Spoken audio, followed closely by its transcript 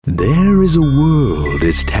There is a world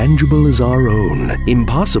as tangible as our own,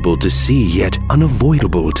 impossible to see yet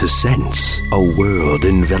unavoidable to sense. A world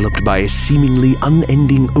enveloped by a seemingly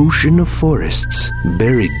unending ocean of forests.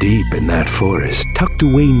 Buried deep in that forest, tucked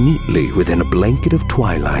away neatly within a blanket of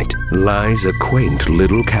twilight, lies a quaint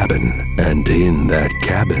little cabin. And in that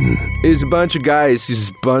cabin is a bunch of guys, just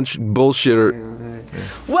a bunch of bullshitter.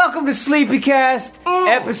 Welcome to Sleepycast,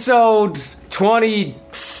 episode 20.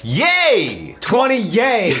 Yay! 20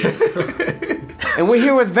 yay! And we're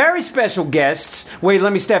here with very special guests. Wait,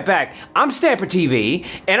 let me step back. I'm Stamper TV,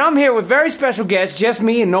 and I'm here with very special guests, just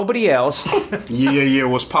me and nobody else. Yeah,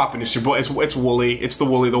 what's poppin'? It's your boy, it's Wooly. It's the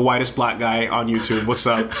Wooly, the whitest black guy on YouTube. What's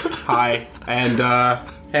up? Hi. And,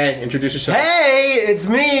 hey, introduce yourself. Hey, it's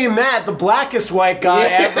me, Matt, the blackest white guy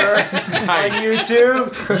ever on YouTube.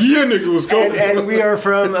 Yeah, nigga, let's go. And we are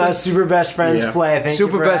from Super Best Friends Play. Thank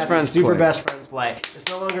Super you for Best having Friends Super Play. Best Friends Play. It's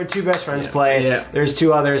no longer Two Best Friends Play. Yeah. There's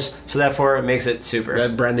two others, so therefore it makes it super.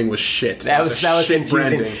 That branding was shit. That was shit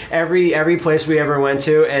confusing. branding. Every place we ever went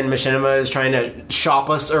to, and Machinima is trying to shop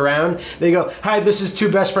us around. They go, "Hi, this is Two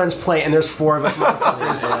Best Friends Play," and there's four of us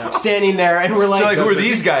motherfuckers standing there, and we're like, So, like, who are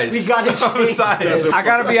these guys? We gotta change this. I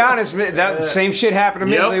gotta be honest, that same shit happened to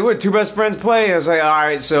me. Yep. I was like, what, Two Best Friends Play? I was like,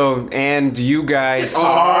 alright, so, and you guys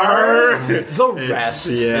are The rest.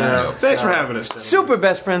 Yeah. You know, Thanks so. for having us. Super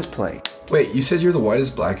Best Friends Play. Wait, you said you're the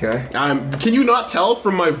whitest black guy? Can you not tell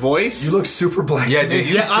from my voice? You look super black. Yeah, dude.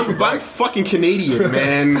 Yeah, I'm fucking Canadian,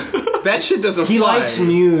 man. That shit doesn't He fly. likes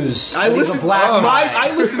Muse. I He's listen. a black guy.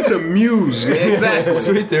 I listen to Muse, man. Exactly.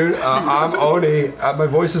 Sweet dude. I'm Oni. My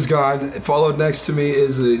voice is gone. Followed next to me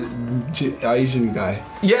is a Asian guy.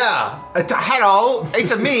 Yeah. Hello.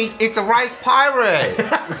 It's me. It's a rice pirate.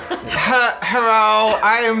 Hello.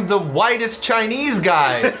 I am the whitest Chinese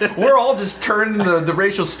guy. We're all just turning the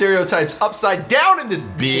racial stereotypes upside down in this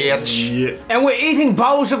bitch. Yeah. And we're eating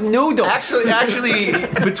bowls of noodles. Actually,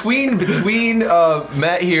 between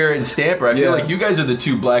Matt here and Stamper, I feel like you guys are the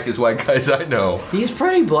two blackest white guys I know. He's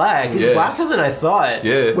pretty black. He's Yeah. blacker than I thought.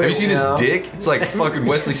 Yeah. Have you seen no. his dick? It's like fucking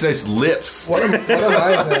Wesley Snipes' lips. What am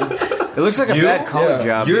I then? It looks like a You? bad color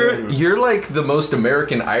Yeah. job. You're like the most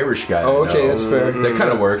American Irish guy. Oh, I okay, know. that's fair. That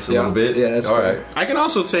kind of works a little bit. Yeah, that's all fair. right. I can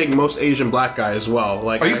also take most Asian black guy as well.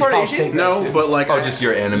 Like, Are you part I'll Asian? take that No, too. but like, Oh, just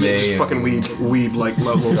your anime Yeah, just and- fucking weeb like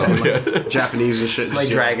level, like Japanese and shit. Like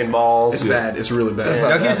Just, Dragon Balls. It's bad. It's really bad. That's not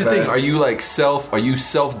Now here's the that thing: bad. are you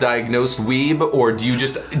self-diagnosed weeb, or do you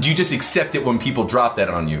just accept it when people drop that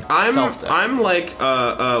on you? I'm like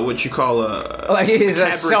what you call Like, he's a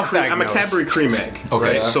Cadbury self-diagnosed. I'm a Cadbury cream egg.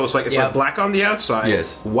 Okay. Right? So it's like Yep. black on the outside,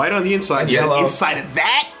 Yes. white on the inside. Yes. Because inside of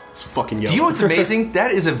that, it's fucking yellow. Do you know what's amazing?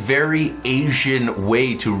 That is a very Asian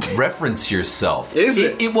way to reference yourself. Is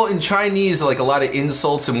it? Well, in Chinese, like a lot of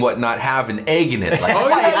insults and whatnot have an egg in it. Like, Oh,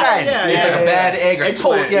 yeah. It's like a bad egg. Or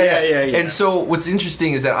Excellent. yeah. Yeah. And so what's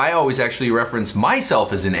interesting is that I always actually reference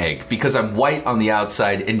myself as an egg because I'm white on the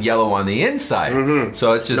outside and yellow on the inside. Mm-hmm.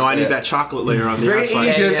 So it's just No, I need that chocolate layer on the very outside.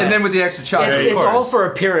 Asian, Yeah. and then with the extra chocolate. It's of course. all for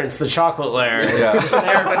appearance, the chocolate layer. It's just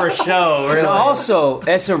there for show. Really. And also,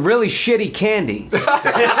 it's a really shitty candy.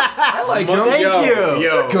 I like him. Thank you.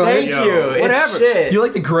 Yo, Thank yo. you. It's Whatever. shit. You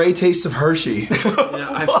like the gray taste of Hershey.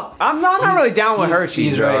 I'm not really down with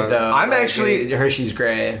Hershey's. He's right though. I'm Like, actually- Hershey's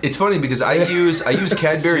gray. It's funny because I use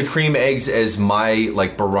Cadbury cream eggs as my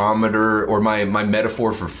like barometer or my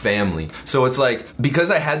metaphor for family. So it's like because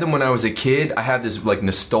I had them when I was a kid, I have this like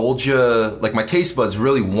nostalgia. Like my taste buds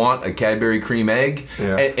really want a Cadbury cream egg.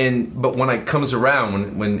 Yeah. But when it comes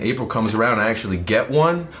around, when April comes around, I actually get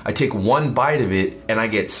one. I take one bite of it and I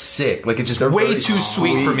get sick. Like it's just They're way very too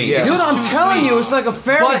sweet for me. Yeah. It's Dude, just I'm too telling sweet. you, it's like a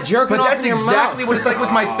fairy jerking but off that's in your exactly mouth. what it's like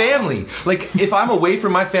with my family. Like if I'm away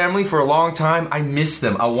from my family for a long time, I miss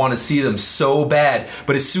them. I want to see them so bad.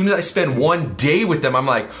 But as soon as I spend one day with them, I'm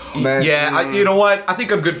like, Man. you know what? I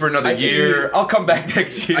think I'm good for another I can year. eat- I'll come back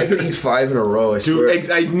next year. I could eat 5 in a row, I swear.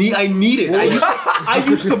 Dude, I need it. I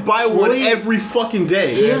used to buy one every fucking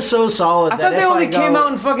day. He is so solid. I thought they only came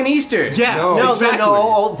out in fucking Easter. Yeah, No, exactly.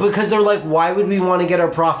 No, because they're like, why would we want to get our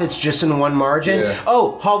profits just in one margin? Yeah.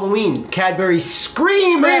 Oh, Halloween, Cadbury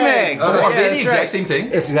Scream Eggs. Are Yeah, they the that's exact right. same thing?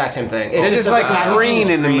 It's the exact same thing. They're just the like packaging green is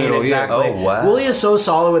in the middle, yeah. Exactly. Oh, wow. Willie is so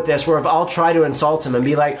solid with this, where if I'll try to insult him and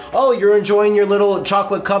be like, "Oh, you're enjoying your little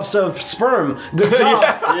chocolate cups of sperm. Good job."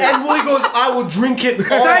 And Willie goes, "I will drink it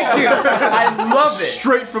all." Thank you. I love it.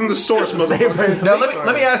 Straight from the source, motherfucker. Now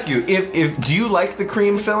let me ask you: if do you like the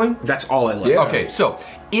cream filling? That's all I like. Yeah. Okay, so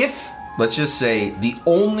if let's just say the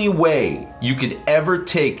only way you could ever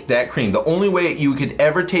take that cream, the only way you could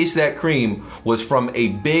ever taste that cream was from a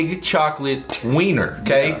big chocolate wiener,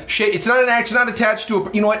 okay? It's not attached to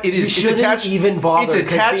a, you know what, it is, You it's attached, even bother,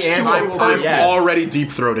 it's attached to because the a answer person. I'm already deep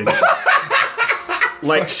throating.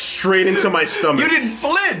 Like straight into my stomach. You didn't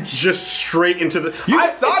flinch! Just straight into the. I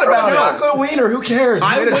thought about it. Chocolate wiener, who cares?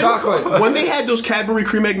 Made of chocolate. When they had those Cadbury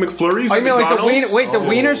cream egg McFlurries Oh, at you mean like the McDonald's, wiener? Wait, the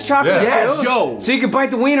wiener's chocolate Yes. too? Yo. So you can bite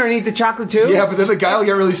the wiener and eat the chocolate too? Yeah, but then the guy will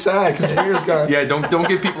get really sad because his wiener's gone. Yeah, don't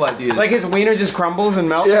give people ideas. Like his wiener just crumbles and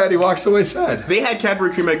melts? Yeah, and he walks away sad. they had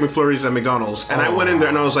Cadbury cream egg McFlurries at McDonald's, and I went in there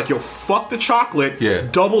and I was like, "Yo, fuck the chocolate, Yeah.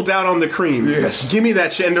 double down on the cream, Yes. give me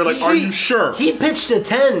that shit." And they're like, "Are See, you sure?" He pitched a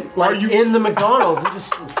tent like Are you- in the McDonald's and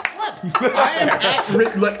just slept. I am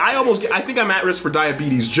at like I think I'm at risk for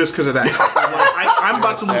diabetes just because of that. I'm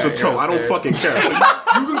about to lose a toe. I don't fucking care. So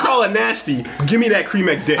you can call it nasty. Give me that cream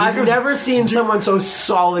egg dick. I've never seen someone so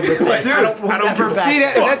solid with that. I don't give a See,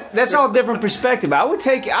 that's all different perspective. I would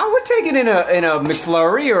take it in a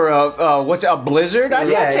McFlurry or a Blizzard. I'd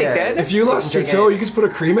Yeah, take yeah. that. If you lost your toe, you can just put a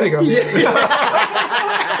cream egg on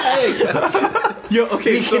it. Yo,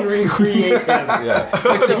 okay, We can recreate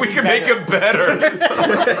him. we can make it better.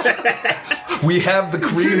 We have the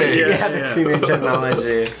cream eggs. Yes. Yeah, the creaming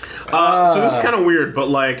technology. So this is kind of weird, but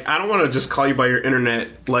like I don't want to just call you by your internet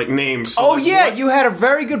like names. So, Oh like, yeah, what- you had a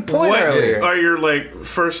very good point What earlier. are your like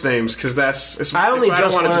first names? Because that's it's, I only if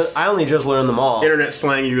don't just wanna learned. I only just learned them all. internet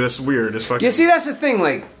slang you. That's weird. It's fucking. Yeah, see, that's the thing.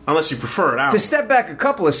 Like, Unless you prefer it out. to step back a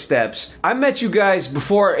couple of steps, I met you guys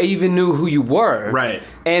before I even knew who you were. Right.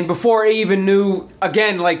 And before I even knew,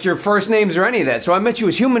 again, like your first names or any of that. So I met you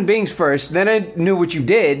as human beings first, then I knew what you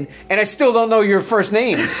did, and I still don't know your first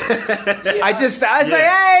names. I say,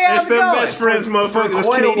 hey, how's it's it their going? best friends, For motherfucker. Those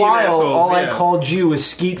quite a Canadian while, assholes. all I yeah. called you was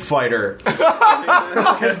Skeet Fighter.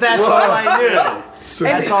 Because that's all I knew.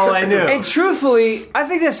 That's all I knew. And truthfully, I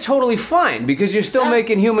think that's totally fine because you're still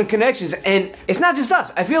making human connections. And it's not just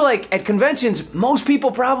us. I feel like at conventions, most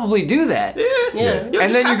people probably do that. yeah.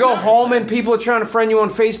 And then you go home and people are trying to friend you on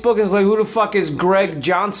Facebook and it's like, who the fuck is Greg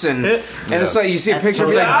Johnson? And it's like, you see a That's picture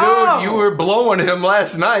of the- like, Dude, oh! you were blowing him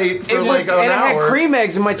last night for like an and I hour. had cream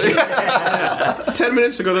eggs in my cheeks. 10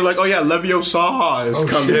 minutes ago, they're like, "Oh yeah, Leviosa is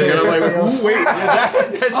coming," and I'm like, "Ooh, wait,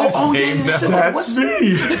 That's his name now. That's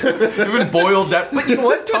me. Even boiled that. But you know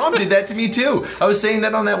what? Tom did that to me too. I was saying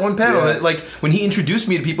that on that one panel. Yeah. That, like when he introduced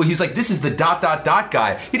me to people, he's like, "This is the ...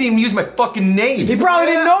 guy." He didn't even use my fucking name. He probably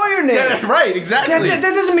didn't know your name. Yeah, right, exactly. That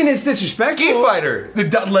doesn't mean it's disrespectful. Ski fighter, the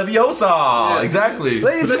Leviosa, exactly. It's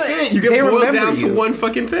But that's like- it. You get they boiled remember down you. to one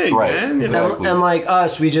fucking thing, Right. man. You know? Exactly. And like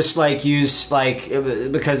us, we just like use like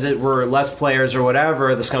because we're Let's Players or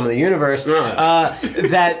whatever, the scum of the universe. Right.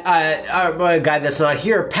 That a guy that's not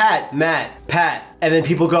here, Pat, and then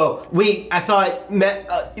people go, "Wait, I thought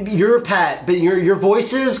Matt, you're Pat, but your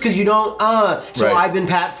voice is because you don't." So Right. I've been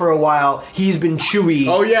Pat for a while. He's been Chewy.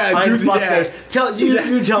 Oh, yeah, I'm dude, fuckface. yeah. Tell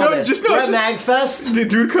you tell No, this. just- no, We're at just- Magfest. The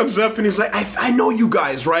dude comes up and he's like, I know you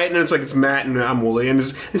guys, right? And it's like, it's Matt and I'm Wooly. And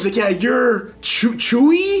he's like, yeah, you're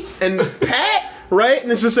Chewy and Pat? Right?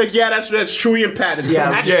 And it's just like, yeah, that's Chewy and Pat. It's sure.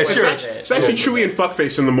 It's actually Chewy and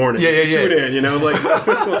Fuckface in the morning. Yeah. Tune in, you know? Like,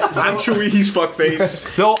 I'm Chewy, he's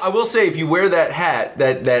Fuckface. Though I will say, if you wear that hat,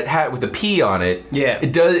 that hat with a P on it, Yeah.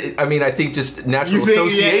 it does. I mean, I think just natural You think-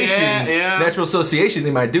 association, yeah. natural association,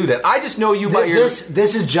 they might do that. I just know you by your.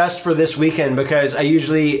 This is just for this weekend because I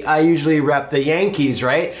usually rep the Yankees,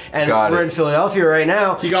 right? And Got we're it. in Philadelphia right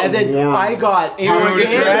now. He got and then warmed. I got You were gonna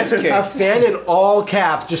get your ass kicked. a fan in all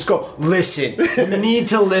caps just go, "Listen, you need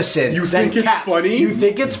to listen." You Then think it's caps, funny? You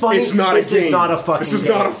think it's funny? It's not this a game. Is not a fucking This is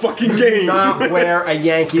game. not a fucking Do game. not wear a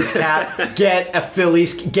Yankees cap. Get a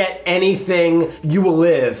Phillies. Get anything. You will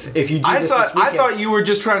live if you do I this. thought this weekend. you were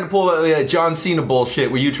just trying to pull that John Cena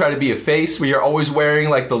bullshit where you try to be a face where you're always wearing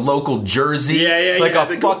like the local jersey, Yeah, like yeah. a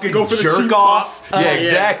They go fucking for the jerk cheap off. pop. Yeah, Yeah.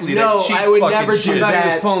 exactly. No, that cheap I would fucking never do shit. I thought he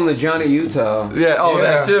was that. pulling the Johnny Utah. Yeah,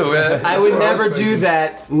 that too. Yeah. I That's would what I never was do thinking.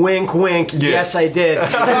 that. Wink, wink. Yes, I did.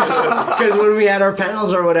 Because when we had our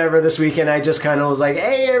panels or whatever this weekend, I just kind of was like,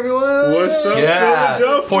 "Hey, everyone, What's up, Yeah,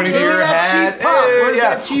 Philadelphia? pointing to your that hat. cheap pop? Where's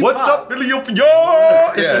yeah. that cheap What's pop? up, Philadelphia?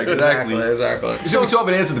 Yeah, exactly. Exactly. So we still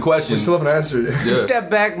haven't answered the question. We still haven't answered it. Yeah. Step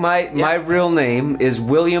back, my real name is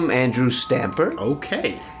William Andrew Stamper.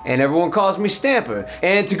 Okay. And everyone calls me Stamper.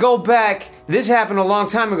 And to go back, this happened a long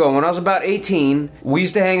time ago. When I was about 18, we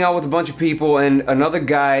used to hang out with a bunch of people, and another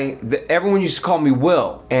guy, everyone used to call me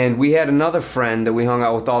Will. And we had another friend that we hung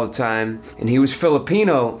out with all the time, and he was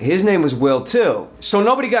Filipino. His name was Will, too. So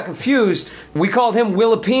nobody got confused. We called him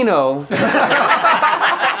Willipino.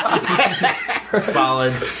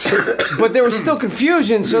 Solid. But there was still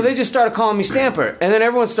confusion, so they just started calling me Stamper. And then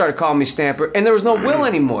everyone started calling me Stamper, and there was no Will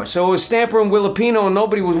anymore. So it was Stamper and Willapino, and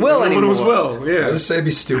nobody was Will anymore. It was Will, I yeah. just say it'd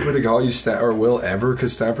be stupid to call you or Will ever,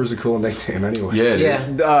 because Stamper's a cool nickname anyway. Yeah, it is.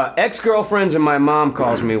 Yeah, ex-girlfriends and my mom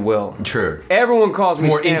calls me Will. Sure. Everyone calls me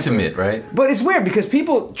More Stamper. intimate, right? But it's weird because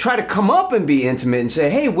people try to come up and be intimate and say,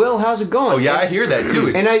 "Hey, Will, how's it going?" Oh yeah, I hear that too.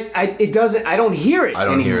 And I don't hear it. I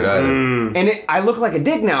don't hear it anymore. either. And I look like a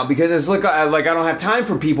dick now because it's like I don't have time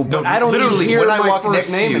for people. But I don't literally even hear when my I walk first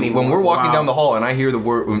next to name you, anymore. when we're walking down the hall and I hear the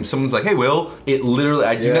word, when someone's like, "Hey, Will," it literally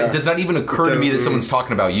it does not even occur to me that someone's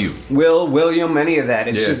talking about you. Will, William, any of that.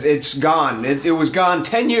 It's Yeah. just it's gone. It was gone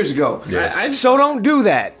 10 years ago. Yeah. So don't do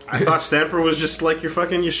that. I thought Stamper was just like your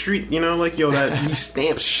street, like, yo, that he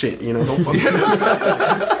stamps shit, don't fuck with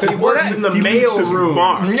him. He works in the He leaves mail his room.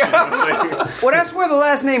 mark. Well, that's where the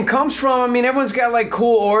last name comes from. I mean, everyone's got like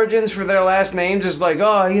cool origins for their last names. It's like,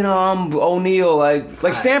 oh, I'm O'Neill.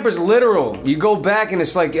 Like Stamper's literal. You go back and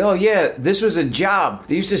it's like, oh yeah, this was a job.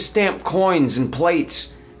 They used to stamp coins and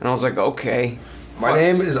plates. And I was like, okay. My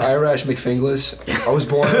name is Irash McFinglas. I was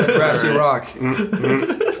born in Grassy Rock.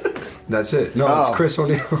 That's it. No, it's Chris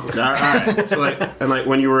O'Neill. All right. So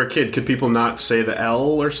when you were a kid, could people not say the L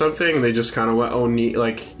or something? They just kind of went O'Neill,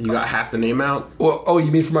 like you got half the name out. Well,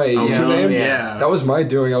 you mean for my username? Yeah. That was my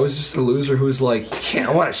doing. I was just a loser who was like, yeah,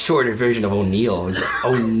 I want a shorter version of O'Neill. It was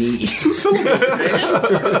O'Neill.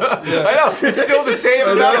 I know it's still the same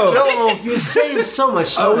amount of syllables. You saved so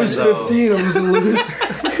much I time. was 15. I was a loser.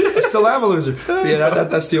 I still am a loser. But yeah,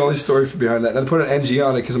 that's the only story behind that. And I put an NG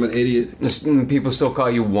on it because I'm an idiot. People still call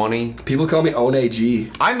you Wonny. People call me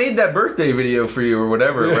One-A-G. I made that birthday video for you or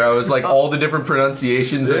whatever, where I was like all the different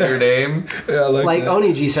pronunciations of your name. Yeah, I like that.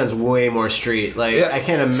 Oniji sounds way more street. I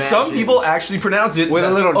can't imagine. Some people actually pronounce it With a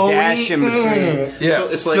little dash in between. Yeah. So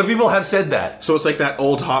it's like Some people have said that. So it's like that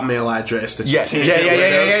old Hotmail address that you Yeah. can't Yeah, get yeah, rid yeah,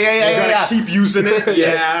 of. yeah, yeah, yeah, You gotta yeah. keep using it.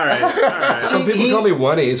 Yeah, all right. Some people call me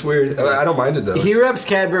One-A. It's weird. I don't mind it though. He reps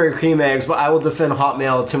Cadbury cream eggs, but I will defend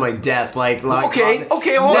Hotmail to my death. Okay,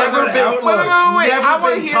 hold on. Never Wait, been, wait, wait. never I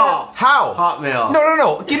want to been hear topped. how. Hotmail.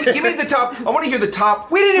 No. Give me the top. I want to hear the top.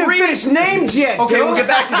 We didn't even finish names yet. Okay, dude. we'll get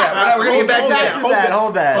back to that. We're gonna get back to that.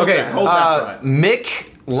 Hold that. Okay, Hold that Mick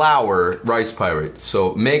Lauer, Rice Pirate.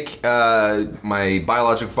 So Mick, my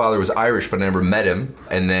biological father was Irish, but I never met him.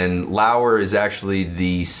 And then Lauer is actually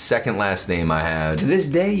the second last name I had. To this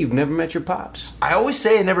day, you've never met your pops. I always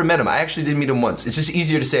say I never met him. I actually did meet him once. It's just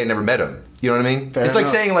easier to say I never met him. You know what I mean? Fair it's like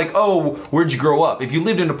enough. saying like, oh, where'd you grow up? If you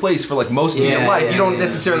lived in a place for like most of your life, you don't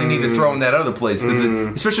necessarily need to throw in that other place, because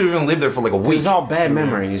especially if you don't live there for like a week. It's all bad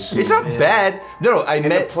memories. It's not bad. No, I And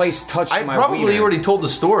met. the place touched I my probably wiener. already told the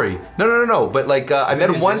story. No. But like, I met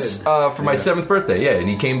him you once did. for my 7th birthday. Yeah, and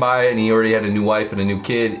he came by and he already had a new wife and a new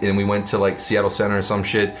kid, and we went to like Seattle Center or some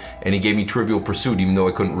shit, and he gave me Trivial Pursuit even though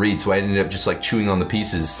I couldn't read, so I ended up just like chewing on the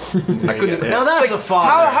pieces. I couldn't. Now that's it's like, a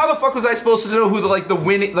father. How the fuck was I supposed to know who the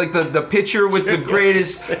winning the pitcher with the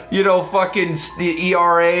greatest fucking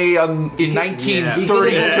ERA in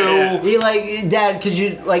 1932? He Dad, could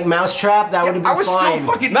you Mousetrap? That would have been I was fine.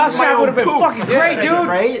 still fucking. Mousetrap would have been fucking great, dude.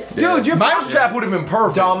 Right? Dude, your Mousetrap would have been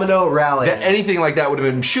perfect. Domino Rally. Anything like that would have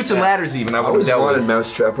been Shoots and Ladders. Even I I would have always dealt wanted with.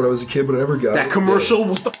 Mousetrap when I was a kid, but I never got it. That commercial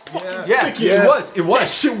was the fucking Yeah, sickest. it was. It That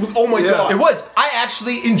was. shit was. Oh my Yeah. god. It was. I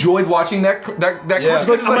actually enjoyed watching that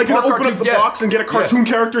commercial. Am I gonna open up the box and get a cartoon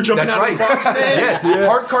character jumping That's out right. of the box? Man? Yes,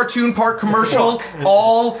 part cartoon, part commercial.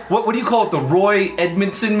 All what do you call it? The Roy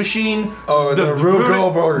Edmondson machine. Oh, the Rube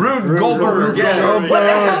Goldberg. Rube Goldberg. Yeah. What the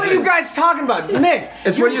hell are you guys talking about, Nick?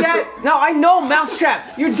 It's your when you dad. No, I know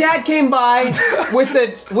Mousetrap. Your dad came by with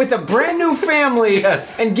a brand new family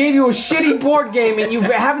Yes. and gave you a shitty board game, and you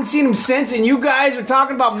haven't seen him since. And you guys are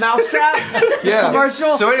talking about Mousetrap Yeah. commercial.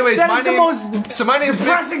 So, anyways, that my is name. the most So my name's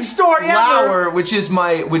depressing story ever. Lauer, which is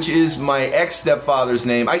my ex stepfather's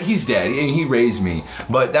name. He's dead, and he raised me,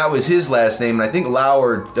 but that was his last name. And I think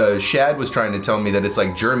Lauer, Shad was trying to tell me that it's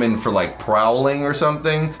like German for like prowling or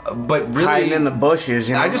something. But really, Hiding in the bushes.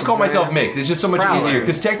 You know? I just call myself Mick. It's just so much Prowler. easier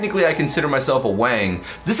because technically I consider myself a Wang.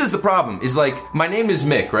 This is the problem. Is like my name is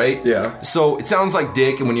Mick, right? Yeah. So it sounds like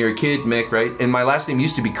Dick, and when you're a kid, Mick, right? And my last name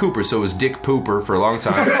used to be Cooper, so it was Dick Pooper for a long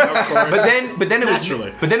time. but then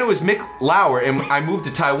it was Mick Lauer, and I moved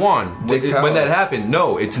to Taiwan Dick when Power. that happened.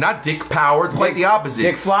 No, it's not Dick Power. It's quite the opposite.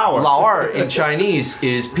 Dick Flower. Lauer in Chinese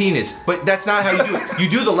is penis. but that's not how you do it. You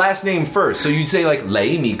do the last name first. So you'd say like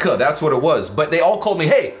Lei Mi Ke. That's what it was. But they all called me,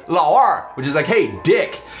 hey, Lao Er, which is like, hey,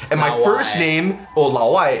 Dick. And my Lao first Wai. name,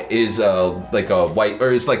 Lao Wai, is like a white,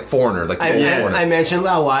 or it's like foreigner, like old foreigner. I mentioned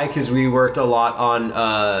Lao Wai because we worked a lot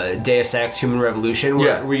on Deus Ex Human Revolution,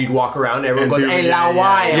 where you'd walk around and everyone And goes, hey, do- Lao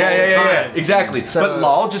Wai. Yeah, exactly. So- but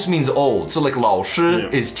Lao just means old. So like Lao Shi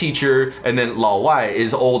is teacher, and then Lao Wai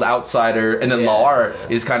is old outsider, and then Lao Er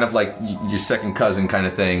is kind of like your second cousin kind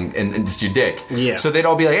of thing, and it's your dick. Yeah. So they'd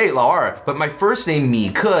all be like, hey, Lao Er. But my first name, Mi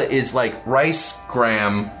Ke, is like rice,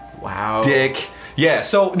 gram, Wow. dick. Yeah,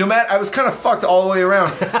 so no matter, I was kind of fucked all the way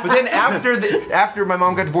around. But then after my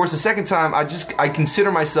mom got divorced the second time, I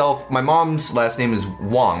consider myself, my mom's last name is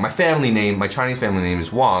Wang. My family name, my Chinese family name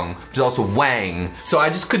is Wang, which is also Wang. So I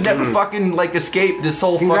just could never fucking like escape this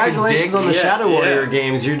whole fucking Congratulations dick. on the Shadow Warrior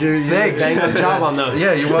games. You're doing a Thanks. bang up job on those.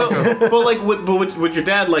 Yeah, you're welcome. But like with your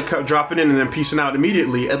dad like dropping in and then piecing out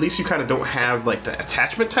immediately, at least you kind of don't have like the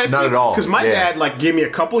attachment type. Not thing. at all. Because my Yeah. dad like gave me a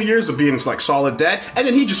couple years of being like solid dad, and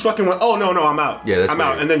then he just fucking went, oh no, I'm out. Yeah, that's I'm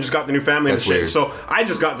out, weird. and then just got the new family That's and shit. weird. So I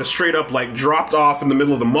just got the straight up like dropped off in the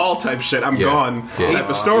middle of the mall type shit. I'm Yeah. gone Yeah. type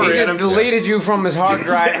of story. He and just I'm deleted you from his hard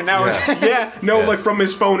drive, and that was. like from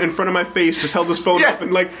his phone in front of my face, just held his phone up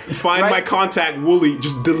and like find my contact Wooly,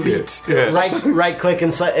 just delete. Yeah. Right click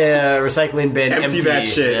and recycling bin. Empty that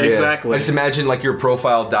shit. Yeah. Exactly. I just imagine like your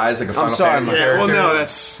profile dies like a Final sorry, Fantasy man. Yeah, character. well, no,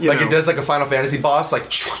 that's like it does like a Final Fantasy boss, like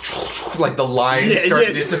the lines start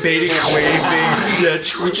dissipating and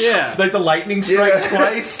waving. Yeah. Like the lightning strikes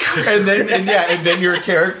twice, and then your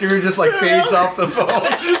character just like fades off the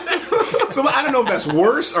phone. So I don't know if that's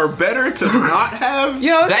worse or better to not have.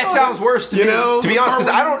 You know, That sounds worse to You me. know, to be honest, because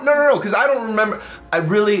I don't. No, because I don't remember. I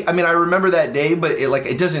remember that day, but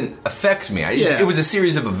it doesn't affect me. It was a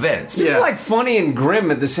series of events. It's Yeah. like funny and grim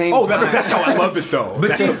at the same Oh, time. that's how I love it though. But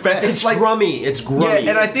That's see, the fact. It's like- grummy. It's grummy.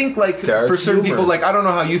 Yeah, and I think like dark for certain humor. people, like I don't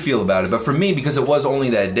know how you feel about it, but for me, because it was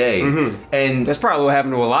only that day, and That's probably what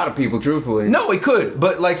happened to a lot of people, truthfully. no, it could,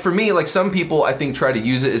 but like for me, like some people, I think try to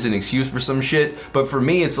use it as an excuse for some shit. But for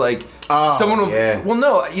me, it's like someone will. yeah. Well,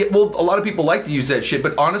 no, well, a lot of people like to use that shit,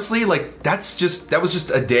 but honestly, like that was just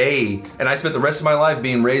a day, and I spent the rest of my life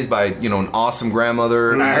being raised by an awesome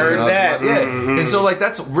grandmother. I heard that. Yeah, and so like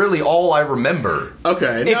that's really all I remember.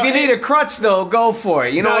 Okay. If you need a crutch, though, go for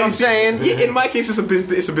it. You know what I'm saying? Yeah, in my case, it's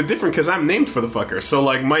a bit different because I'm named for the fucker. So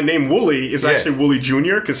like, my name Wooly is actually Wooly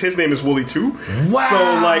Jr. because his name is Wooly too. Wow. So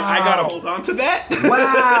like, I gotta hold on to that.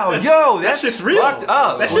 Wow, yo, that's shit's real. fucked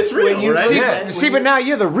up. That shit's real, right? See, Yeah. see, but now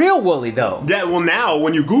you're the real Wooly, though. Yeah, well, now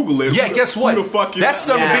when you Google it, Yeah, who guess the- what? Who the fuck is that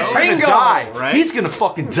son of a you know? bitch gonna Bingo! die. Right? He's gonna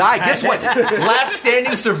fucking die. Guess what? Last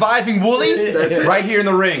standing surviving Wooly, right here in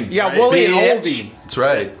the ring. Yeah, Right. Wooly and Bitch. Oldie. That's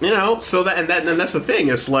right. You know, so and that's the thing.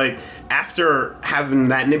 It's like after having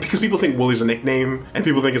that name, because people think Wooly's a nickname, and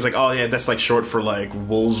people think it's like, oh yeah, that's like short for like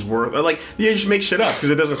Woolsworth. Or like, you just make shit up because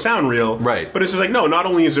it doesn't sound real. Right. But it's just like, no, not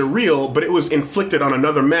only is it real, but it was inflicted on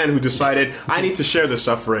another man who decided I need to share this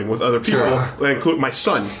suffering with other people, include my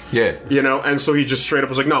son. Yeah. You know, and so he just straight up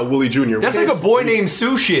was like, no, Wooly Jr. That's like a boy named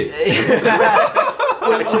Sue shit.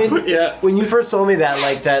 When you first told me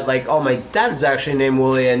that, oh, my dad's actually named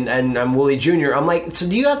Wooly and I'm Wooly Jr., I'm like, so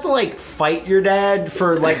do you have to, like, fight your dad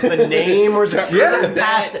for, like, the name or something? Yeah.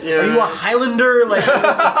 Past, Are you a Highlander? Like,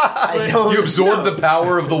 I don't You absorb the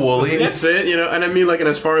power of the Wooly. That's it, you know. And I mean, like, and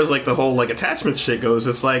as far as like the whole like attachment shit goes,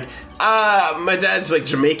 it's like, my dad's like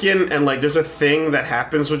Jamaican, and like there's a thing that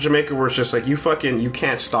happens with Jamaica where it's just like you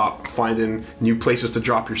can't stop finding new places to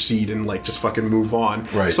drop your seed and like just fucking move on.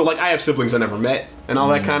 Right. So like I have siblings I never met and all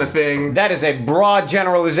that kind of thing. That is a broad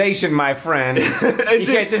generalization, my friend. You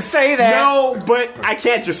can't just say that. No, but I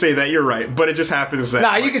can't just say that. You're right, but it just happens that.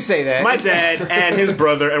 Nah, you can say that. My dad and his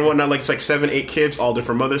brother and whatnot, like it's like 7, 8 kids, all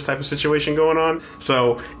different mothers type of situation going on.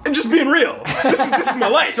 So I'm just being real. This is my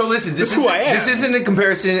life. So listen, this is who I am. This isn't a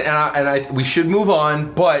comparison, and we should move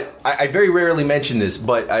on. But I very rarely mention this,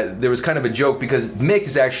 but there was kind of a joke because Mick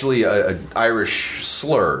is actually an Irish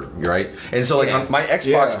slur, right? And so like on my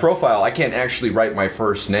Xbox profile, I can't actually write my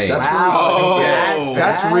first name. That's Oh.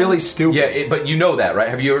 That's really stupid. yeah, but you know that, right?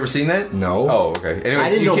 Have you ever seen that? No. Oh, okay. Anyways, I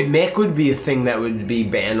didn't you know can't- Mick would be a thing that would be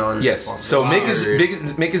banned on. Yes. So Mick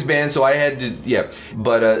is banned. So I had to,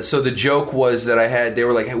 But so the joke was that they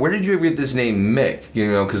were like, hey, where did you ever get this name Mick?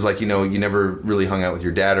 You know, because like you never really hung out with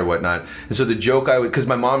your dad or whatnot. And so the joke because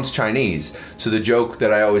my mom's Chinese, so the joke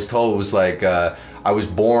that I always told was like. I was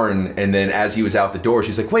born, and then as he was out the door,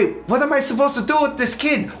 she's like, "Wait, what am I supposed to do with this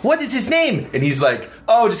kid? What is his name?" And he's like,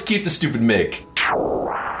 "Oh, just keep the stupid Mick."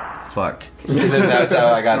 Fuck. And then that's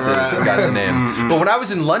how I got the name. But when I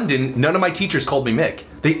was in London, none of my teachers called me Mick.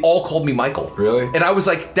 they all called me Michael. Really? And I was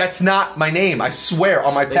like, that's not my name. I swear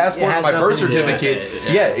on my passport, has my birth nothing to do with certificate.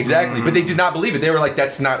 it, Yeah, exactly. But they did not believe it. They were like,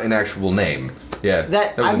 that's not an actual name. Yeah.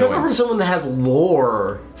 That was I've never annoying. heard of someone that has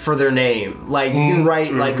lore for their name. Like you can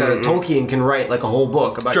write like Tolkien can write like a whole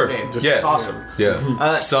book about Sure. your name. Yeah. It's awesome.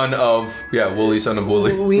 Yeah. Son of Wooly, son of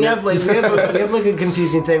Wooly. We have like we have like a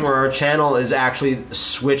confusing thing where our channel is actually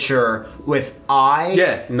Switcher with I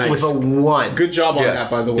Yeah, nice. with a 1. Good job on Yeah. that,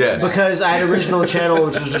 by the way. Yeah. Because I had an original channel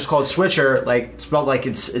which was just called Switcher, like spelled like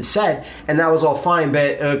it's said, and that was all fine.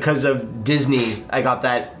 But because of Disney, I got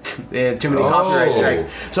that too many copyright strikes,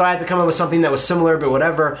 so I had to come up with something that was similar, but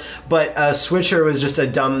whatever. But Switcher was just a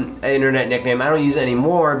dumb internet nickname. I don't use it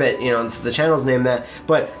anymore, but you know the channel's named that.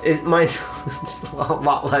 But mine it's a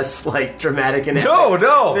lot less like dramatic and epic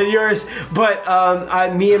than yours. But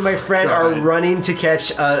me and my friend are running to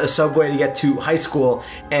catch a subway to get to high school,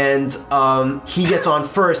 and he gets on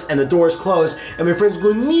first, and the doors close, and my friend's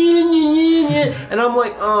going, "Nyeh, nyeh, nyeh," and I'm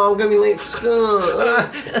like, oh, I'm gonna be late for school,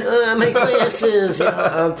 my classes, you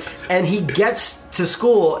know? And he gets to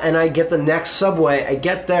school, and I get the next subway. I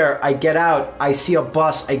get there, I get out, I see a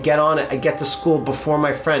bus, I get on it, I get to school before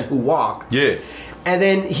my friend who walked. Yeah. And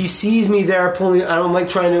then he sees me there pulling, I'm like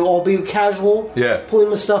trying to all be casual. Yeah. Pulling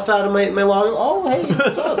my stuff out of my locker. Oh, hey,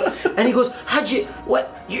 what's up? And he goes,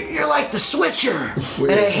 you're like the Switcher.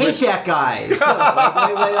 And I hate that guy. Still.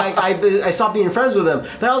 I stopped being friends with him.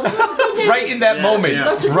 But I was like, that's a good name. Right in that moment.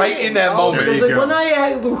 That's a good Right name. in that It moment. was There like you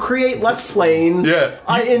go. when I create Let's Playing. Yeah.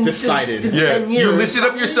 In decided. 10 years. You lifted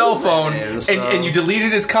up your cell phone and you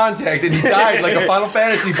deleted his contact and he died like a Final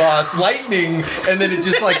Fantasy boss, lightning, and then it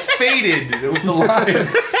just like faded with the lines.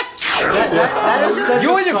 That is such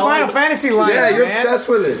You a and your solid- Final Fantasy line, Yeah, you're man. obsessed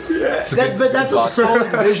with it. But that's a solid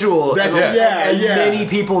visual. That's- and yeah, yeah. many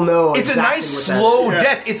people know. It's exactly a nice what that slow is.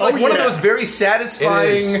 death. It's like one of those very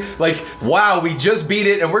satisfying, like, wow, we just beat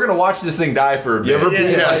it and we're gonna watch this thing die for a bit. You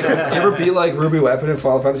ever beat like Ruby Weapon in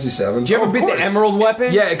Final Fantasy VII? Did you ever beat the Emerald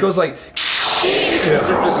Weapon? Yeah, it goes like.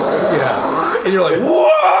 Yeah. And you're like,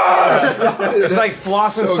 whoa! It's like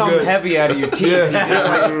flossing So something good. heavy out of your teeth. Yeah. You just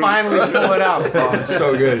like finally pull it out. Oh, it's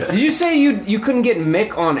so good. Did you say you couldn't get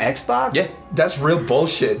Mick on Xbox? Yeah. That's real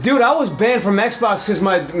bullshit. Dude, I was banned from Xbox because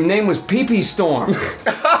my name was PP Storm.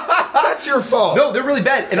 That's your fault. No, they're really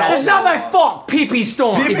bad. And It's also, not my fault, PP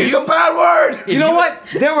Storm. It's a bad word. You know what?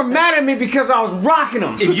 They were mad at me because I was rocking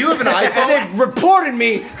them. if you have an iPhone, And they reported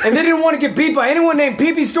me, and they didn't want to get beat by anyone named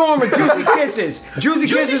PP Storm or Juicy Kisses. Juicy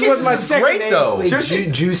Kisses was my is second great, name. though. Like,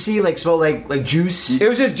 Juicy. juicy, like spelled like juice. It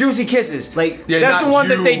was just Juicy Kisses. Like Yeah, that's not the one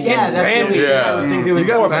that they Jew. didn't yeah, that's the ban only me. thing I would think they would You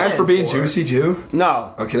got get banned for being juicy too?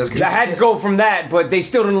 No. Okay, that's good. I had to go from that, but they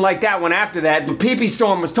still didn't like that one after that. But PP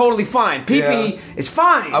Storm was totally fine. PP Yeah. is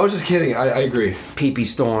fine. I was just kidding. I agree. PP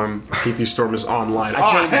Storm. PP Storm is online.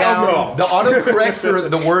 I came down. the autocorrect for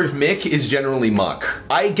the word Mick is generally Muck.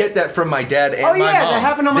 I get that from my dad and Oh, my yeah, mom. that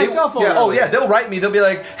happened on my They- cell phone Yeah, oh earlier. yeah, they'll write me. They'll be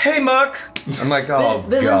like, "Hey, Muck." I'm like, "Oh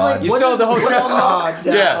Then, God." You still have the hotel Oh,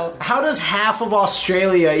 no. Yeah. How does half of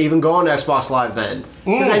Australia even go on Xbox Live then?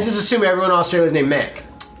 Because I just assume everyone in Australia is named Mick.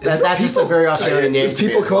 That's just a very Australian name. There's to me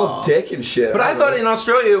people as called well. Dick and shit. But I thought in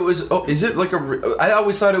Australia it was. Oh, is it like a? I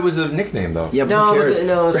always thought it was a nickname though. Yeah, but No, who cares? but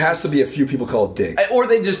no, it's there has to be a few people called Dick. Or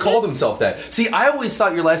they just call themselves that. See, I always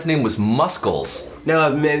thought your last name was Muscles.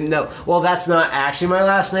 No. Well, that's not actually my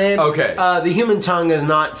last name. Okay. The human tongue has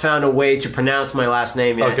not found a way to pronounce my last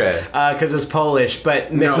name yet. Okay. Because it's Polish,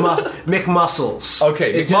 but Mick Muscles.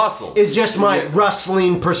 Okay, It's Mick Muscles. It's just my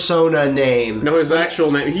wrestling persona name. No, his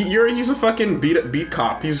actual name. He's a fucking beat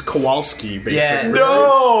cop. He's Kowalski, basically. Yeah.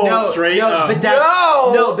 No! Straight no, up. but that's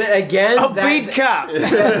No! but again, A beat cop.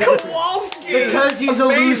 Kowalski! because he's a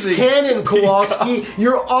loose Amazing. cannon, Kowalski.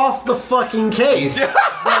 You're off the fucking case. Turn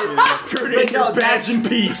But in no, your badge that's- in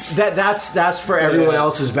peace. That's for everyone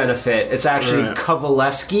else's benefit. It's actually Right.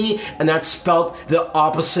 Kovaleski, and that's spelled the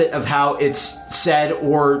opposite of how it's said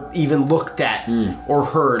or even looked at or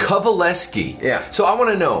heard. Kovaleski. Yeah. So I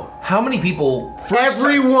want to know how many people.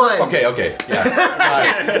 Everyone. Okay.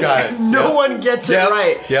 Yeah. Got it. No Yep. one gets Yep. it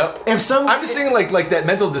right. Yep. If some, I'm just saying like that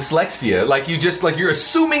mental dyslexia. Like you just like you're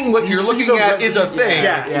assuming what You you're see looking the at re- is a thing.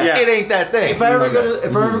 Yeah. It ain't that thing. if I ever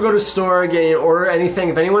go to store and order anything,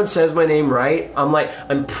 if anyone says my name right, I'm like,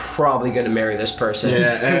 I'm probably gonna marry this person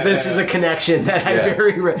because this is a connection that I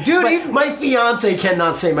very Dude, But even- my fiance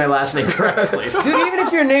cannot say my last name correctly. Dude, even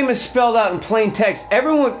if your name is spelled out in plain text,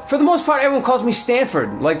 everyone, for the most part, everyone calls me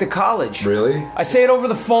Stanford, like the college. Really? I say it over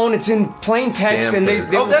the phone. It's in plain text, and they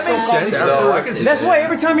Stanford. will Oh, that still makes call me sense, Stanford. though. I can see That's that. why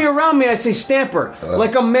every time you're around me, I say stamper,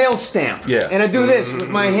 like a mail stamp. Yeah. And I do this with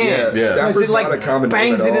my hand. Yeah. And because it not a like common name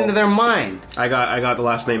bangs at it all. into their mind. I got the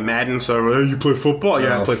last name Madden, so hey, you play football?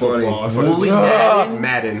 Yeah, I Oh, play funny. football. I fucking- Wooly Madden?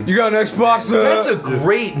 Madden. You got an Xbox? That's a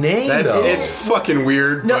great name, though. It's fucking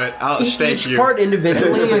weird, but thank Each you. part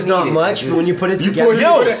individually is not much, but when you put it together,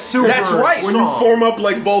 Yo, it's super that's right. when you strong. form up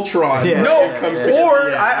like Voltron, Yeah. No, it comes or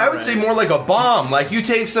together. I would say more like a bomb. Like you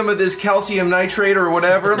take some of this calcium nitrate or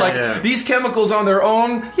whatever. Like Yeah. these chemicals on their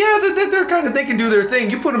own, yeah, they're kind of they can do their thing.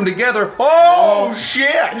 You put them together, oh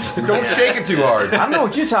shit! Don't shake it too hard. I don't know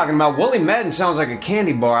what you're talking about. Woolly Madden sounds like a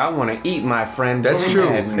candy bar. I want to eat, my friend. That's Woolly true.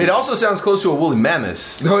 Madden. It also sounds close to a woolly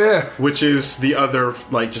mammoth. Oh yeah. Which is the other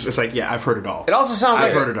like just it's like yeah, I've heard it all. It also sounds I've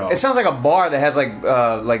like heard it all. It sounds like a bar that has like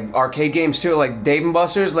arcade games too, like Dave and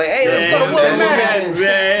Buster's. Like, hey, let's go to Yeah, Woolly yeah, Madden.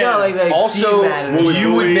 yeah. No, like Also, Steve Madden.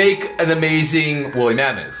 you would Woolly. make an amazing woolly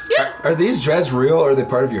mammoth. Are these dreads real or are they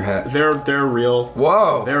part of your hat? They're real.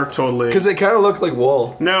 Whoa. They're totally. Because they kind of look like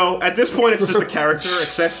wool. No, at this point it's just a character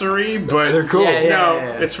accessory, but They're cool. Yeah, yeah. no,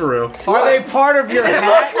 it's for real. Are they part of your It hat?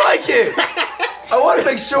 looks like it. I want to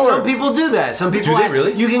make sure. Some people do that. Some people they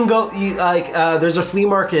really? You can go there's a flea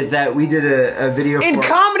market that we did a video In for.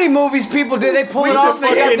 comedy movies, people do. They pull it off. They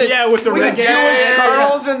got the with the red Jewish gas.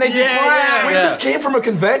 curls, and they just Yeah. We just came from a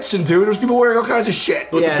convention, dude. There's people wearing all kinds of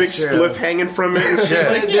shit. with Yeah, the big it's true. spliff hanging from it and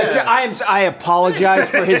shit. Yeah. Like, I apologize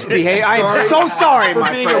for his behavior. I am so sorry,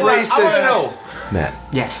 my being friend. a racist. I want to know, Matt,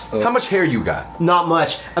 Yes. how much hair you got? Not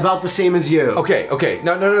much. About the same as you. Okay.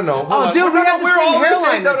 No. Hold on. dude, we have the we're same all in the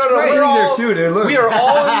hairline. same. No, That's we're great. You're in all there too, dude. Look. We are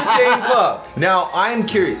all in the same club. Now, I'm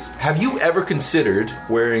curious. Have you ever considered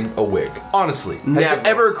wearing a wig? Honestly, has Never. it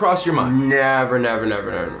ever crossed your mind? Never.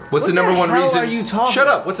 What's the number the one hell reason? are you talking Shut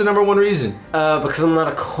up. What's the number one reason? Because I'm not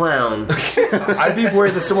a clown. I'd be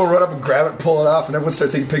worried that someone run up and grab it, pull it off, and everyone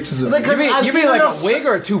start taking pictures of me. Because I've You seen mean like enough a wig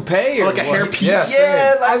or a toupee? Or like a what? hairpiece. Yeah,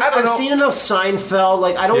 Yeah, like, I don't I've know. seen enough Seinfeld.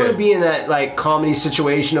 Like, I don't Yeah. want to be in that like comedy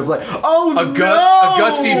situation of like, oh A no,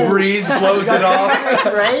 gusty breeze blows it off.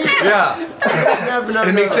 right? Yeah, Never, and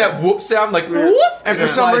it makes that whoop sound like whoop. And for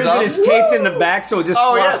some reason, it's taped in the back, so it just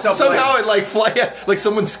Oh yeah, flops up somehow like- it like fly, like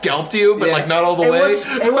someone scalped you, but like not all the way.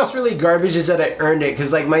 What's really garbage is that I earned it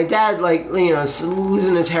because like my dad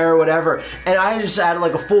losing his hair or whatever, and I just had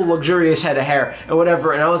like a full luxurious head of hair and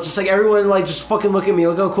whatever, and I was just like everyone like just fucking look at me,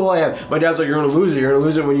 look how cool I am. My dad's like, you're gonna lose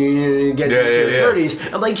it when you get into your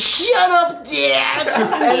 30s. I'm like, shut up, dad.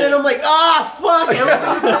 And then I'm like, fuck. And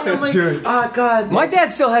I'm like, Dude. oh god. My dad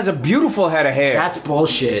still has a beautiful head of hair. That's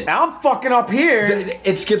bullshit. I'm fucking up here.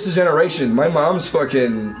 It skips a generation. My mom's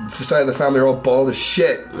fucking side of the family are all bald as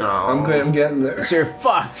shit. No. I'm getting there. So you're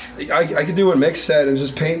fucked. I could do a mix set and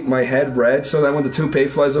just paint my head red so that when the toupee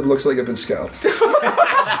flies up, it looks like I've been scalped.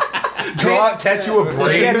 Tattoo a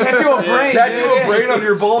brain. Yeah, tattoo a brain. Tattoo dude. a brain on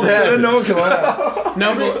your bald So head. no one can laugh.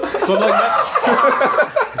 No, but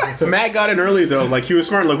like Matt got in early though. Like he was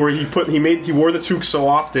smart. Like where he wore the toque so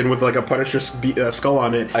often with like a Punisher skull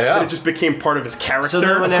on it, Yeah. that it just became part of his character. So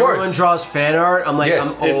then when Of course. everyone draws fan art, I'm like, Yes.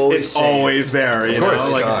 I'm always it's safe. always there. You course.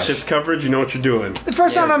 know, like Gosh. it's shit's covered. You know what you're doing. The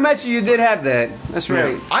first time I met you, you did have that. That's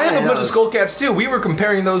right. I have I a bunch know. of skull caps too. We were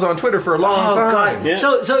comparing those on Twitter for a long Oh time. god. Yeah.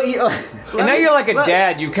 So And now you're like a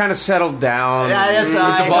dad. You kind of settled down. Yeah, yes,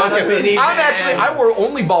 I Ball got a cap. mini I'm van. actually. I wore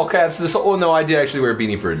only ball caps. No, I did actually wear a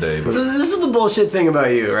beanie for a day. But So this is the bullshit thing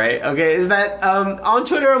about you, right? Okay, is that on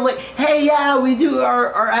Twitter I'm like, hey, yeah, we do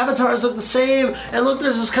our avatars look the same, and look,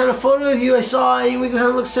 there's this kind of photo of you I saw, and we kind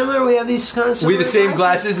of look similar. We have these kind of we similar have the same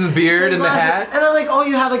glasses and the beard same and the glasses. hat. And I'm like, oh,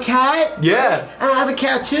 you have a cat? Yeah. And I have a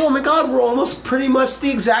cat too. Oh my god, we're almost pretty much the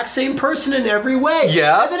exact same person in every way.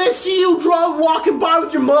 Yeah. And then I see you walking by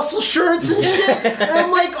with your muscle shirts and shit, and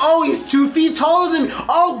I'm like, oh, he's 2 feet taller than me.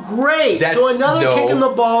 Oh, great. So another kick in the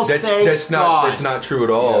balls. Thanks That's not. God. That's not true at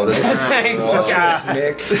all. That's not true at Thanks, all. God.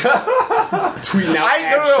 Nick. Tweeting out.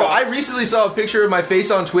 No. I recently saw a picture of my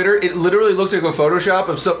face on Twitter. It literally looked like a Photoshop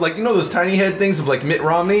of some, like, you know those tiny head things of like Mitt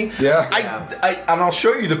Romney. Yeah. And I'll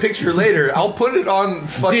show you the picture later. I'll put it on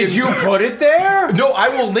fucking. Did you put it there? No, I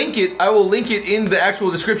will link it. I will link it in the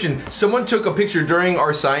actual description. Someone took a picture during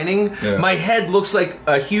our signing. Yeah. My head looks like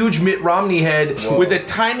a huge Mitt Romney head with a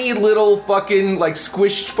tiny little fucking like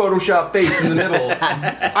squished Photoshop face in the middle.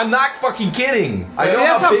 I'm not fucking kidding. I See, know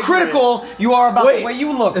that's how big- critical you are about Wait, the way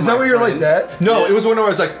you look. Is that my where you're friend. like that? No, it was when I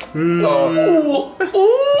was like, ooh,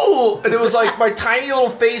 ooh. cool. And it was like my tiny little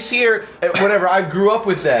face here. And whatever. I grew up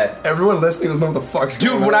with that. Everyone listening doesn't know what the fuck's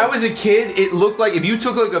going on. Dude, when I was a kid, it looked like if you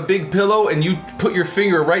took like a big pillow and you put your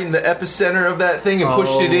finger right in the epicenter of that thing and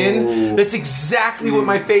pushed it in, that's exactly what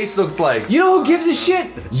my face looked like. You know who gives a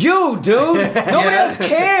shit? You, dude. Nobody else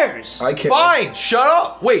cares. I can't. Fine, shut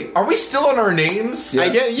up. Wait, are we still on our names? I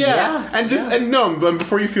get, yeah. And no, but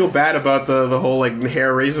before you feel bad about the whole like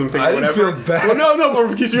hair racism thing, I or didn't whatever. feel bad. Well, no,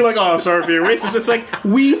 because you're like, oh, sorry for being racist. It's like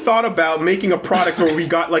we thought about making a product where we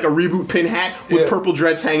got like a reboot pin hat with purple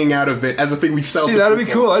dreads hanging out of it as a thing we sell. See, to that'd be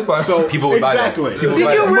people. cool. I'd buy it. So People would buy that. exactly. People would Did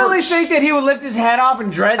buy you that. really Merch. think that he would lift his hat off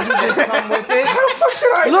and dreads would just come with it? How the fuck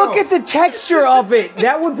should I Look know? at the texture of it.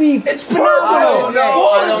 That would be. It's purple.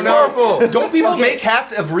 I don't know. Don't people make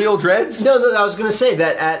hats of real dreads? No, I was gonna say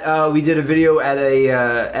that at we did a video at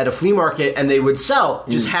a flea market, and they would sell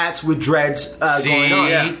just hats with dreads going on.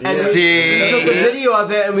 Yeah. And we took a video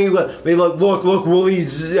of it, and we look, Wooly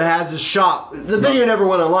has a shop. The video never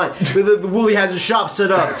went online, but the Wooly has a shop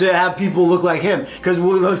set up to have people look like him because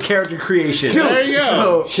Wooly loves character creation. Dude, there you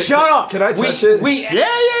go. So, Shut up. Can I touch it?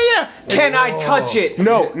 Yeah. Can I touch it?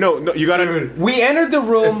 No, you gotta. We entered the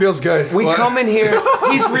room. It feels good. We What? come in here.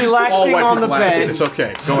 He's All relaxing white on the people ask it. bed. It's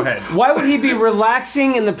okay. Go ahead. Why would he be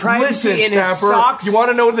relaxing in the privacy Listen, in his Snapper, socks? you want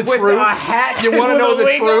to know the with truth? a hat. You want to with know a the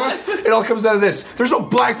wig on? truth? It all comes out of this. There's no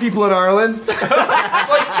black people in Ireland. It's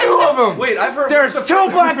like two of them. Wait, I've heard. There's two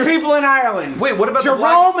black people in Ireland. Wait, what about the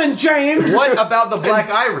Jerome black? and James. What about the black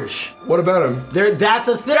Irish? What about him? that's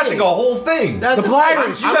a thing. That's like a whole thing. That's The a black thing.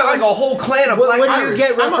 Irish. You got like a whole clan of What, black what do Irish. you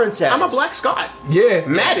get reference as? I'm a black Scot. Yeah.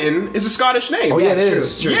 Madden is a Scottish name. Oh yeah, it it's true,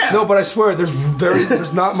 is. it's true. Yeah. No, but I swear,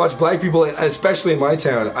 there's not much black people, especially in my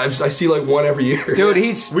town. I see like one every year. Dude,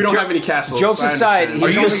 he's. We don't have any castles. Jokes I aside, understand. Are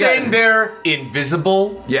he's you only saying got- they're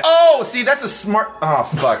invisible? Yeah. Oh, see, that's a smart. Oh,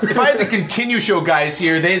 fuck. If I had the Continue Show guys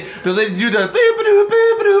here, they do the.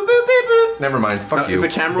 Never mind. Fuck If you. the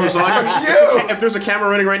camera was on, if there's a camera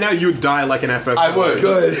running right now, you'd die like an FF. I would.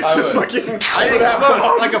 Good. I Just would. fucking. I'd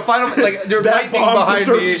explode like a final. Like there might be Bomb behind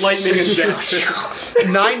deserves me. lightning and death.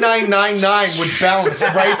 9999 would bounce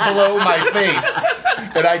right below my face,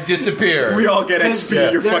 and I'd disappear. We all get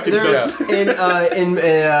XP. You're fucking There's done.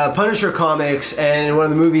 in Punisher comics and in one of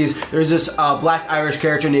the movies, there's this black Irish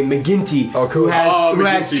character named McGinty Oh, cool. who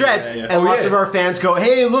has McGinty, dreads, yeah. and lots of our fans go,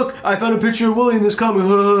 "Hey, look! I found a picture of Willie in this comic.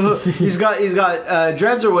 he's got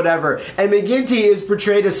dreads or whatever." And McGinty is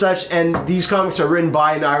portrayed as such, and these comics are written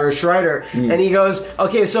by an Irish writer. And he goes,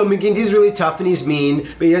 "Okay, so McGinty's really tough and he's mean,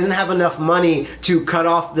 but he doesn't have enough money to cut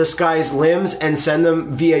off this guy's limbs and send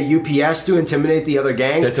them via UPS to intimidate the other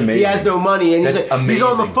gangs. That's amazing. He has no money, and That's he's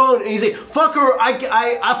on the amazing. phone, and he's like, "Fucker,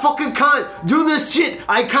 I fucking can't do this shit.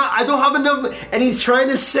 I don't have enough." And he's trying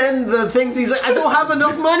to send the things. He's like, "I don't have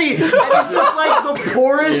enough money." And he's just like the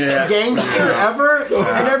poorest gangster ever,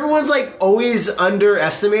 and everyone's like always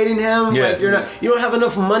underestimating him. Yeah. Like you don't have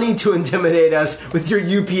enough money to intimidate us with your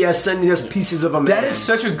UPS sending us pieces of a man. That is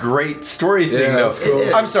such a great story thing, Yeah, though. that's cool.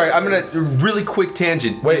 I'm sorry, I'm gonna really quick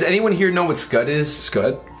tangent. Wait. Does anyone here know what Scud is?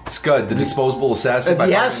 Scud. Scud, the disposable assassin. by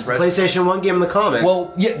Yes, Fireman Press. PlayStation 1 game in the comic.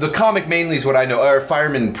 Well, yeah, the comic mainly is what I know, or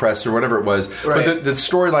Fireman Press or whatever it was. Right. But the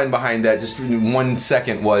storyline behind that, just in 1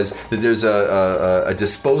 second, was that there's a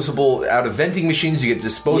disposable, out of vending machines, you get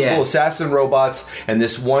disposable Yeah. assassin robots, and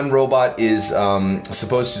this one robot is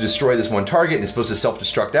supposed to destroy this one target, and it's supposed to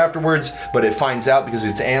self-destruct afterwards, but it finds out because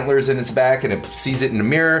it's antlers in its back, and it sees it in a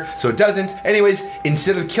mirror, so it doesn't. Anyways,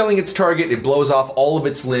 instead of killing its target, it blows off all of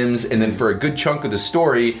its limbs, and then for a good chunk of the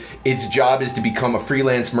story, its job is to become a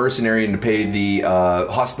freelance mercenary and to pay the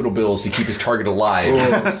hospital bills to keep his target alive.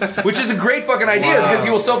 Which is a great fucking idea because he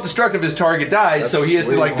will self-destruct if his target dies, so he has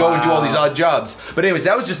to like go and do all these odd jobs. But anyways,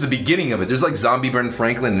 that was just the beginning of it. There's like Zombie Ben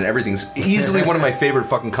Franklin and everything's easily one of my favorite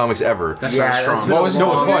fucking comics ever. That sounds strong. that's been What was a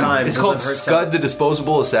no long fun? time It's since called I've heard Scud the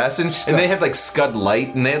Disposable Assassin, and they had like Scud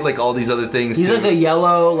Light, and they had like all these other things. he's too. like a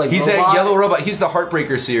yellow, like He's robot. that yellow robot. He's the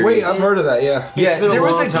Heartbreaker series. Wait, I've heard of that. Yeah. yeah, been a there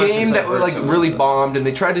was long a time game since that I've was heard like something really like that. bombed, and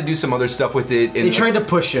they tried to do some other stuff with it. And They tried to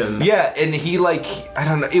push him. yeah, and he like I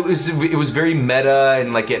don't know. It was very meta,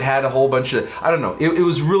 and like it had a whole bunch of I don't know. It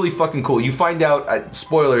was really fucking cool. You find out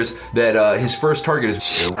spoilers that his first target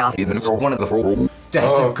is one of the.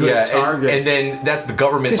 That's a good yeah, target. and then that's the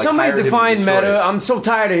government. Can like, somebody hired him to define destroy meta? it. I'm so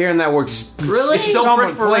tired of hearing that word. Really? It's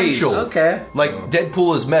Someone, please. self-referential. Okay. Like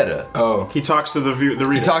Deadpool is meta. Oh. He talks to the reader.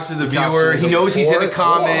 He talks to the viewer. He knows he's in a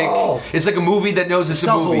comic. Whoa. It's like a movie that knows it's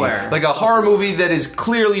a movie. Self-aware. Like a horror movie that is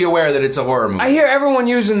clearly aware that it's a horror movie. I hear everyone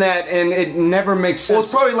using that, and it never makes well, sense.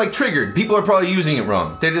 it's probably like triggered. People are probably using it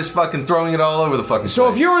wrong. They're just fucking throwing it all over the fucking So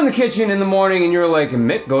place. if you're in the kitchen in the morning and you're like,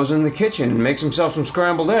 Mick goes in the kitchen and makes himself some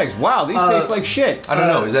scrambled eggs. Wow, these taste like shit. point. I don't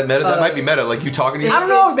know. Is that meta? That might be meta. Like you talking to you. I don't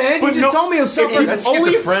know, man. You But just told me it was if something. you- That's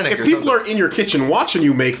only schizophrenic if or people something. are in your kitchen watching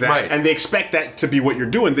you make that, Right. and they expect that to be what you're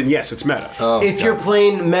doing, then yes, it's meta. If you're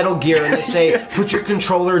playing Metal Gear and they say, put your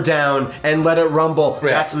controller down and let it rumble,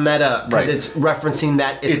 Right. that's meta because Right. it's referencing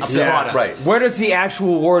that it's a yeah, product. right. Where does the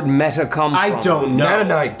actual word meta come I from? don't know. Meta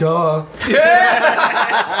Knight, duh.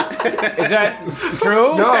 Is that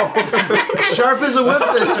true? No. Sharp as a whip,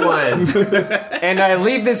 this one. And I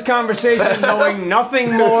leave this conversation knowing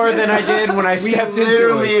nothing more than I did when I stepped into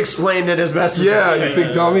Literally it. explained it as best as Yeah, I you can.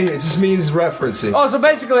 big dummy. It just means referencing. Oh, so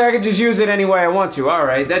basically I could just use it any way I want to. All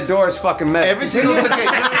right, that door is fucking meta. Every single okay,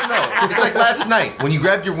 no. It's like last night when you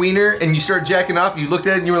grabbed your wiener and you started jacking off. You looked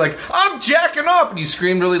at it and you were like, "I'm jacking off," and you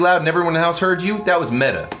screamed really loud, and everyone in the house heard you. That was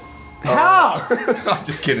meta. How? I'm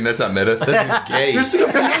just kidding. That's not meta. That's just gay. You're still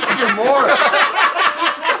confusing more.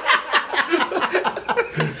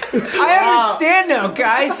 I understand now,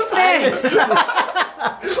 guys. Thanks.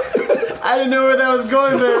 I didn't know where that was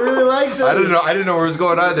going, but I really liked it. I don't know. I didn't know where it was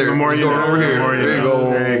going either. The more It was you going know, over the here. more you There you know. go.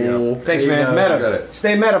 There you go. Thanks, There you man. go. Meta. Got it.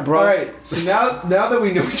 Stay meta, bro. All right. So now that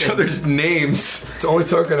we know each other's names, It's only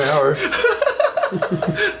took an hour.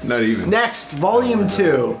 not even. Next, Volume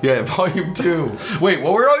 2. Yeah, volume 2. Wait,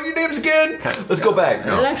 what were all your names again? Let's go back. I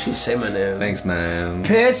didn't No. actually say my name. Thanks, man.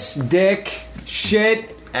 Piss, dick,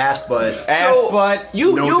 shit, Ass butt. ass butt.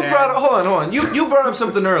 You No dad. brought up, hold on. You brought up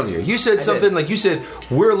something earlier. You said something like you said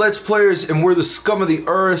we're Let's Players and we're the scum of the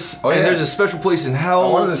earth Oh, and yeah. there's a special place in hell.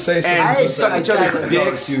 I wanted to say something. and I we suck said each I other's didn't go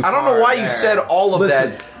dicks. too I don't know far why you there. said all of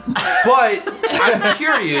Listen. that, but I'm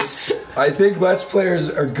curious. I think Let's Players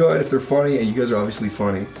are good if they're funny, and you guys are obviously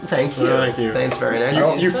funny. Thank you. Thank you. Thanks, very nice.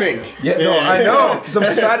 You think? Yeah, no, I know, because I'm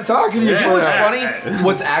sad talking to you You know for what's that. funny?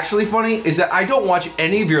 What's actually funny is that I don't watch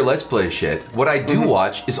any of your Let's Play shit. What I do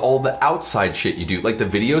watch is all the outside shit you do, like the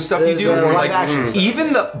video stuff you do, the or live like action stuff.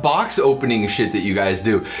 even the box opening shit that you guys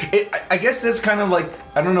do. I guess that's kind of like,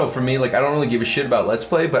 I don't know, for me, like I don't really give a shit about Let's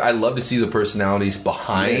Play, but I love to see the personalities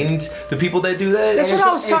behind the people that do that. That's what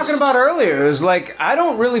I was talking about earlier. It was like, I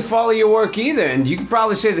don't really follow your work either, and you could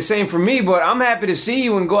probably say the same for me, but I'm happy to see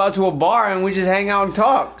you and go out to a bar and we just hang out and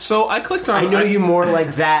talk. So I clicked on. I know you more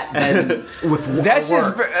like that than with That's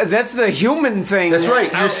work. just, that's the human thing. That's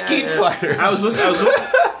right, you're a skeet fighter. I was listening.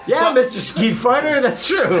 Yeah, Mr. Skeet Fighter, that's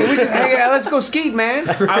true. Hey, let's go skeet, man.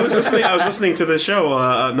 I was listening to the show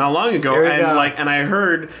not long ago, There we and go. and I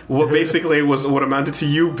heard what basically was what amounted to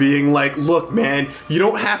you being like, "Look, man, you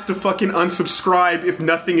don't have to fucking unsubscribe if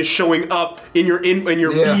nothing is showing up in your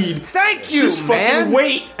Yeah. feed. Thank you, Just man. fucking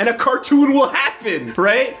wait, and a cartoon will happen,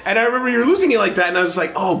 right?" And I remember you're losing it like that, and I was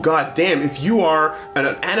like, "Oh god damn! If you are an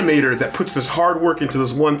animator that puts this hard work into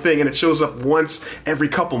this one thing, and it shows up once every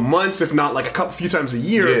couple months, if not like a few times a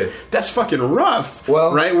year, Yeah. that's fucking rough,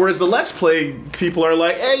 Well- right?" Whereas the Let's Play people are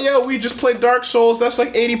like, "Hey, yo, we just played Dark Souls. That's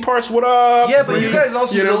like 80 parts. What up?" Yeah, but you guys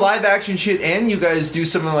also You do know? the live action shit, and you guys do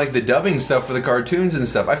some of like the dubbing stuff for the cartoons and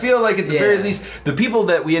stuff. I feel like at the very Yeah. least, the people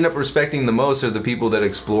that we end up respecting the most are the people that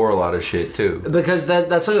explore a lot of shit too. Because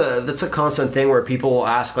that's a constant thing where people will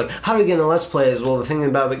ask like, how do you get into Let's Plays? Well, the thing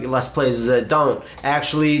about Let's Plays is that don't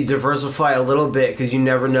actually diversify a little bit because you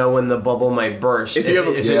never know when the bubble might burst. If you have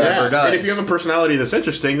a, it yeah. ever does. And if you have a personality that's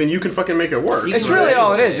interesting, then you can fucking make it work. It's really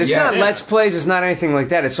all it is. It's Yes. not Let's Plays. It's not anything like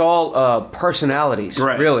that. It's all personalities.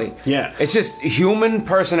 Right. Really. Yeah. It's just human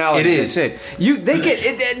personalities. It is. That's it. They get.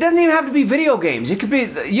 It doesn't even have to be video games. It could be.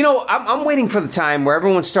 You know, I'm waiting for the time where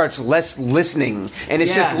everyone starts less listening and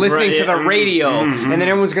it's Yeah. just listening Right, to the yeah. radio, and then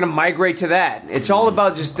everyone's going to migrate to that. It's all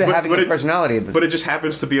about just having a personality. But it just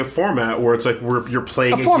happens to be a format where it's like you're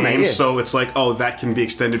playing a format, game, yeah. so it's like, oh, that can be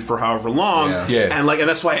extended for however long. Yeah. Yeah. And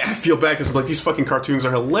that's why I feel bad because like these fucking cartoons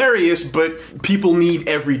are hilarious, but people need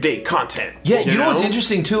everyday content. Yeah, you know what's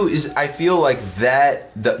interesting too is I feel like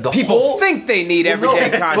that the People whole think they need everyday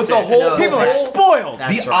content. but the whole people are spoiled.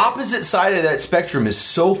 That's the right. opposite side of that spectrum is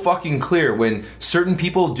so fucking clear when certain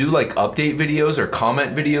people do like update videos or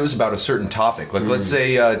comment videos about a certain topic. Like let's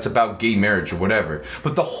say it's about gay marriage or whatever.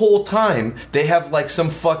 But the whole time they have like some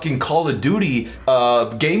fucking Call of Duty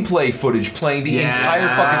gameplay footage playing the entire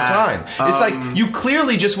fucking time. It's like you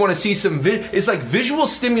clearly just want to see some it's like visual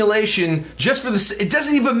stimulation just for the it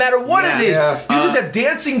doesn't even matter what it is. Yeah. You just have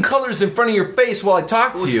dancing colors in front of your face while I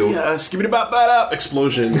talk to you. Skibbity bop bop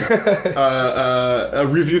explosion.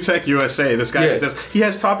 Review Tech USA. This guy Yeah. he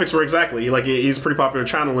has topics where exactly like he's a pretty popular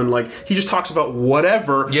channel and like he just talks about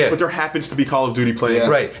whatever, but there happens to be Call of Duty playing.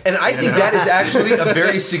 Right. And I think that is actually a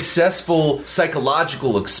very successful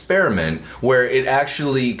psychological experiment where it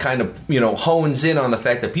actually kind of, hones in on the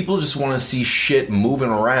fact that people just want to see shit moving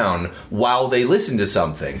around while they listen to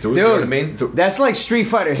something. Dude, you know what I mean? That's like Street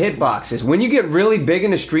Fighter hitboxes. When you get really big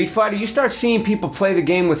into Street Fighter, you start seeing people play the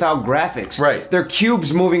game without graphics. Right. They're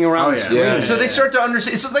cubes moving around the screen. Yeah. So they start to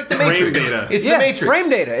understand. It's like the Frame Matrix. data. It's the Matrix. Frame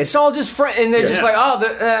data. It's all just and they're just like,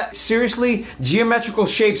 seriously, geometrical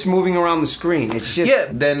shapes moving around the screen. It's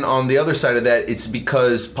just Then on the other side of that, it's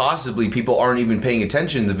because possibly people aren't even paying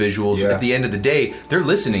attention to the visuals. Yeah. At the end of the day, they're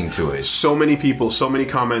listening to it. So many people, so many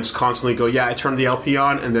comments constantly go, I turned the LP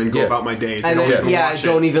on and then go about my day. They And don't then, even watch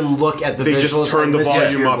don't it. even look at the They visuals. just turn and the listen to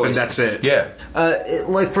volume your up and voice. that's it. Yeah.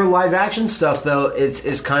 Like for live action stuff though,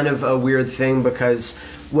 it's kind of a weird thing because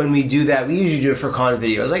when we do that, we usually do it for con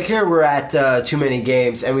videos. Like here, we're at Too Many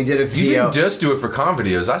Games, and we did a You video. didn't just do it for con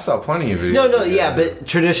videos. I saw plenty of videos. No, yeah, but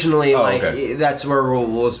traditionally, okay. that's where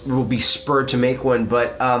we'll be spurred to make one.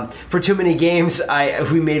 But for Too Many Games,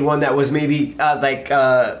 we made one that was maybe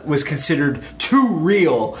was considered too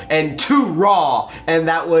real and too raw, and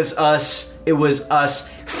that was us. It was us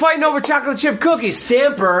fighting over chocolate chip cookies.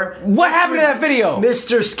 Stamper. What happened to that video?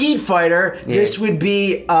 Mr. Skeet Fighter. Yeah. This would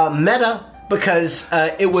be meta because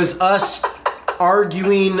it was us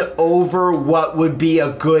arguing over what would be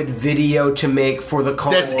a good video to make for the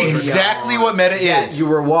con. That's exactly what meta is. You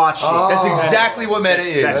were watching. That's exactly what meta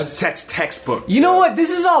is. That's textbook. You know what? This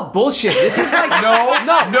is all bullshit. This is like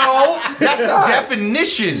No, that's a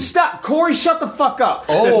definition. Stop, Corey. Shut the fuck up.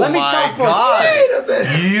 Oh Let me my talk for God. a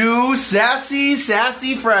second. You sassy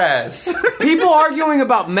frass. People arguing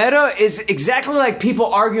about meta is exactly like people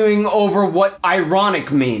arguing over what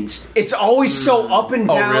ironic means. It's always so up and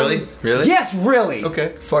down. really? Really? Yes, really.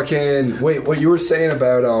 Okay. Fucking wait! What you were saying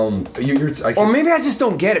about Or maybe I just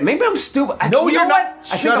don't get it. Maybe I'm stupid. No, you you're know not. what?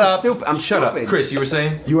 I Shut think I'm up. stupid. I'm Shut stupid. up, Chris. You were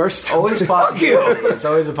saying you are stupid. Always a possibility. It's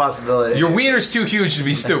always a possibility. your wiener's too huge to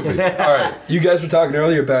be stupid. All right. You guys were talking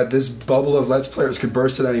earlier about this bubble of Let's Players could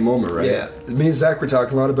burst at any moment, right? Yeah. Me and Zach were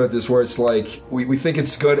talking a lot about this, where it's like we think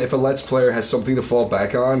it's good if a Let's Player has something to fall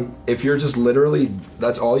back on. If you're just literally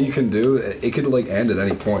that's all you can do, it could like end at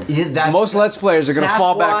any point. Most Let's Players are going to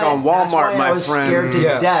fall back on that's Walmart, why my I was friend. scared to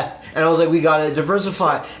Yeah. death. And I was like, we gotta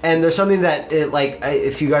diversify. And there's something that,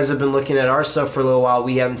 if you guys have been looking at our stuff for a little while,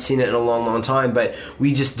 we haven't seen it in a long, long time. But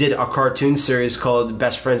we just did a cartoon series called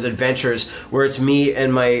Best Friends Adventures, where it's me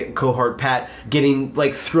and my cohort Pat getting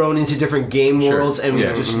thrown into different game worlds, and we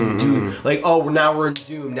just do now we're in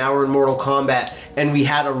Doom, now we're in Mortal Kombat, and we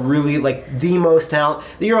had a really the most talent.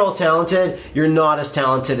 You're all talented. You're not as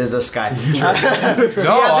talented as this guy.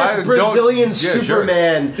 This Brazilian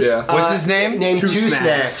Superman. Sure. Yeah. What's his name? Named Two Two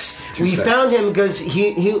Snacks. Snacks. Two We Snacks. found him because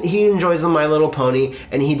he enjoys the My Little Pony,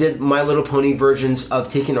 and he did My Little Pony versions of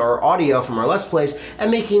taking our audio from our Let's Plays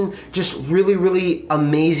and making just really, really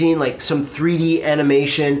amazing, some 3D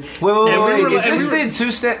animation. Wait. Is this the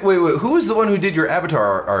two-step? Wait. Who was the one who did your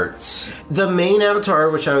avatar arts? The main avatar,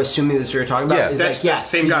 which I'm assuming that's what you're talking about, Yeah, is that's the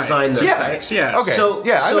same he guy. designed those, Yeah. right? Yeah. Okay. So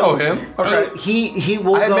I know him. So Okay. he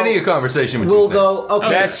will I had go, many a conversation with We'll Two go. Okay,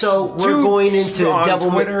 That's so we're going into on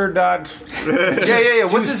Devil May Twitter. Yeah.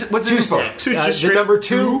 What's Two his phone? snacks. Two, just The straight number up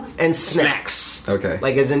 2 and snacks. Okay.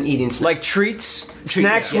 Like as in eating snacks. Like treats?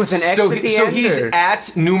 Snacks with an X So, at the so end? he's or?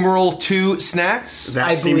 at numeral 2 snacks. That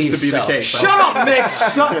I seems believe to be so. the case. Shut up,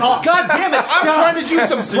 Mick! Shut up! God damn it! I'm trying to do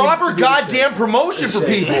some proper goddamn promotion for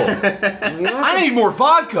people. I need more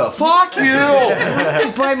vodka. Fuck you.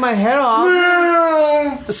 I bite my head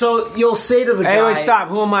off. So you'll say to the guy. Hey, wait, stop.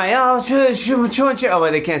 Who am I? Oh,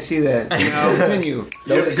 wait, they can't see that. Continue.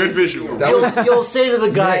 Good visual. You'll say to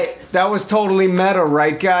the guy. That was totally meta,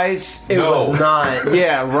 right, guys? It was not.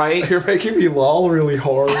 Yeah, right? You're making me lol really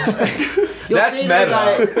hard. You'll That's say to the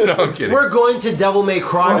guy, meta. No, I'm kidding. We're going to Devil May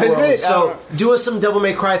Cry What is world, it? so do us some Devil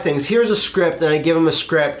May Cry things. Here's a script, and I give him a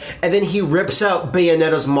script, and then he rips out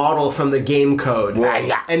Bayonetta's model from the game code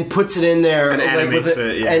and puts it in there And animates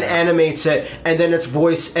it, yeah. and animates it, and then it's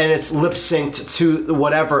voice and it's lip synced to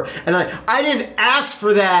whatever. And I didn't ask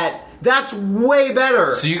for that. That's way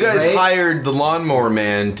better. So you guys right? hired the Lawnmower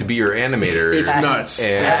Man to be your animator. It's nuts.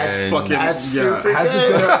 And That's fucking That's super Has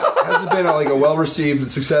good. it been a well-received,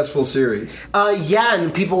 successful series? Yeah,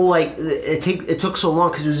 and people it took so long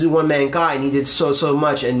because he was a one-man guy and he did so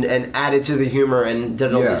much and added to the humor and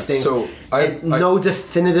did all Yeah, these things. so- no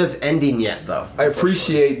definitive ending yet, though. I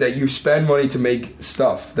appreciate that you spend money to make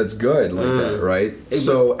stuff that's good like that, right?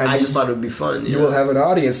 So, and I just thought it would be fun. you will have an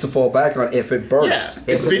audience to fall back on if it bursts.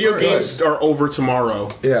 Yeah, if video games are over tomorrow.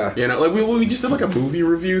 Yeah. You know, like we just did like a movie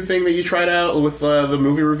review thing that you tried out with the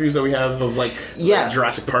movie reviews that we have of like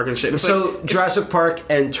Jurassic Park and shit. It's so Jurassic Park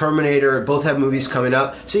and Terminator both have movies coming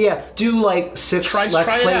up. So yeah, do like 6 Let's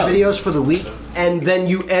Play videos for the week. And then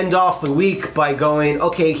you end off the week by going,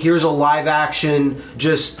 okay, here's a live action,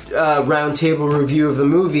 just round table review of the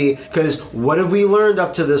movie. Because what have we learned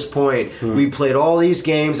up to this point? We played all these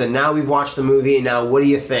games, and now we've watched the movie. And now, what do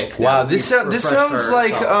you think? Wow, this sounds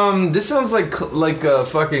like a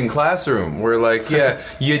fucking classroom where like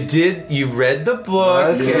you read the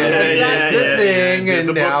book, the thing, did and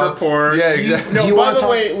the now book report. Yeah, exactly. No, by the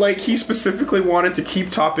way, like he specifically wanted to keep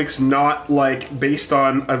topics not like based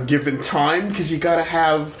on a given time because you gotta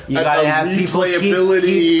have replayability.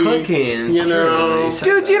 Keep cooking. You know,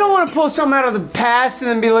 Dude, you don't want to pull something out of the past and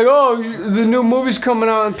then be like, oh, the new movie's coming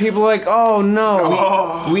out, and people are like, oh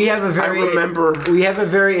no. We have a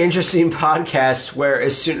very interesting podcast where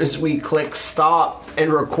as soon as we click stop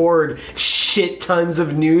and record, shit tons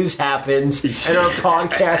of news happens, and our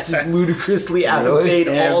podcast is ludicrously out of date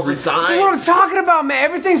all the time. That's what I'm talking about, man.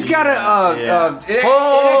 Everything's got an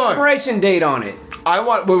expiration date on it. I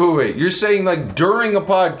want wait. You're saying like during a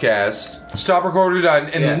podcast, stop recording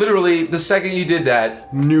done, and literally the second you did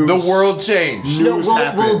that, the world changed.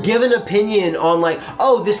 We'll give an opinion on like,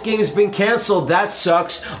 oh, this game's been canceled. That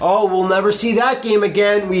sucks. Oh, we'll never see that game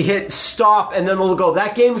again. We hit stop, and then we'll go,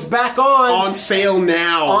 that game's back on sale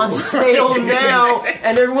now. On sale now,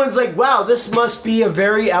 and everyone's like, wow, this must be a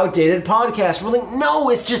very outdated podcast. We're like,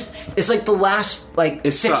 no, it's like the last like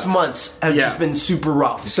 6 months have just been super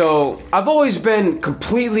rough. So I've always been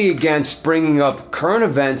completely against bringing up current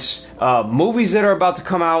events, movies that are about to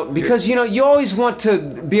come out, because you always want to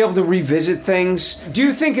be able to revisit things. Do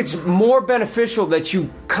you think it's more beneficial that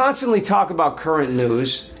you constantly talk about current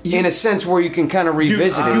news in a sense where you can kind of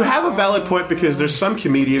revisit it? You have a valid point, because there's some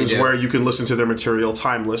comedians where you can listen to their material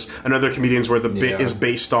timeless, and other comedians where the bit is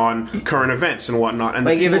based on current events and whatnot. And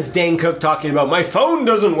like if it's Dane Cook talking about my phone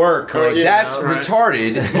doesn't work, that's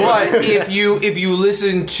retarded. But if you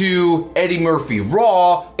listen to Eddie Murphy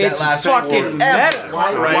Raw, it's fucking metal.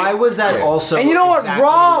 Why was that also? And you know what?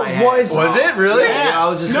 Raw was it really? Yeah, I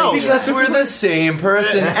was just saying, because we're the same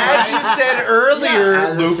person, as you said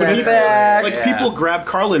earlier. Looping back. Like people grab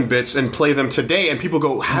Carlin bits and play them today, and people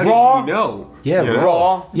go, "How did he know?"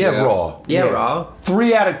 Raw. Raw.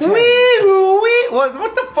 3 out of 10.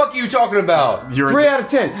 What the fuck are you talking about? 3 out of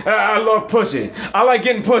 10. I love pussy. I like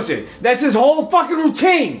getting pussy. That's his whole fucking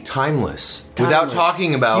routine. Timeless. Without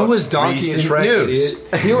talking about he was Donkey and Shrek, news.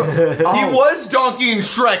 He was Donkey and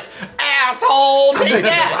Shrek. Asshole, take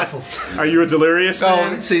that. Are you a delirious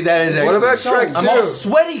man? Oh, see, that is actually... What about Shrek 2? I'm all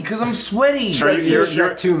sweaty because I'm sweaty.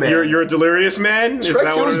 Shrek 2, man. You're a delirious man?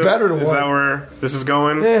 Shrek 2 is better than 1. Is that where this is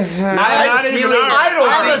going? I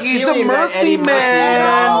don't think he's a Murphy man.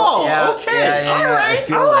 Oh, okay. All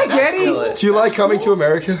right. I like Eddie. Do you like Coming to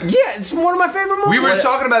America? Yeah, it's one of my favorite movies. We were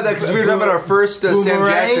talking about that because we were talking about our first Sam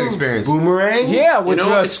Jackson experience. Boomerang? Yeah,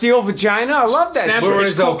 with Steel Vagina. I love that shit.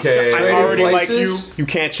 It's okay. I already like you. You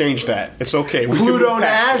can't change that. It's okay. Pluto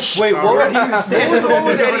Nash. Wait, what was the one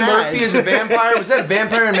with Eddie Murphy as a vampire? Was that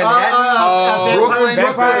Vampire in Manhattan?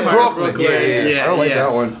 Brooklyn. Yeah. I don't like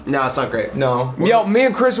that one. No, it's not great. No. Yo, me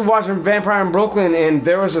and Chris were watching Vampire in Brooklyn, and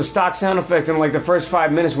there was a stock sound effect in like the first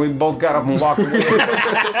 5 minutes. We both got up and walked away.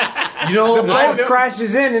 The boat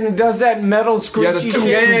crashes in and it does that metal screechy shit.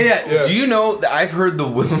 Yeah. Do you know that I've heard the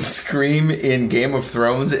Willem scream in Game of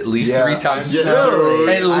Thrones at least 3 times?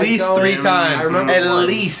 At least 3 times. At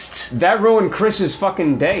least. That ruined Chris's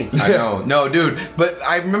fucking day. I know. No, dude. But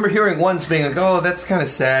I remember hearing once being like, oh, that's kind of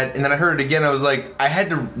sad. And then I heard it again. I was like, I had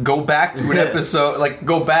to go back to an episode, like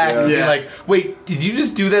go back and be like, wait, did you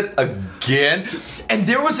just do that again? And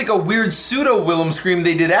there was like a weird pseudo Willem scream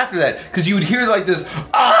they did after that. Because you would hear like this,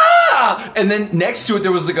 and then next to it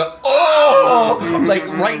there was like a like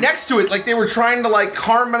right next to it, like they were trying to like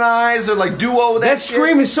harmonize or like duo that shit.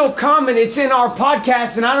 Scream is so common, it's in our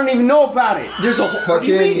podcast and I don't even know about it. There's a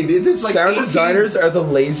fucking sound designers are the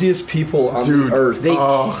laziest people on the earth. They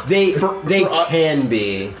can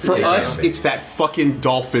be. For us, it's that fucking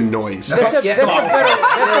dolphin noise. That's a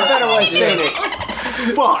better way of saying it.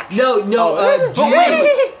 Fuck. No.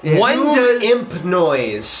 One does imp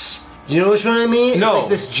noise. Do you know which one I mean? No. It's like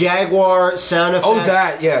this jaguar sound effect. Oh,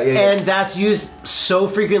 that, yeah. And that's used so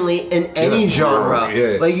frequently in any genre.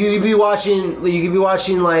 Yeah. Like you could be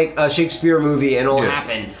watching like a Shakespeare movie and it'll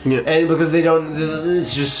happen. Yeah. And because they don't,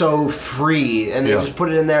 it's just so free, and they just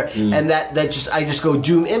put it in there, and that I just go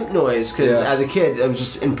doom imp noise because as a kid it was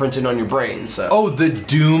just imprinted on your brain. So Oh, the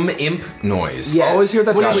Doom Imp noise. yeah, I always hear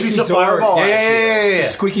that when it squeaky shoots a door. fireball. Yeah, at yeah, you. yeah, yeah, The yeah.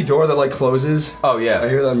 squeaky door that like closes. Oh yeah, I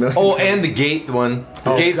hear that a million Oh, times. and the gate one,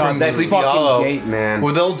 the gate God, from that Sleepy fucking Hollow, gate, man.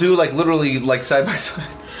 where they'll do like literally like side by side.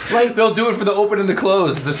 Like They'll do it for the open and the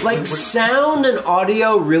close. Like sound and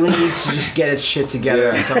audio really needs to just get its shit together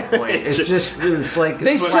at some point. It's like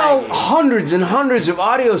They sell hundreds and hundreds of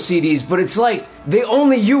audio CDs, but it's like they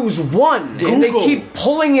only use one, and they Google. keep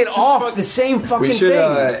pulling it off the same fucking We should thing.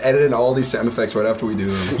 edit in all these sound effects right after we do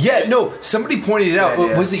them. Yeah, no. Somebody pointed it out.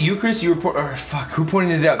 Yeah. Was it you, Chris? You were. Or fuck, who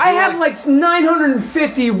pointed it out? I They were have like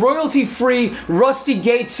 950 royalty-free Rusty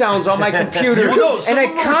Gate sounds on my computer, Well, no, some and I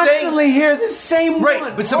of them were constantly hear the same one.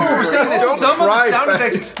 Right, but some people were saying that Don't some of the cry, sound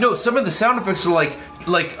Frank. effects. No, some of the sound effects are like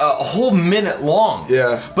a whole minute long.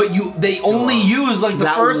 Yeah. But they only use like the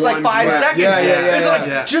That first like one 5 breath. seconds. Yeah, It's like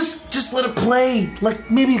yeah. just let it play like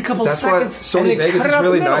maybe a couple That's why seconds. Sony they Vegas cut is it out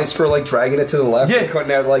really the middle. nice for like dragging it to the left Yeah. and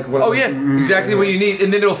cutting out like one of Oh the- yeah, exactly what you need,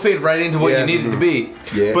 and then it'll fade right into what Yeah. you need it to be.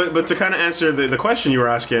 Yeah. But to kind of answer the question you were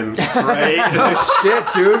asking, right? shit,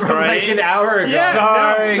 dude. right? like an hour ago. Yeah,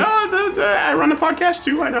 Sorry. no, I run a podcast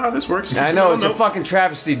too. I know how this works. I know it's No, a fucking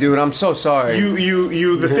travesty, dude. I'm so sorry.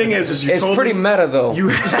 You. The thing is you it's told pretty me, meta though. you.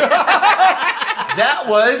 That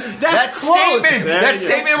was that close. statement. There That you go.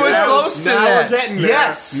 statement was Now- close to now that. we're getting there.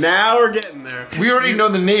 Yes. Now we're getting there. We already know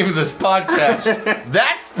the name of this podcast.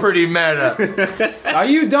 That's pretty meta. Are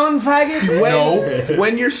you done, faggot?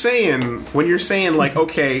 When you're saying like,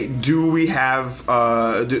 okay, do we have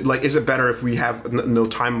like, is it better if we have no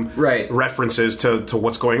time Right. references to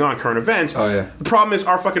what's going on, current events? Oh, yeah. The problem is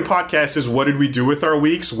our fucking podcast is what did we do with our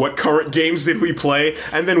weeks? What current games did we play?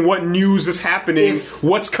 And then what news is happening?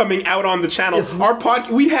 What's coming out on the channel? Our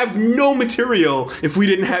we have no material if we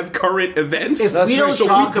didn't have current events. If we don't So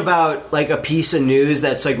talk about like a piece of news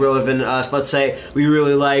that's like relevant to us, let's say we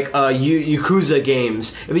really like Yakuza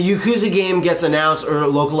games. If a Yakuza game gets announced or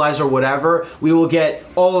localized or whatever, we will get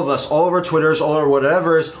all of our Twitters, all our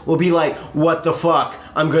whatevers will be like, what the fuck?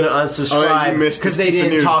 I'm going to Oh, yeah, unsubscribe you missed because this they piece of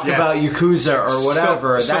didn't news, talk yeah. about Yakuza or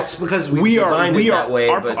whatever. So That's because we designed it that way.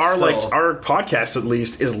 Our, but our still. like our podcast at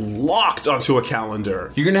least is locked onto a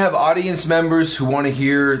calendar. You're gonna have audience members who want to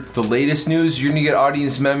hear the latest news. You're gonna get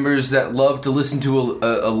audience members that love to listen to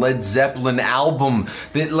a Led Zeppelin album.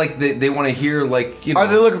 They want to hear like you know. Are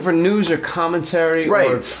they looking for news or commentary or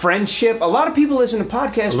Right. friendship? A lot of people listen to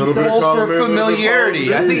podcasts little bit because of all for column, a little bit of familiarity?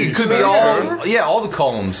 column. I think it could be all the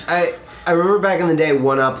columns. I remember back in the day,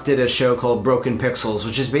 One Up did a show called Broken Pixels,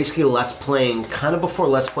 which is basically Let's Playing, kind of before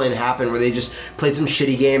Let's Playing happened, where they just played some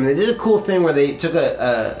shitty game. And they did a cool thing where they took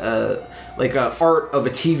a art of a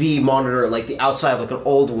TV monitor, like the outside of like an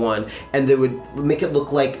old one, and they would make it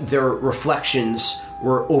look like their reflections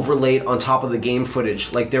were overlaid on top of the game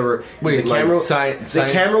footage. Like they were Wait, the like camera. science the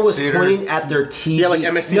camera was theater? pointing at their TV. Yeah, like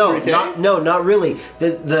MST3K? Not really.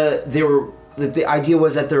 They were. The idea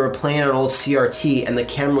was that they were playing an old CRT, and the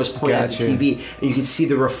camera was pointing at Gotcha. the TV, and you could see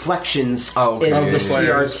the reflections Oh, okay. in Of the the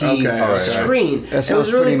players. CRT Okay, alright. screen. That It was sounds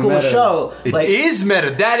a really pretty cool meta. show. It is meta.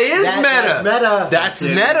 That is That- meta. that's meta. That's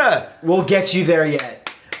meta. We'll get you there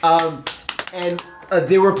yet. And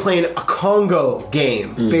they were playing a Congo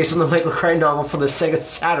game based on the Michael Crichton novel for the Sega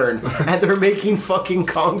Saturn, and they were making fucking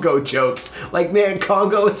Congo jokes. Like, man,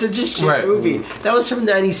 Congo is such a shit Right. movie. That was from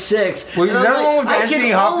 '96. Well, And is I'm that the one with I Anthony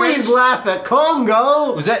can always Hopkins? laugh at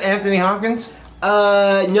Congo. Was that Anthony Hopkins?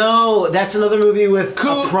 No, that's another movie with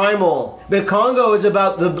Cool. a Primal. But Congo is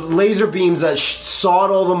about the laser beams that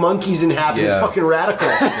sawed all the monkeys in half. It was Yeah. fucking radical.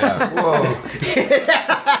 Yeah.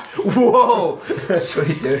 Whoa!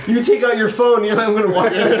 Sweet, dude. You take out your phone, you're like, I'm gonna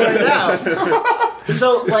watch this right now.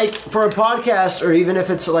 So, like, for a podcast, or even if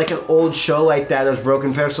it's like an old show like that, there's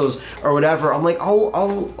Broken Pixels or whatever, I'm like,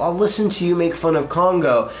 I'll listen to you make fun of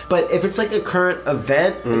Congo. But if it's like a current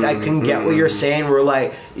event, like I can get what you're saying. We're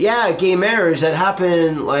like, yeah, gay marriage that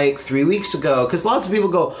happened like 3 weeks ago. Because lots of people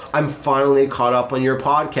go, I'm finally caught up on your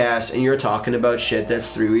podcast, and you're talking about shit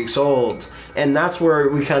that's 3 weeks old, and that's where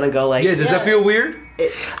we kind of go like, Yeah. Does that feel weird?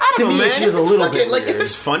 I to don't know, me, man. it feels If a it's little fucking- bit like if weird.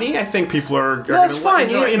 it's funny, I think people are. Well, it's fine,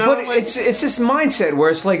 enjoy, you know, but like- it's this mindset where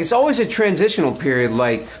it's like it's always a transitional period.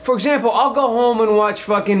 Like, for example, I'll go home and watch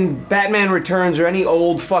fucking Batman Returns or any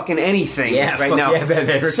old fucking anything Yeah, right fuck now. yeah,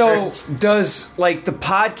 Batman so Returns. does like the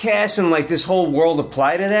podcast and like this whole world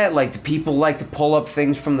apply to that? Like, do people like to pull up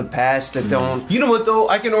things from the past that don't? You know what though?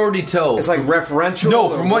 I can already tell. It's like referential. No,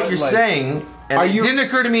 or from what you're like- saying, And it didn't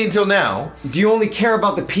occur to me until now. Do you only care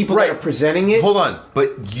about the people that are presenting it? Hold on.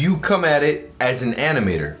 But you come at it as an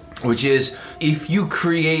animator, which is if you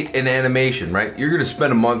create an animation, right? You're going to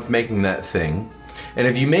spend a month making that thing. And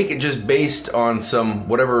if you make it just based on some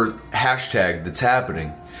whatever hashtag that's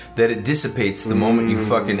happening, that it dissipates the moment you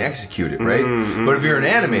fucking execute it, right? But if you're an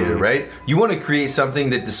animator, right, you want to create something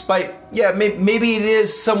that despite, maybe it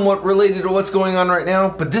is somewhat related to what's going on right now,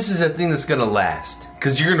 but this is a thing that's going to last.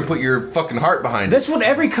 Because you're going to put your fucking heart behind it. That's what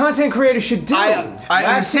every content creator should do. I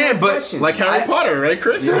understand, but like Harry Potter, right,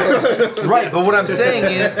 Chris? Right, but what I'm saying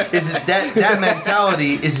is that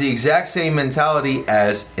mentality is the exact same mentality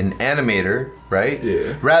as an animator, right?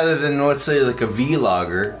 Yeah. Rather than, let's say, like a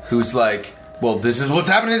vlogger who's like, well, this is what's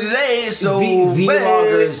happening today, so...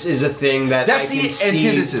 Vloggers is a thing that that's I can the see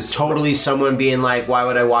antithesis. Totally someone being like, why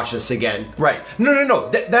would I watch this again? Right.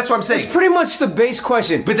 No. That's what I'm saying. It's pretty much the base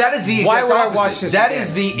question. But that is the exact why would opposite. I watch this That again?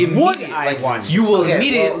 is the immediate... You will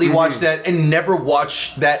immediately watch that and never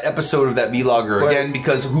watch that episode of that vlogger again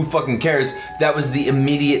because who fucking cares? That was the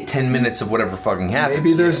immediate 10 minutes of whatever fucking happened.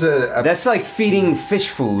 Maybe there's a That's like feeding fish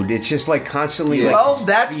food. It's just like constantly like well,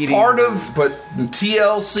 that's feeding. part of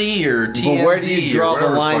TLC or TMZ. But where do you draw the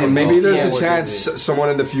line? And maybe there's a chance someone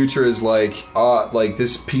in the future is like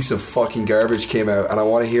this piece of fucking garbage came out, and I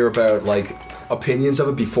want to hear about like opinions of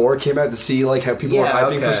it before it came out to see like how people are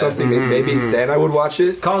hyping for something. Maybe then I would watch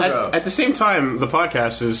it. At the same time, the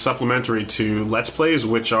podcast is supplementary to Let's Plays,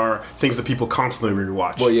 which are things that people constantly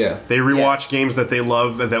rewatch. Well, yeah. They rewatch games that they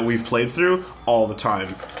love and that we've played through all the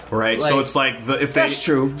time, right? So it's like that's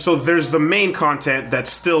true. So there's the main content that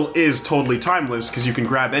still is totally timeless because you can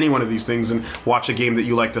grab any one of these things and watch a game that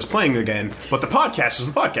you liked us playing again. But the podcast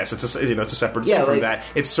is the podcast. It's a separate thing from that.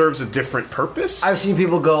 It serves a different purpose. I've seen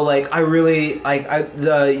people go like, I really like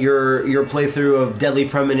your playthrough of Deadly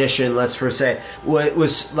Premonition. Let's first say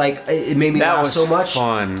was like it made me laugh so much.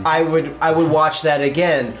 Fun. I would watch that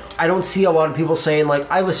again. I don't see a lot of people saying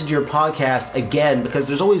like I listened to your podcast again because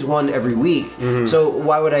there's always one every week. So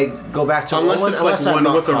why would I go back to unless it's like one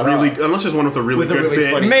with a really unless there's one with a really good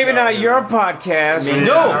thing. Maybe not your podcast.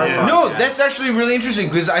 No, that's actually really interesting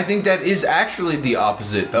because I think that is actually the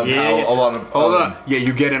opposite of how a lot of hold on. Yeah,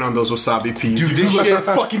 you get in on those wasabi peas. Dude, this shit, they're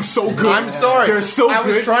fucking so good. I'm sorry, they're so good. I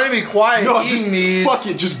was trying to be quiet eating just, these. Fuck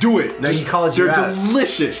it, just do it. They're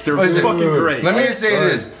delicious. They're fucking great. Let me just say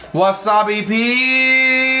this: wasabi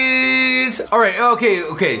peas. All right,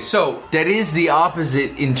 okay. So that is the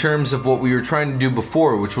opposite in terms of what we were trying to do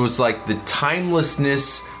before, which was like the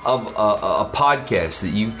timelessness of a podcast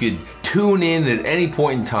that you could tune in at any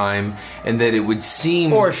point in time and that it would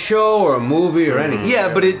seem or a show or a movie or anything.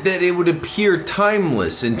 Yeah, but that it would appear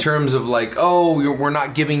timeless in terms of like, we're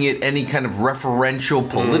not giving it any kind of referential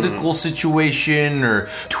political situation or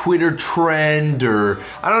Twitter trend or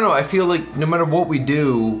I don't know. I feel like no matter what we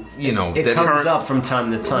do, it comes up from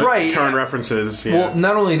time to time. Right. Current references. Yeah. Well,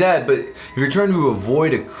 not only that, but if you're trying to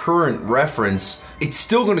avoid a current reference, it's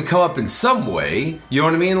still going to come up in some way. You know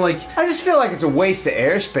what I mean? Like, I just feel like it's a waste of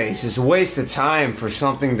airspace. It's a waste of time for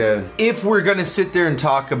something to... If we're going to sit there and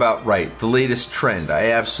talk about, the latest trend,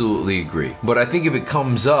 I absolutely agree. But I think if it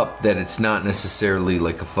comes up, that it's not necessarily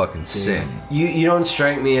like a fucking sin. You don't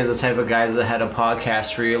strike me as the type of guys that had a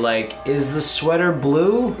podcast where you're like, is the sweater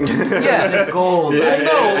blue? Yeah. Is it gold?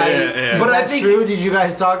 Yeah. But I think... True? Did you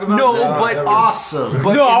guys talk about No, that? but... Awesome.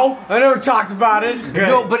 But I never talked about it.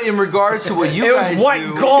 No, but in regards to what you it guys was white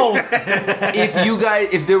do, and gold.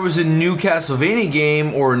 if there was a new Castlevania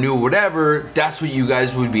game or a new whatever, that's what you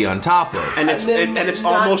guys would be on top of. And it's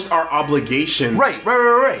almost our obligation. Right.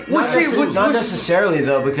 Not necessarily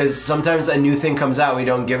though, because sometimes a new thing comes out, we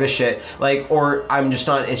don't give a shit. Or I'm just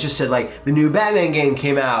not interested. Like the new Batman game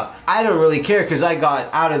came out, I don't really care because I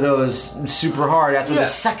got out of those super hard after the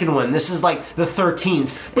second one. This is like the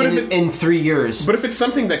 13th in 3 years. But if it's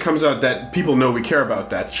something that comes out that people know we care about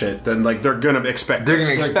that shit, then they're gonna expect. They're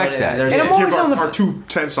gonna expect that. And I'm always give on our 2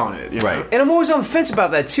 cents on it. Right. And I'm always on the fence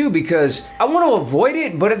about that too because I want to avoid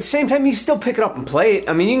it, but at the same time, you still pick it up and play it.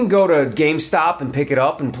 I mean, you can go to GameStop and pick it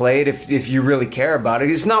up and play it if you really care about it.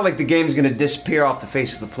 It's not like the game's going to disappear off the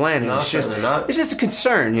face of the planet. No, it's just a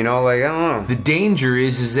concern, I don't know. The danger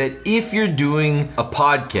is that if you're doing a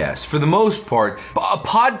podcast, for the most part, a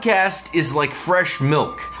podcast is like fresh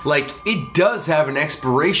milk. Like, it does have an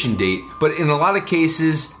expiration date, but in a lot of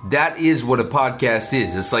cases, that is what a podcast podcast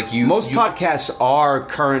is. It's like Most podcasts are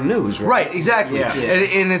current news, right? Right, exactly. Yeah.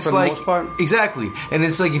 And it's For the like most part. exactly. And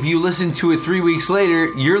it's like if you listen to it 3 weeks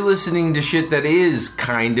later, you're listening to shit that is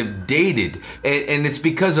kind of dated. And it's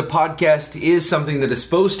because a podcast is something that is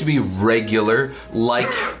supposed to be regular,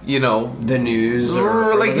 like, the news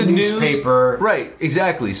or like the newspaper. news. Right,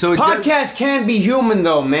 exactly. So it does, Podcasts can be human,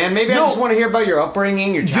 though, man. Maybe I No. just want to hear about your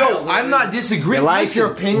upbringing, your childhood. I'm not disagreeing. You like Listen,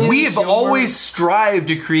 your opinions, we have humor? always strived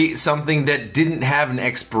to create something that didn't have an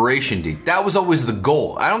expiration date. That was always the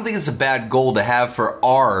goal. I don't think it's a bad goal to have for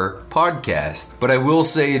our podcast, but I will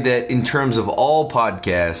say that in terms of all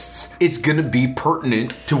podcasts, it's going to be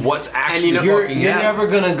pertinent to what's actually You're fucking never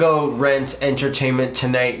gonna go rent Entertainment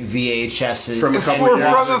Tonight VHSs From a couple From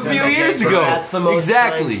years a few years ago. That's the most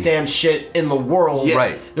Exactly. timestamped shit in the world. Yeah.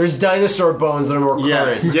 Right. There's dinosaur bones that are more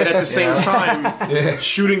current. Yet at the same time,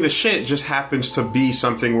 shooting the shit just happens to be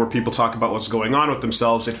something where people talk about what's going on with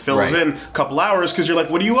themselves. It fills Right. in a couple hours because you're like,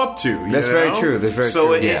 what are you up to? That's very true. That's very so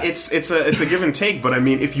true. it's a give and take. But I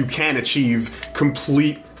mean, if you can achieve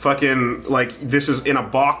complete fucking like this is in a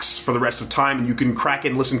box for the rest of time and you can crack it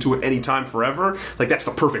and listen to it anytime forever, like that's the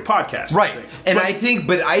perfect podcast. Right, I think.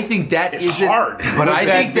 but I think that It's isn't hard. But I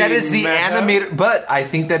that think that be is the meta? animator. But I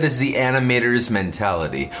think that is the animator's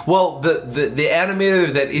mentality. Well, the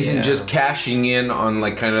animator that isn't just cashing in on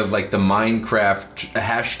like kind of like the Minecraft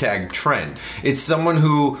hashtag trend. It's someone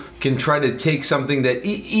who can try to take something that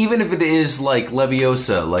even if it is like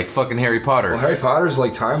Leviosa, like fucking Harry Potter. Well, Harry Potter's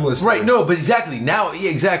like timeless. Right, no, but exactly now,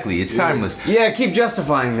 exactly, it's timeless. Yeah, keep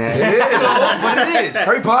justifying that. It is. But it is.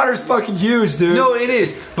 Harry Potter's fucking huge, dude. No, it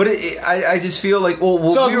is. But I just feel like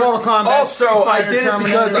well So is Mortal Kombat. Also, Street I Fighter, did it Terminator.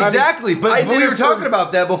 because I- exactly. But I we did were it talking for-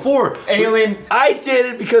 about that before. Alien. I did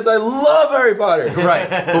it because I love Harry Potter. Right,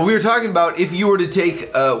 but we were talking about if you were to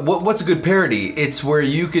take what's a good parody? It's where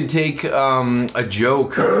you can take a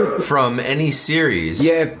joke from any series.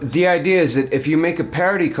 Yeah, the idea is that if you make a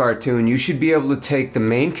parody cartoon, you should be able to take the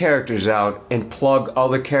main characters out and plug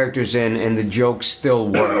other characters in, and the joke still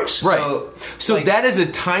works. Right. So that is a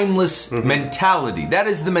timeless mentality. That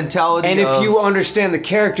is the mentality. And if of, you understand the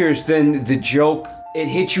characters, then the joke, it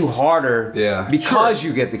hits you harder because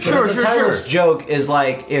you get the characters. The timeless joke is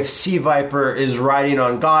like if Sea Viper is riding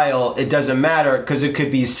on Guile, it doesn't matter because it could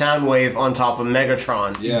be Soundwave on top of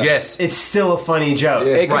Megatron. Yeah. yes, It's still a funny joke.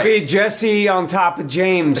 It could Right. be Jesse on top of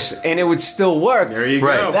James, and it would still work. There you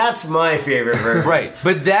Right. go. That's my favorite version. right.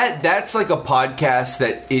 But that's like a podcast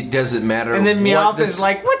that it doesn't matter. And then what Meowth the is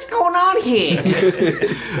like, "What's going on here?"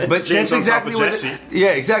 But James that's on exactly top of what. Jesse.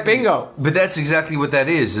 Yeah, exactly. Bingo. But that's exactly what that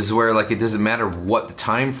is where like it doesn't matter what the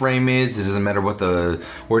time frame is. It doesn't matter what the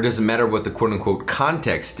quote unquote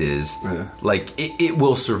context is. Yeah. Like it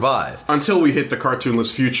will survive. Until we hit the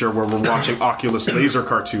cartoonless future where we're watching Oculus laser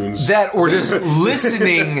cartoons. That or just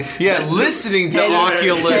listening, listening to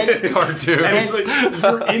Oculus cartoons. And it's like,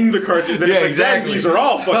 you're in the cartoon. Then Yeah, it's like, exactly. These are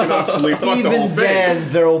all fucking obsolete. Fuck the whole Even thing. then,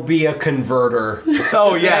 there'll be a converter.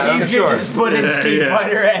 Oh yeah, you I'm can sure. just put in Street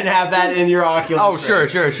Fighter and have that in your Oculus. Oh sure.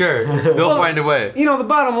 They'll find a way. You know, the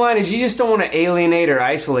bottom line is you just don't want to alienate or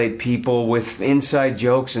isolate people with inside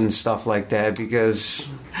jokes and stuff like that because...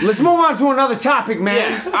 Let's move on to another topic,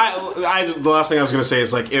 man. Yeah, the last thing I was going to say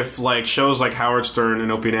is like if like shows like Howard Stern and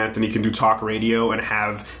Opie and Anthony can do talk radio and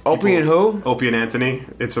have Opie and who? Opie and Anthony.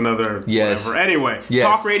 It's another Yes. whatever. Anyway, Yes.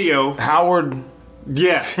 talk radio. Howard...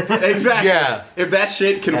 Yeah, exactly. Yeah. If that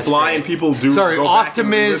shit can That's fly great. and people do Sorry, go back and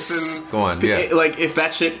Optimus. listen, Go on, yeah. Like if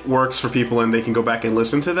that shit works for people and they can go back and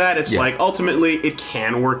listen to that, it's Yeah. like ultimately it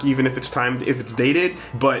can work even if it's timed, if it's dated,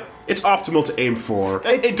 but it's optimal to aim for.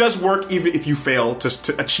 It does work even if you fail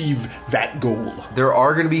to achieve that goal. There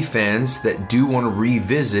are going to be fans that do want to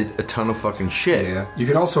revisit a ton of fucking shit. Yeah, you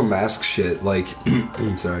can also mask shit. Like,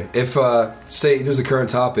 sorry, if say there's a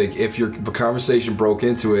current topic, if your conversation broke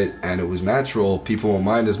into it and it was natural, people won't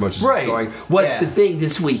mind as much as Right. just going, "What's Yeah. the thing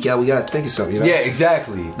this week? Yeah, we gotta think of something." You know? Yeah,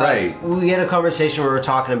 exactly. Right. We had a conversation where we were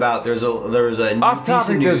talking about there was a new Off piece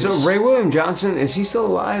topic, of does news. Ray William Johnson, is he still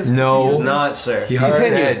alive? No. He's not, sir. He hired,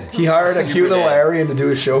 dead. he hired a cute little dead. Aryan to do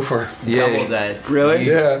a show for him. Yeah. Double dead. Really?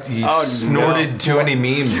 Yeah. He Oh, snorted too many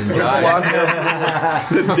memes and died.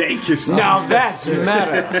 The dankest. Now that's meta.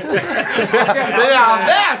 Now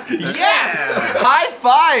that, yes! High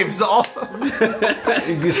fives! All.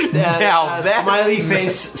 Now that's smiley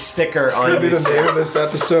face sticker on That'd be his the name of this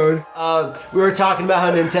episode. We were talking about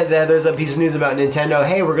how Nintendo. There's a piece of news about Nintendo.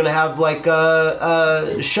 Hey, we're gonna have like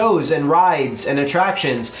shows and rides and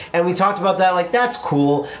attractions, and we talked about that. Like, that's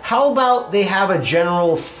cool. How about they have a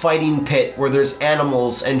general fighting pit where there's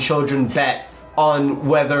animals and children bet on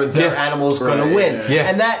whether their animal's going to win. Yeah.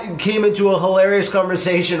 And that came into a hilarious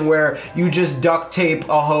conversation where you just duct tape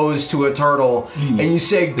a hose to a turtle and you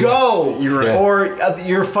say, go! You're right. Or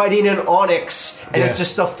you're fighting an onyx and it's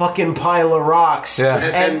just a fucking pile of rocks. Yeah.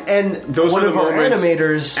 And those one are of the our moments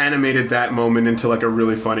animators... animated that moment into like a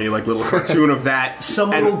really funny like little cartoon of that.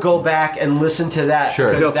 Someone And will go back and listen to that. Sure.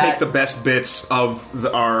 because they'll that- take the best bits of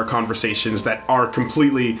our conversations that are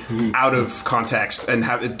completely out of context and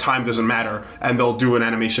time doesn't matter, and they'll do an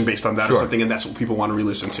animation based on that Sure. or something, and that's what people want to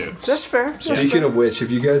re-listen to. That's fair. Speaking of which,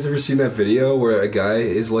 have you guys ever seen that video where a guy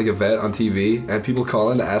is like a vet on TV and people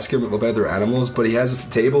call in to ask him about their animals, but he has a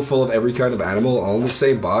table full of every kind of animal all in the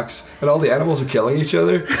same box, and all the animals are killing each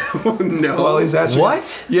other? No. Well, he's actually,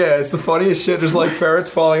 What? Yeah, it's the funniest shit. There's like ferrets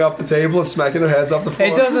falling off the table and smacking their heads off the floor.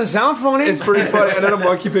 It doesn't sound funny. It's pretty funny. And then a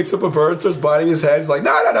monkey picks up a bird, starts biting his head. He's like,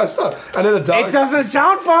 no, stop. And then a dog. It doesn't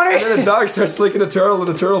sound funny. And then a dog starts licking a turtle, and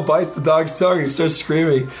the turtle bites the dog's tongue, and he starts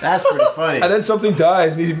screaming. That's pretty funny. And then something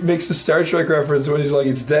dies, and he makes the Star Trek reference when he's like,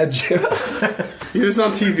 "It's dead, Jim." Is this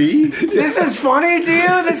on TV? This is funny to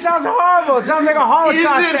you? This sounds horrible. It sounds like a Holocaust.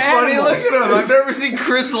 Isn't it to funny? animals. Look at him. I've never seen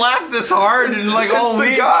Chris laugh this hard and like all That's the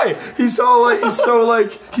week. guy. He's so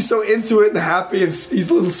into it and happy, and he's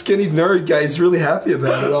a little skinny nerd guy. He's really happy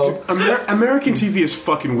about it all. American TV is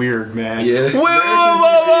fucking weird, man. Yeah.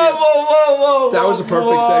 Whoa. That was a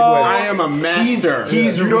perfect segue. I am a master.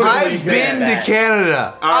 He's you don't I've understand been to that.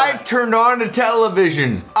 Canada. I've turned on to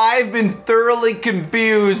television. I've been thoroughly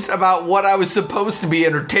confused about what I was supposed to be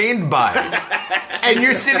entertained by. And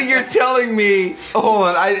you're sitting here telling me, hold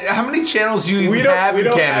on, how many channels do you even have in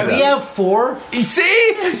Canada? we have 4.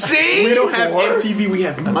 See? We don't have MTV. We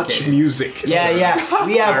have much music. Yeah.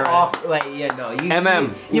 We have All right.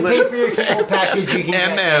 You pay for your cable package, you can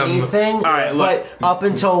get anything. All right, look. But up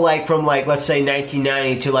until from let's say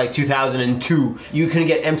 1990 to 2002, you can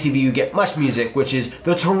get MTV. You get Much Music, which is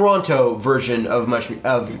the Toronto version of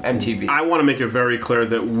MTV. I want to make it very clear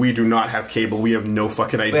that we do not have cable. We have no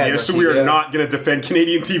fucking idea. no So we are TV. not going to defend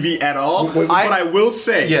Canadian TV at all. But I will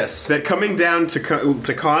say Yes. that coming down to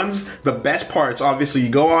cons, the best parts, obviously, you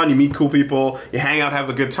go on, you meet cool people, you hang out, have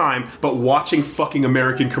a good time, but watching fucking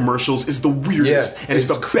American commercials is the weirdest, Yeah, and it's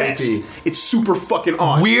the creepy. best. It's super fucking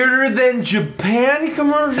odd. Weirder than Japan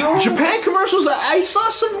commercials? Japan commercials, I saw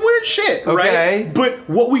some weird shit, Okay. right? But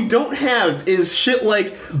what we don't have is shit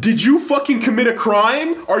like, did you fucking commit a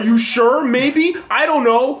crime? Are you sure? Maybe? I don't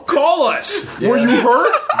know. Call us. Were you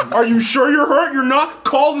hurt? Are you sure you're hurt? You're not?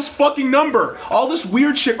 Call this fucking number. All this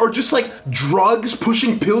weird shit, or just like drugs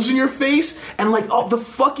pushing pills in your face, and like all the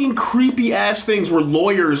fucking creepy ass things where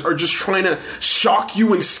lawyers are just trying to shock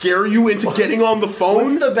you and scare you into getting on the phone.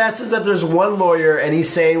 What's the best is that there's one lawyer and he's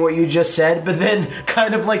saying what you just said, but then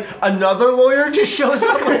kind of another lawyer just shows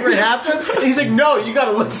up like it happened. And he's like, no, you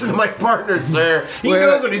gotta listen to my partner, sir. He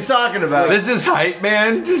knows what he's talking about. This is hype,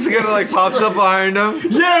 man. Just kind of pops up behind him.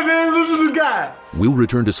 Yeah, man, this is the guy. We'll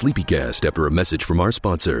return to Sleepycast after a message from our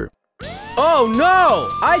sponsor. Oh no!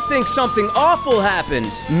 I think something awful happened.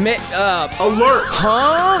 Alert!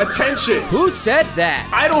 Huh? Attention! Who said that?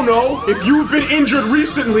 I don't know. If you've been injured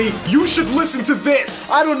recently, you should listen to this.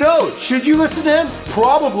 I don't know. Should you listen to him?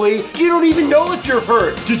 Probably. You don't even know if you're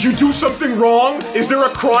hurt. Did you do something wrong? Is there a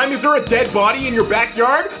crime? Is there a dead body in your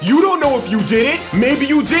backyard? You don't know if you did it. Maybe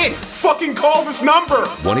you did. Fucking call this number.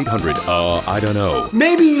 1-800, I don't know.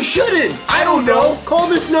 Maybe you shouldn't. I don't know. Call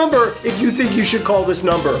this number if you think you should call this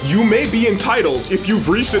number. You may be entitled if you've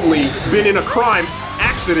recently been in a crime,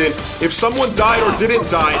 accident, if someone died or didn't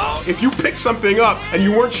die, if you picked something up and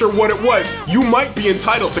you weren't sure what it was, you might be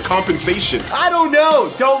entitled to compensation. I don't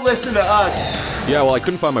know. Don't listen to us. Yeah, well, I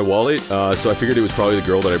couldn't find my wallet, so I figured it was probably the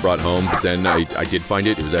girl that I brought home. But then I did find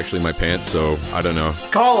it. It was actually in my pants, so I don't know.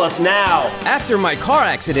 Call us now. After my car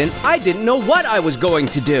accident, I didn't know what I was going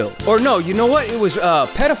to do. Or no, you know what? It was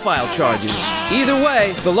pedophile charges. Either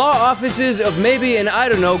way, the law offices of maybe and I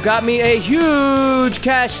don't know got me a huge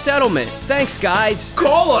cash settlement. Thanks, guys.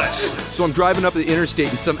 Call us. So I'm driving up the interstate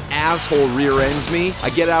and some asshole rear ends me. I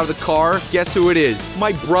get out of the car. Guess who it is?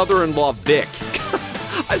 My brother-in-law, Vic.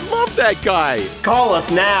 I love that guy. Call us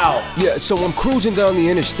now. Yeah, so I'm cruising down the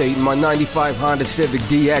interstate in my 95 Honda Civic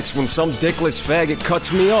DX when some dickless faggot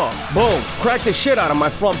cuts me off. Boom, cracked the shit out of my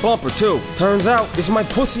front bumper too. Turns out it's my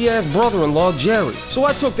pussy-ass brother-in-law, Jerry. So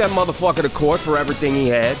I took that motherfucker to court for everything he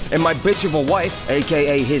had, and my bitch of a wife,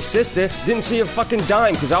 aka his sister, didn't see a fucking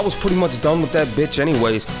dime because I was pretty much done with that bitch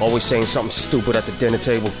anyways. Always saying something stupid at the dinner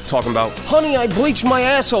table, talking about, honey, I bleached my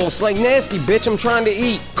asshole. It's like nasty, bitch, I'm trying to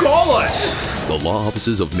eat. Call us. The law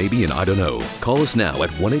offices of Maybe and I Don't Know. Call us now at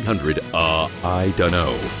 1-800, I don't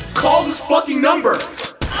know. Call this fucking number.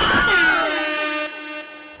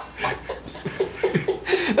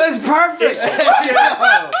 That's perfect.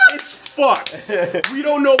 It's fucked. We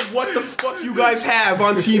don't know what the fuck you guys have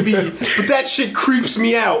on TV, but that shit creeps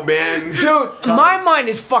me out, man. Dude, my mind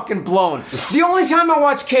is fucking blown. The only time I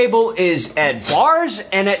watch cable is at bars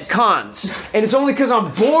and at cons. And it's only because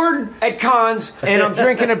I'm bored at cons and I'm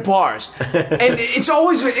drinking at bars. And it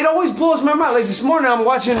always blows my mind. Like this morning I'm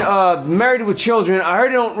watching Married with Children. I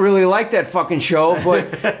heard you don't really like that fucking show,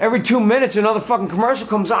 but every 2 minutes another fucking commercial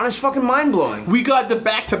comes on. It's fucking mind-blowing. We got the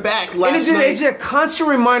back-to-back last and night. It's a constant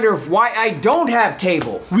reminder of why I don't have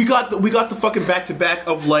cable. We got the fucking back-to-back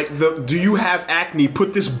of like do you have acne?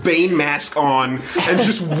 Put this Bane mask on and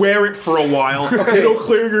just wear it for a while. It'll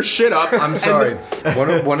clear your shit up. I'm sorry.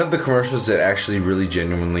 One of the commercials that actually really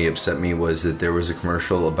genuinely upset me was that there was a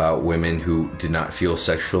commercial about women who did not feel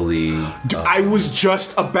sexually. I was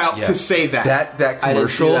just about to say that. That commercial. I didn't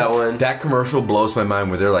see that one. That commercial blows my mind.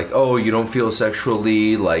 Where they're like, "Oh, you don't feel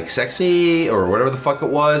sexually like sexy or whatever the fuck it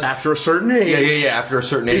was After a certain age. Yeah. After a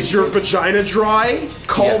certain age, Is your vagina dry?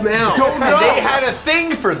 Call now. And they had a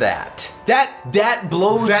thing for that. That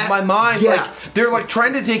blows my mind. Yeah. Like they're like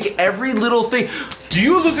trying to take every little thing. Do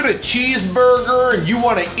you look at a cheeseburger and you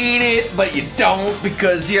want to eat it, but you don't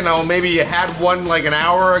because, maybe you had one like an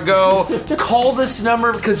hour ago? Call this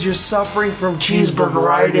number because you're suffering from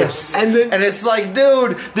cheeseburgeritis. And it's like,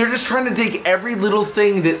 dude, they're just trying to take every little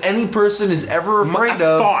thing that any person is ever afraid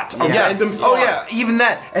of. Random thought. Oh, yeah, even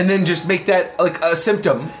that. And then just make that like a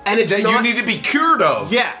symptom and it's that not, you need to be cured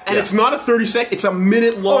of. Yeah, and it's not a 30-second, it's a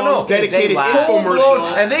minute-long dedicated last.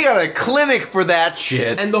 infomercial. And they got a clinic for that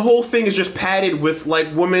shit. And the whole thing is just padded with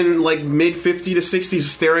like women like mid 50 to 60s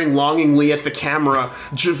staring longingly at the camera.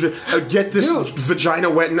 Just get this vagina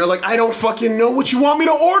wet, and they're like, I don't fucking know what you want me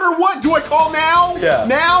to order. What do I call now? Yeah.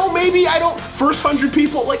 Now maybe I don't. First 100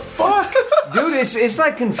 people like fuck. Dude, it's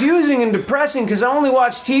like confusing and depressing because I only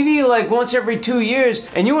watch TV like once every 2 years,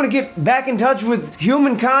 and you want to get back in touch with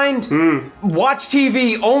humankind? Watch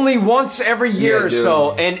TV only once every year or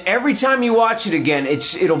so, and every time you watch it again,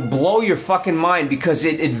 it'll blow your fucking mind because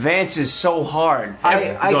it advances so hard.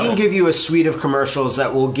 I can give you a suite of commercials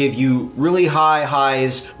that will give you really high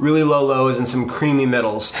highs, really low lows, and some creamy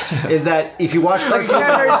middles. Is that if you watch Cartoon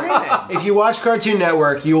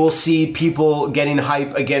Network, you will see people getting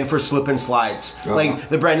hype again for slip and slides, like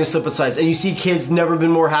the brand new slip and slides, and you see kids never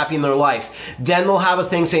been more happy in their life. Then they'll have a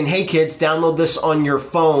thing saying, "Hey kids, download this on your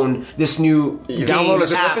phone. This new Download a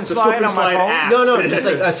slip and slide on my phone." app. No, just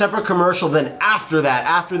like a separate commercial. Then after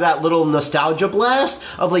that little nostalgia blast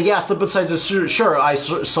of like, slip and slides. Sure, I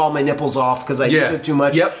saw my nipples off because I used it too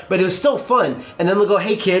much. Yep. But it was still fun. And then they'll go,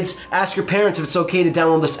 "Hey kids, ask your parents if it's okay to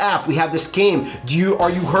download this app. We have this game. Are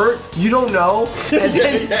you hurt? You don't know? And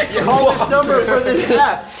then call this number for this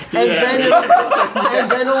app." And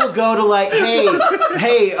then it'll go to like, hey,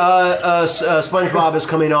 SpongeBob is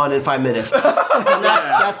coming on in 5 minutes. And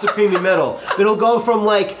that's the creamy middle. It'll go from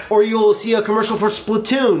like, or you'll see a commercial for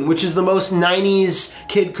Splatoon, which is the most 90s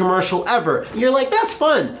kid commercial ever. You're like, that's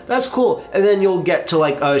fun. That's cool. And then you'll get to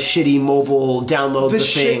like a shitty mobile download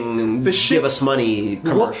give us money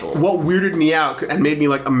commercial. What weirded me out and made me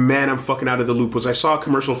like, man, I'm fucking out of the loop was I saw a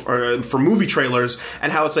commercial for movie trailers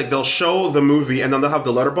and how it's like they'll show the movie and then they'll have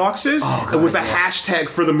the letterboxes with a hashtag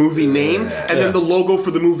for the movie name and then the logo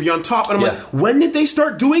for the movie on top. And I'm like, when did they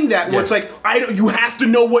start doing that? Where it's like, you have to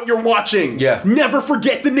know what you're watching. Yeah. Never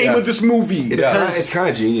forget the name of this movie. It's kind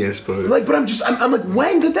of genius, but I'm like,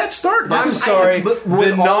 when did that start? I'm sorry, but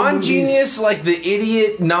the non-genius, like the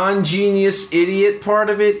idiot, non-genius idiot part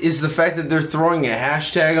of it is the fact that they're throwing a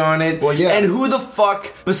hashtag on it. Well, yeah. And who the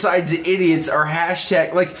fuck besides the idiots are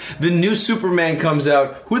hashtag? Like the new Superman comes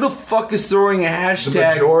out. Who the fuck is throwing a hashtag? The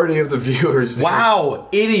majority of the viewers. Wow,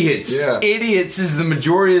 idiots. Yeah. Idiots is the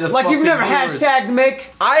majority of the Like fucking you've never viewers. hashtagged, Mick?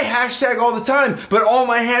 I hashtag all the time, but all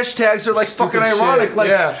my hashtags are like Stupid fucking ironic. shit, Like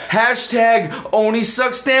yeah. hashtag Oni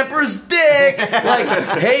sucks Stamper's dick. Like,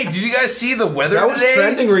 hey, did you guys see the weather That was today?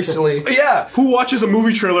 trending recently. Yeah. Who watches a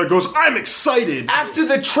movie trailer goes, I'm excited. After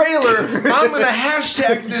the trailer, I'm gonna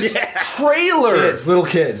hashtag this trailer. Little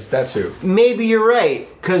kids, that's who. Maybe you're right,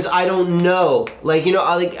 because I don't know. Like,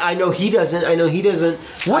 I know he doesn't.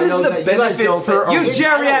 What is the benefit for You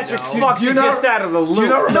geriatric fucks are just out of the loop.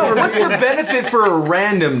 No, what's the benefit for a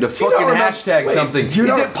random to fucking hashtag something? Is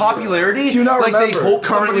it popularity? Do you not like remember? they hope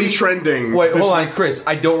Currently somebody... trending. Wait, hold on, Chris.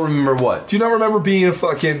 I don't remember what. Do you not remember being a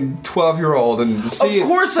fucking 12-year-old and seeing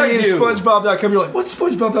SpongeBob.com? You're like, what's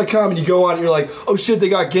SpongeBob.com? And you go on and you're like, oh shit, they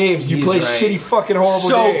got games. You play shitty fucking horrible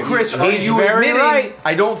games. So, Chris, are you very admitting? right.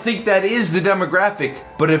 I don't think that is the demographic,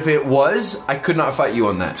 but if it was, I could not fight you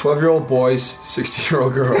on that. 12-year-old boys,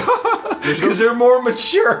 16-year-old girls. Because they're more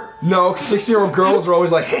mature. No, 16-year-old girls are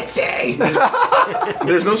always like, hey.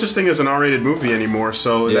 There's no such thing as an R-rated movie anymore,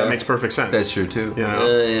 so Yeah. that makes perfect sense. That's true too. You know?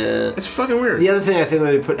 Yeah. It's fucking weird. The other thing I think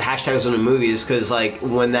when they put hashtags on a movie is because, like,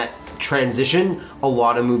 when that transition, a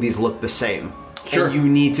lot of movies look the same. Sure. And you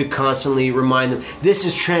need to constantly remind them, this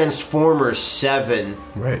is Transformers 7,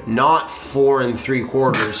 Right. not 4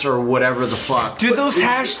 3/4 or whatever the fuck. Dude, those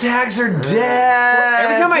hashtags are dead.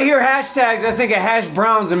 Every time I hear hashtags, I think of hash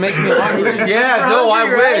browns and makes me hungry. Yeah, no, I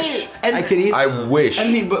wish. I could eat I wish.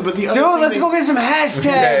 But the other Dude, thing let's go get some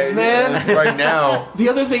hashtags, man. Right now. The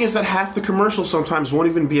other thing is that half the commercial sometimes won't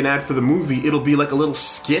even be an ad for the movie. It'll be like a little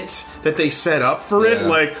skit that they set up for it. Yeah.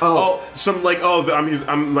 Like,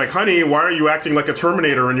 I'm like, honey, why are you acting like a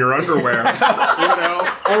Terminator in your underwear? You know?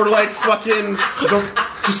 Or like fucking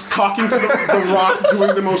just talking to the Rock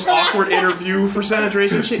doing the most awkward interview for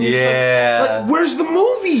sanitation shit. And you're just like, where's the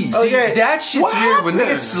movies? See, that shit's What weird. When they get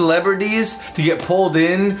happened? celebrities to get pulled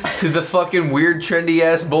in to the fucking weird, trendy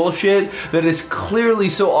ass bullshit that is clearly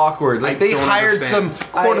so awkward. Like I they don't hired understand. some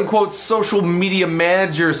quote unquote social media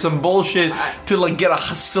manager, some bullshit to like get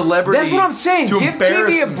a celebrity. That's what I'm saying. to Give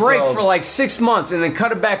embarrass TV a break themselves. for like 6 months and then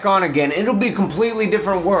cut it back on again. It'll be a completely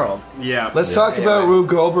different world. Yeah. Let's talk about Rube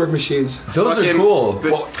Goldberg machines. Those are fucking- cool.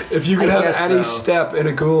 the- If you could I have guess any so. step in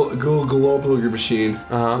a Google Goldberg machine,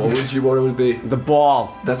 what would it be? The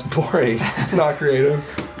ball, That's boring. It's not creative.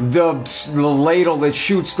 the ladle that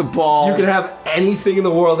shoots the ball, You could have anything in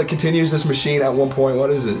the world that continues this machine at one point. What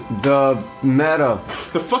is it? the meta.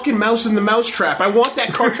 The fucking mouse in the mousetrap. I want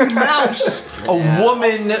that cartoon mouse.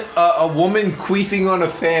 A woman queefing on a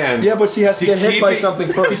fan. Yeah, but she has to get hit keep by it- something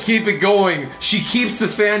To first. keep it going. She keeps the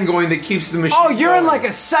fan going that keeps the machine Oh, you're in going. like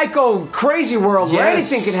a psycho crazy world where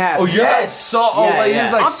Yes. anything can happen. Oh, you're like Saw. Oh, Yeah, like, yeah.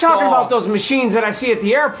 it's like I'm talking Saw. about those machines that I see at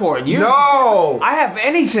the airport. No! I have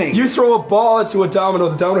anything. You throw a ball into a domino,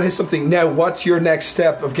 the domino hits something. Now, what's your next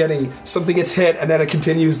step of getting something gets hit and then it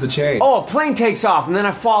continues the chain? Oh, a plane takes off and then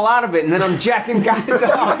I fall out of it and then I'm jacking guys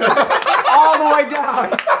off all the way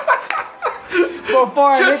down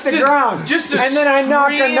before I Just hit the to- ground. just to and then I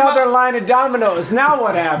knock stream- another line of dominoes. Now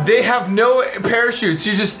what happens? They have no parachutes.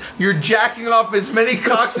 You're jacking off as many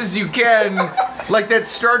cocks as you can, like that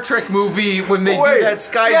Star Trek movie when they Wait. do that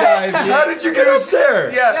skydive. How did you get up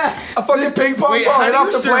there? Yeah. A fucking ping pong Wait, ball how hit do off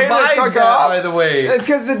you the plane and survive took that? off? By the way, It's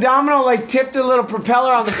because the domino like tipped a little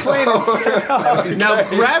propeller on the plane. And Now,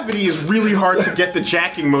 gravity is really hard to get the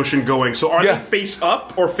jacking motion going. So are Yeah. they face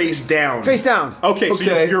up or face down? face down. Okay, so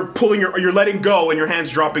Okay. you're pulling you're letting go and your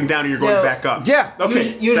hand's dropping down and you're going Yeah. back up. Yeah.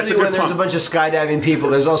 Okay, Usually that's a when good there's pump. a bunch of skydiving people,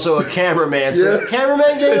 there's also a cameraman. So the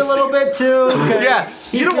cameraman getting a little bit too. 'cause Yeah.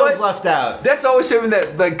 he You know feels what? left out. that's always something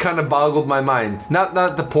that like kind of boggled my mind. Not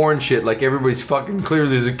the porn shit. Like everybody's fucking clear.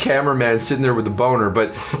 There's a cameraman sitting there with a boner.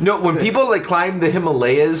 But no, when people like climb the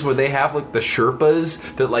Himalayas, where they have like the Sherpas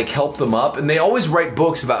that like help them up, and they always write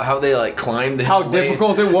books about how they like climb the How Himalayas.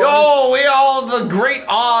 difficult it was. Oh, we all the great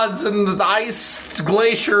odds and the ice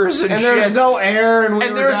glaciers and, And shit. there's no air and we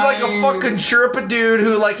And were there's like a dying. fucking Sherpa dude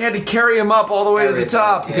who like had to carry him up all the way to the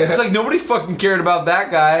top. It's like nobody fucking cared about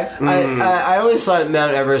that guy. I always thought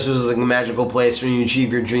Mount Everest was like a magical place where you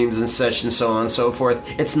achieve your dreams and such and so on and so forth.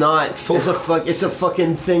 It's not. It's a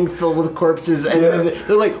fucking thing filled with corpses, and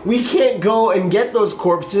they're like, we can't go and get those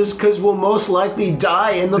corpses because we'll most likely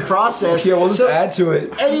die in the process. Yeah, we'll just So add to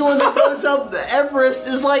it. anyone that goes up Everest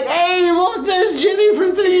is like, hey, look, there's Jimmy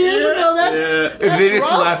from 3 years ago. If That's they just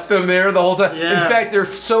rough. left them there the whole time. Yeah. In fact, they're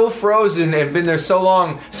so frozen and been there so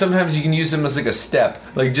long. Sometimes you can use them as like a step,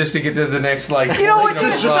 like just to get to the next like. You know what,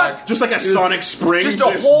 rock. Just like a sonic spring. Just a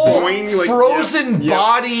whole boing, like, frozen yeah.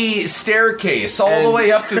 body staircase all the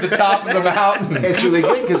way up to the top of the mountain. It's really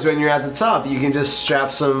good because when you're at the top, you can just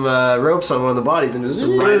strap some ropes on one of the bodies and just.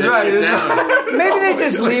 That's right. That's Maybe they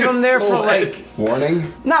just leave them there for like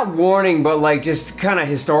Warning? not warning, but like just kind of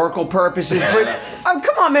historical purposes. But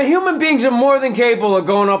come on, man, human beings are more than capable of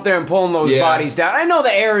going up there and pulling those Yeah. bodies down. I know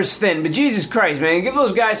the air is thin, but Jesus Christ, man, give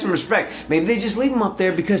those guys some respect. Maybe they just leave them up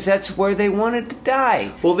there because that's where they wanted to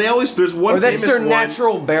die, Well, there's one or that's famous their one.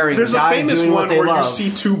 natural burying. There's a Die famous doing what one they where you love. see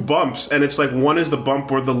two bumps, and it's like one is the bump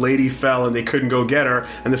where the lady fell and they couldn't go get her,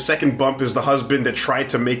 and the second bump is the husband that tried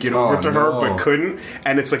to make it over to her no. but couldn't,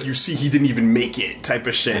 and it's like you see he didn't even make it type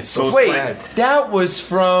of shit. So it's Wait, like, that was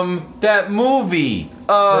from that movie.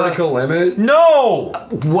 Vertical limit? No.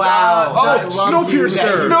 Wow. oh,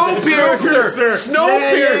 Snowpiercer. Snowpiercer.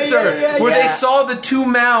 Where yeah. they saw the two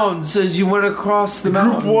mounds as you went across the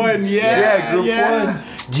mountain. Group one, yeah, Group yeah. one.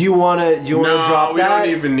 Do you want to drop we that? don't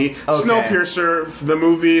even need Snowpiercer, the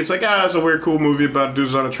movie. It's like, it's a weird, cool movie about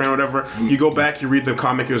dudes on a train, whatever. You go back, you read the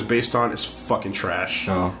comic it was based on. It's fucking trash.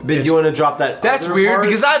 But do you want to drop that? That's weird part?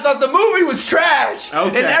 because I thought the movie was trash,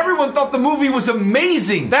 Okay. and everyone thought the movie was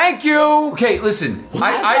amazing. Thank you. Okay, listen. I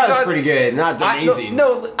thought it was pretty good, not amazing.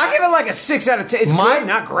 No, I give it like a 6 out of 10. It's good,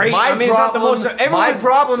 not great. I mean, it's not the most. My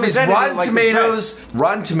problem is presented it Rotten like the Tomatoes.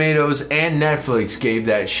 Rotten Tomatoes and Netflix gave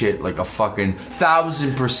that shit like a fucking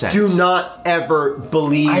 1,000%. Do not ever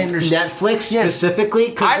believe I understand. Netflix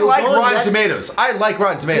specifically. I like Rotten Tomatoes. I like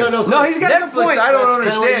Rotten Tomatoes. No, he's got a good Netflix. point. I don't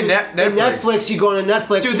That's kinda understand what you- Netflix. Netflix, you go on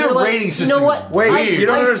Netflix. Dude, and their you're like, rating you system know what? is weird. You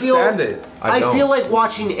don't I understand it. I don't. feel like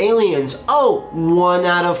watching Aliens. 1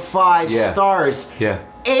 out of 5 Yeah. stars. Yeah.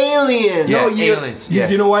 Aliens. Yeah. No, Aliens, yeah.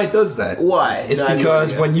 You know why it does that? Why? It's No, I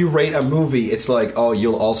because mean, when you rate a movie, it's like, oh,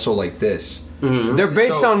 you'll also like this. They're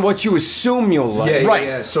based on what you assume you'll like. Yeah, Right.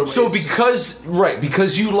 yeah, So it's-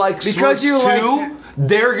 because you like Because you Smurfs 2, like-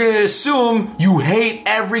 they're gonna assume you hate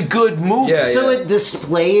every good movie. Yeah, So it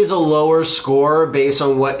displays a lower score based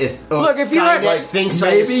on what Look, if you Skynet like- thinks.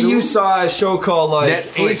 I Maybe assume? you saw a show called like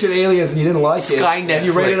Netflix. Ancient Aliens and you didn't like it. Sky And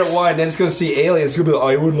you rated it Netflix. 1, then it's gonna see Aliens. You'll be like, oh,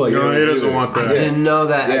 I wouldn't like No, Aliens he doesn't either. want that. I didn't know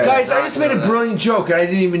that. Yeah. Guys, I just made a brilliant joke and I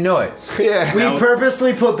didn't even know it. Yeah. We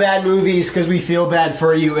purposely put bad movies because we feel bad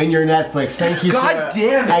for you in your Netflix. Thank you, God sir.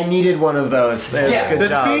 damn it. I needed one of those. That's good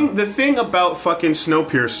job. The thing about fucking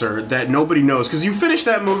Snowpiercer that nobody knows, because you finish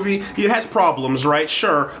that movie, it has problems, right?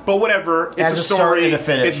 Sure, but whatever. It's Has a a start story. and a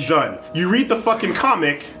finish. It's done. You read the fucking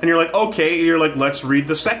comic, and you're like, okay. You're like, let's read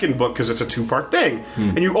the second book because it's a 2-part thing.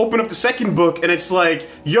 And you open up the second book, and it's like,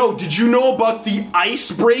 yo, did you know about the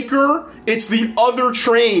icebreaker? It's the other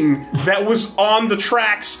train that was on the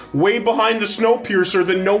tracks way behind the Snowpiercer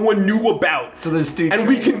that no one knew about. So there's 2 and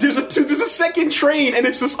there's a second train, and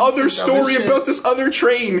it's this other story shit. about this other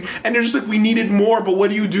train, and they're just like, we needed more, but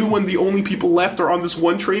what do you do when the only people left are on this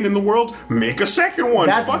one train in the world? Make a second one.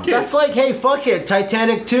 Fuck it. That's like, hey, fuck it.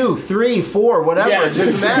 Titanic 2, 3, 4, whatever. Yeah, it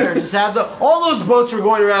doesn't matter. Just have all those boats were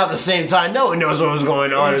going around at the same time. No one knows what was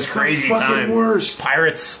going on. It's the crazy fucking time. worst.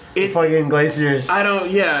 Pirates. Fucking glaciers.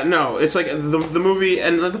 It's like the movie,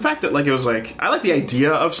 and the fact that like it was like, I like the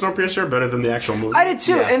idea of Snowpiercer better than the actual movie. I did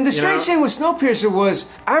too. Yeah. And the strange thing with Snowpiercer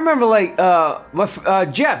was, I remember like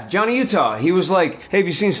Jeff, Johnny Utah, he was like, hey, have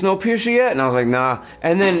you seen Snowpiercer yet? And I was like, nah.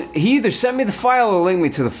 And then he either sent me the file or linked me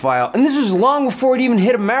to the file. And this was long before it even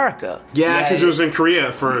hit America. Yeah, because it was in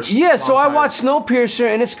Korea first. Yeah, so I watched Snowpiercer,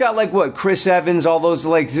 and it's got like what, Chris Evans, all those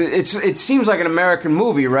like it seems like an American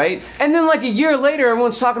movie, right? And then like a year later,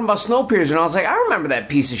 everyone's talking about Snowpiercer, and I was like, I remember that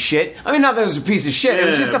piece of shit. I mean, not that it was a piece of shit; it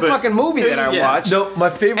was Yeah, just a but- fucking movie that I yeah. watched. No, my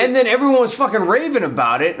favorite. And then everyone was fucking raving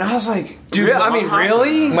about it, and I was like, Dude, I mean,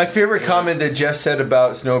 really? My favorite comment that Jeff said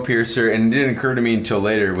about Snowpiercer, and it didn't occur to me until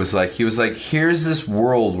later, was like, he was like, here's this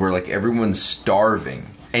world where like everyone's starving.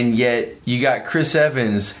 And yet, you got Chris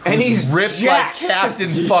Evans, who's And he's ripped jacked. like Captain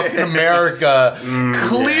fucking America.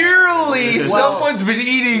 Clearly, someone's been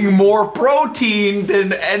eating more protein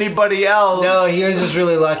than anybody else. No, he was just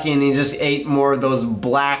really lucky, and he just ate more of those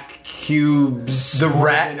black cubes. The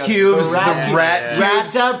rat cubes, the rat cubes.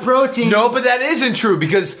 Rats have protein. No, but that isn't true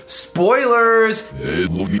because spoilers.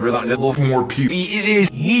 More people.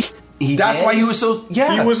 That's did? why he was so.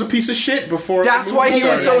 Yeah, He was a piece of shit before. That's the why movie he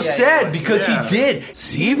was started. so sad because Yeah. he did.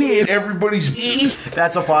 See me, everybody's.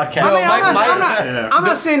 That's a podcast. I mean, my- I'm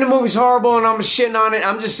not saying the movie's horrible and I'm shitting on it.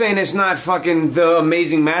 I'm just saying it's not fucking the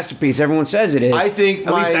amazing masterpiece everyone says it is. I think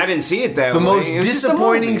at least my- I didn't see it that The way. most It was just a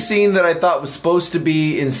disappointing movie. scene that I thought was supposed to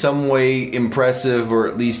be in some way impressive or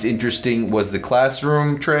at least interesting was the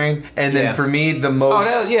classroom train. And then Yeah. for me, the Oh,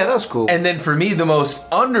 most. that was cool. And then for me, the most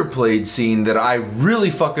underplayed scene that I really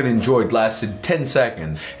fucking enjoyed lasted 10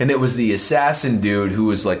 seconds. And it was the assassin dude who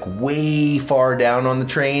was like way far down on the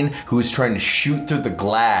train who was trying to shoot through the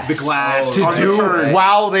glass. The glass To on the do turn.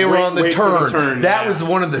 while they were Wait- on the wait for turn. the turn, That yeah. was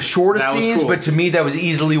one of the shortest That was scenes, cool. but to me, that was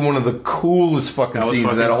easily one of the coolest fucking That was scenes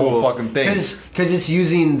of fucking that whole cool. fucking thing. Because it's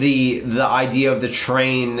using the idea of the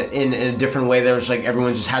train in a different way. There's like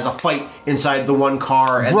everyone just has a fight inside the one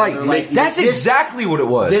car. And Right, they're like, that's this- exactly what it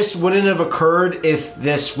was. This wouldn't have occurred if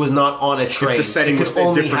this was not on a train. the setting It could was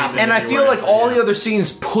only different. happen And I anywhere. feel like all the other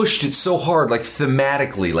scenes pushed it so hard, like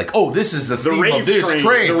thematically, like, oh, this is the theme rave of this train,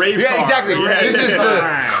 train. the rave yeah, car. exactly. Yeah, this is the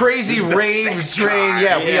yeah. crazy This is the rave sex train. car.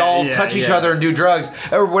 Yeah, we Yeah, all yeah, touch each yeah. other and do drugs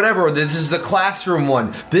or whatever. This is the classroom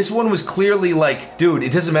one. This one was clearly like, dude,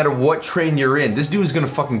 it doesn't matter what train you're in. This dude is gonna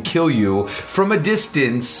fucking kill you from a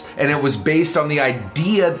distance, and it was based on the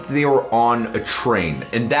idea that they were on a train,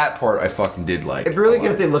 and that part I fucking did like. It'd be really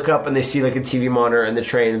good if they look up and they see like a TV monitor in the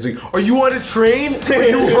train. It's like, are you on a train? Are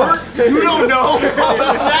you hurt? You don't know.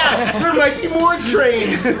 There might be more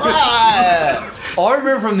trains. All I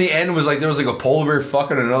remember from the end was like there was like a polar bear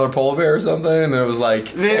fucking another polar bear or something, and there was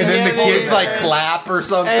like, and then the kids like clap or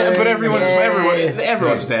something. But everyone's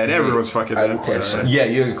dead. Everyone's fucking dead. I have a question. Yeah,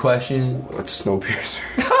 you have a question? What's Snowpiercer?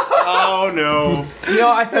 Oh no!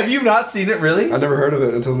 Have you not seen it really? I never heard of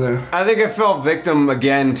it until now. I think I fell victim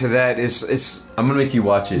again to that. I'm gonna make you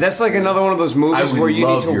watch it. That's like another one of those movies would where you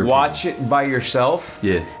need love to your watch it by yourself.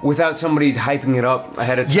 Yeah. Without somebody hyping it up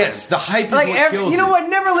ahead of time. Yes, the hype is Like what kills you know it. what?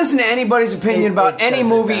 Never listen to anybody's opinion about any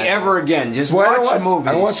movie ever again. Just That's why watch I the don't movies.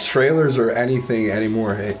 I don't watch trailers or anything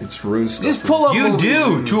anymore. It's ruins stuff. Just pull up. You movies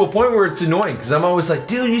do and- to a point where it's annoying because I'm always like,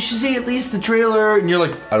 dude, you should see at least the trailer, and you're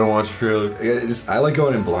like, I don't watch the trailer. I like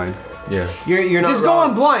going in blind. Yeah, You're not Just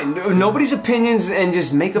wrong. go on blind. Nobody's opinions and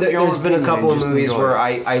just make up your own. There's been a opinion couple and of just movies enjoy where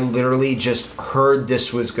it. I literally just heard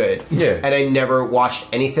this was good. Yeah. And I never watched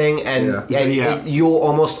anything, and, Yeah. you'll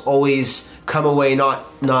almost always come away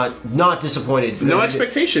not disappointed. No because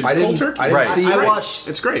expectations. I Cold didn't- turkey. I didn't Right. see I it. watched.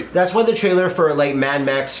 It's great. That's why the trailer for like Mad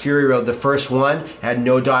Max Fury Road, the first one, had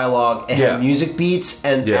no dialogue. It Yeah. had music beats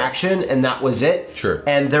and Yeah. action, and that was it. Sure.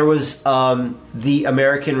 And there was the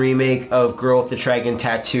American remake of Girl with the Dragon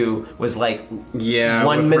Tattoo was like Yeah,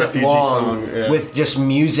 1 with minute Refugee long Song, yeah. with just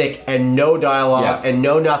music and no dialogue Yeah. and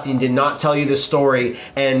no nothing. Did not tell you the story,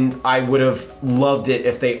 and I would have loved it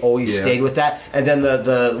if they always Yeah. stayed with that. And then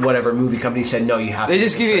the whatever movie company said no, you have. They to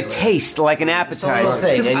just do give you a trailer. taste, like an It's a little appetizer.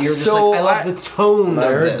 thing, and you're just So like, I love the tone I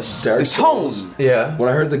of heard this. Dark The Souls. tone. yeah. When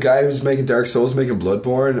I heard the guy who's making Dark Souls making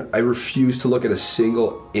Bloodborne, I refused to look at a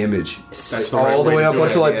single image. That's the all right the way way to up do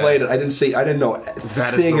until it, I played it. I didn't know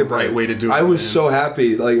That is thing the about right it. way to do it, I was man. so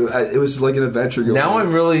happy. Like it was like an adventure. Going Now on.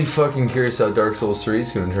 I'm really fucking curious how Dark Souls 3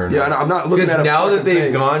 is going to turn out. Yeah, and I'm not looking because at a now that fucking they've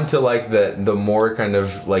thing. gone to like the more kind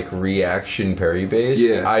of like reaction parry based.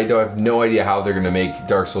 Yeah. I don't have no idea how they're going to make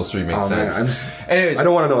Dark Souls 3 make Oh, man, sense. Anyways, I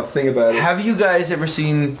don't want to know a thing about it. have you guys ever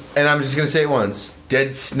seen? And I'm just going to say it once.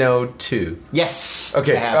 Dead Snow 2. Yes.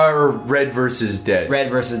 Okay, I have. or Red versus Dead. Red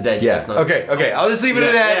versus Dead. Yeah. Yes, not- Okay. I'll just leave it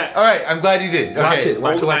at that. Yeah. All right. I'm glad you did. Okay.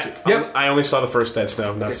 Watch it. Watch it. Yep. I only saw the first Dead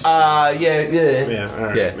Snow. That's Yeah. yeah. All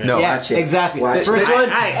right. Yeah. No. Yeah, Watch it. exactly. Watch The first it. one,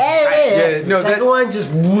 Yeah, no, the second that- one just.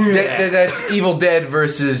 That's Evil Dead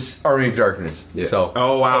versus Army of Darkness. Yeah. So.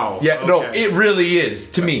 Oh wow. Yeah. No, Okay. it really is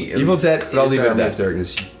to me. Evil Dead. But I'll leave it at Army that. of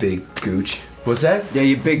Darkness. You big gooch. What's that? Yeah,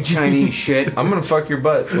 you big Chinese shit. I'm gonna fuck your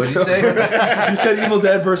butt. What'd you say? You said Evil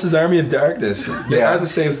Dead versus Army of Darkness. They Yeah. are the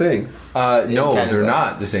same thing. No, Technically. they're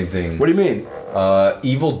not the same thing. What do you mean?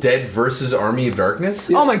 Evil Dead versus Army of Darkness.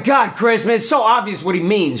 Oh my God, Chris, man, it's so obvious what he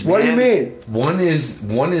means. What do you man. mean? One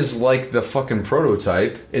is like the fucking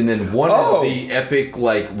prototype, and then one Oh. is the epic.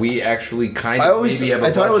 Like we actually kind I of always maybe have a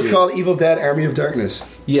I thought it was budget. called Evil Dead Army of Darkness.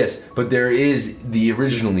 Yes, but there is the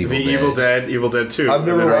original Evil The Dead. Evil Dead 2. I've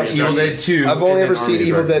never And then watched Evil Dead 2. I've only and ever then seen Army of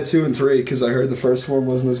Evil Dead Darkness. 2 and 3 because I heard the first one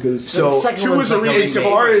wasn't as good as So The second 2 one's is a like remake as of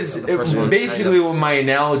far Evil as The first one, basically what my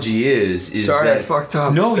analogy is Sorry, that I fucked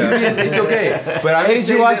up. No, you Steph. didn't. It's okay. But I'm Hey, just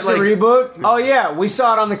did you saying watch that, the like, reboot? Oh yeah, we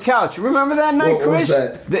saw it on the couch. Remember that night, What was Chris?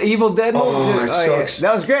 that? The Evil Dead movie. Oh, it yeah. sucks.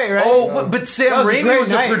 That was great, right? Oh, but That Sam was a Raimi great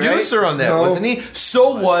was a night, producer on that, No. wasn't he?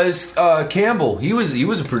 So was Campbell. He was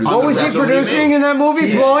a producer. What was he on that. producing in that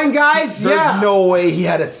movie? Blowing Guys? There's Yeah. no way he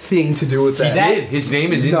had a thing to do with that. He did. His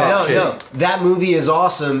name is in that No, shit. no, that movie is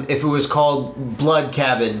awesome. If it was called Blood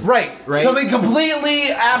Cabin, Right. Right? Something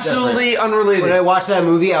completely, absolutely unrelated. When I watched that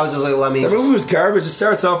movie, I was just like, let me. That movie was garbage. It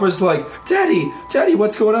starts off with just like, Daddy,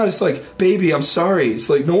 what's going on? It's like, baby, I'm sorry. It's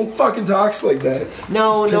like, no one fucking talks like that.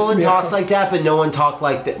 No, It's no pissing one me talks off. like that, but no one talked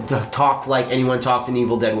like anyone talked in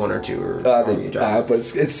Evil Dead 1 or 2 or Army of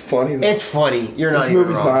Darkness. But it's funny. Though. It's funny. You're not This even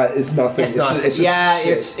movie's wrong. not. It's nothing. It's not. It's just yeah,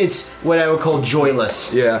 shit. it's what I would call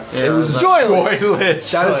joyless. Yeah, Yeah, it was it's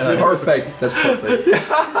Joyless. That is perfect. That's perfect. There's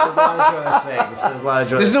a lot of joyless things. There's a lot of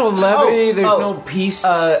joyless. There's no levity. Oh, there's oh. no peace.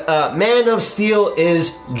 Man of Steel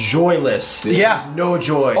is joyless. Yeah. There's no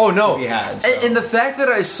joy. Oh no! to be had. So. And the fact that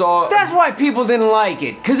I saw, That's why people didn't like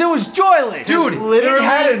it, because it was joyless. dude, literally- it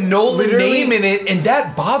had a Nolan literally- name in it, and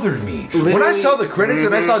that bothered me. When I Literally- saw the credits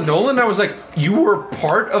and I saw Nolan, I was like, "You were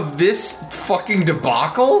part of this fucking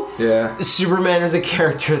debacle." Yeah. Superman is a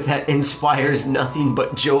character that inspires nothing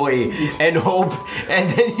but joy and hope, and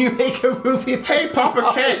then you make a movie. Hey,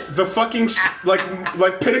 Papa Kent, the fucking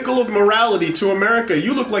like pinnacle of morality to America.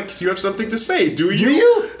 You look like you have something to say. Do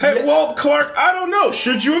you? Hey, well, Clark, I don't know.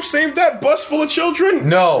 Should you have saved that bus full of children?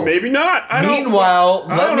 No. maybe not. Meanwhile,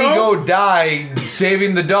 I let don't me know. go die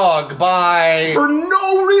saving the dog. Bye. For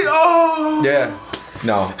no reason. Oh. Yeah.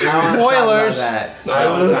 No. Spoilers.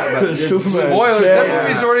 Spoilers. That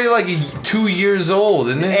movie's already like 2 years old,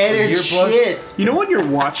 isn't it? And it's shit. You know when you're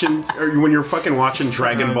watching, or when you're fucking watching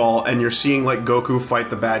Dragon Ball and you're seeing like Goku fight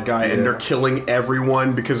the bad guy and they're killing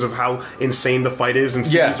everyone because of how insane the fight is and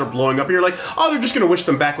cities are blowing up and you're like, oh, they're just gonna wish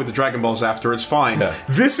them back with the Dragon Balls after, it's fine. Yeah.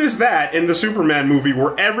 This is that in the Superman movie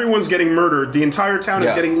where everyone's getting murdered, the entire town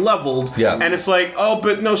is getting leveled, and it's like, oh,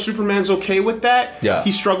 but no, Superman's okay with that? Yeah.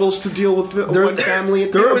 He struggles to deal with the one family.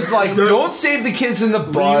 There was like, don't save the kids in the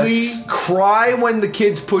bus, cry when the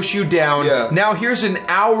kids push you down. Yeah. Now here's an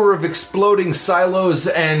hour of exploding silos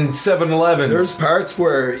and 7-Elevens. There's parts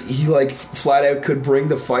where he like flat out could bring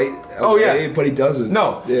the fight away, but he doesn't.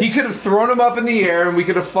 No, he could have thrown him up in the air and we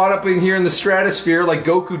could have fought up in here in the stratosphere like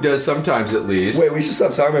Goku does sometimes at least. Wait, we should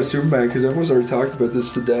stop talking about Superman because everyone's already talked about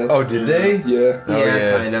this to death. Oh, did they? Yeah. Oh,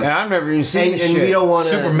 yeah. Kind of. Yeah, I've never even seen this and shit. we don't want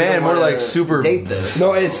Superman, more like super date this.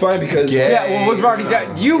 No, it's fine because well, we've already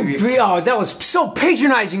done. That was so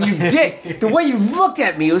patronizing, you dick. The way you looked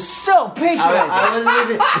at me was so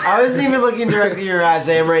patronizing. I wasn't even looking directly in your eyes,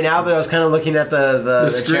 I am right now, but I was kind of looking at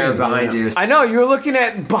the chair behind you. I know, you were looking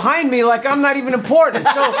at behind me like I'm not even important,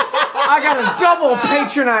 so I got a double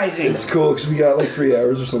patronizing. It's cool because we got like 3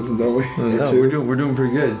 hours or something, don't we? No, we're doing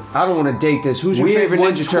pretty good. I don't want to date this. Who's your favorite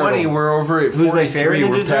Ninja Turtle? We're over at 43.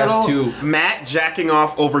 We're past 2. Matt jacking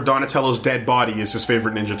off over Donatello's dead body is his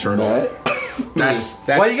favorite Ninja Turtle. That's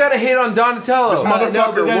why you gotta hate on Donatello. This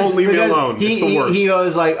motherfucker won't leave me alone. It's the worst. He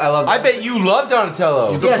goes like, I love. I bet you love Donatello.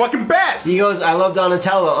 He's the fucking best. He goes, I love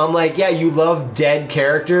Donatello. I'm like, yeah, you love dead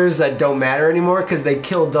characters that don't matter anymore because they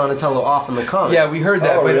killed Donatello off in the comics. Yeah, we heard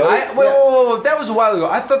that, but really? whoa, that was a while ago.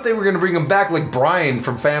 I thought they were gonna bring him back like Brian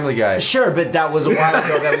from Family Guy. Sure, but that was a while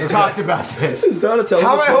ago that we talked about this. Is Donatello?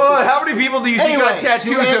 How many people do you think got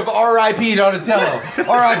tattoos of R.I.P. Donatello?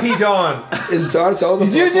 R.I.P. Don. Is Donatello the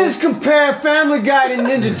Did you just compare Family Guy to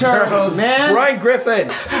Ninja Turtles, man? Brian Griffin.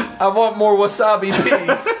 I want more wasabi,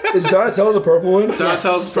 please. Is Donatello the purple one?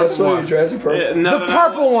 Donatello's the That's purple why one. you're dressing purple. The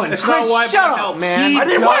purple one. It's Chris, not why shut help, up, man. I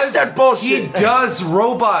didn't watch that bullshit. He does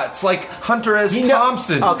robots like Hunter S.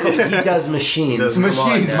 Thompson. Oh, he does machines.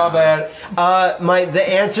 Machines, my bad. The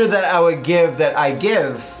answer that I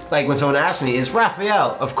give, like when someone asks me, is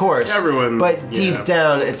Raphael, of course. Everyone. But deep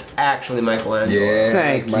down, it's actually Michelangelo. Yeah.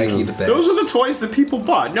 Thank Mikey you. the best. Those are the toys that people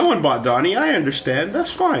bought. No one bought Donnie. I understand.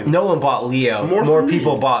 That's fine. No one bought Leo. More More for me.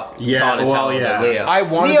 people bought well, Donatello than Leo. I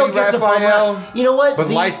want Leo to be gets a bum Raphael. rap. You know what? But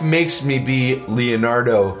life makes me be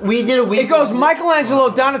Leonardo. We did a week. It goes Michelangelo,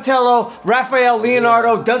 Donatello, Raphael,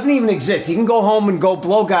 Leonardo doesn't even exist. He can go home and go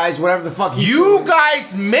blow guys, whatever the fuck. You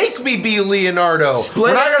guys make me be Leonardo.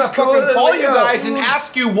 We're not gonna fucking call you guys and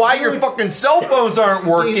ask you why your fucking cell phones aren't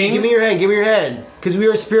working. Give me your hand. Give me your hand. Because we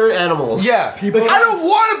are spirit animals. Yeah. I don't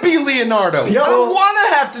want to be Leonardo. I don't want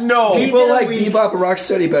to have to know. People like Bebop and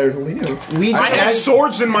Rocksteady better than Leo. I have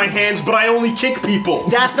swords in my hands, but I only kick people.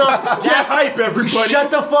 That's not. Get hype, everybody.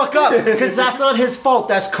 Shut the fuck up. Because that's not his fault.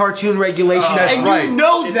 That's cartoon regulation. That's and right. you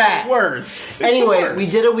know It's that. the worst. Anyway, we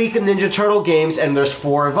did a week of Ninja Turtle games, and there's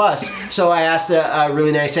 4 of us. So I asked a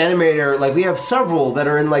really nice animator. Like we have several that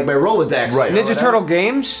are in like my Rolodex. Right. Ninja Turtle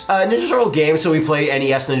games? Ninja Turtle games. So we play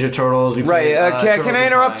NES Ninja Turtles. We play, Can I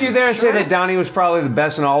interrupt you there and say that Donnie was probably the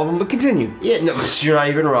best in all of them? But continue. Yeah, no, you're not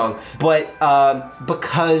even wrong. But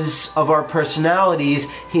because of our personalities,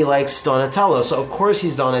 he likes Donatello. So of course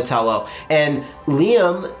he's Donatello. And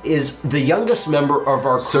Liam is the youngest member of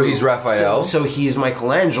our crew. So he's Raphael? So he's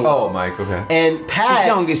Michelangelo. Oh, Mike, okay. And Pat, The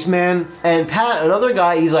youngest man. and Pat, another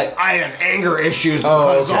guy, he's like, I have anger issues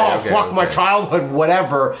because, fuck my childhood,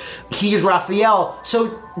 whatever. He's Raphael.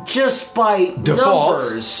 So just by Default.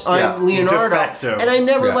 numbers, I'm Leonardo. De facto. And I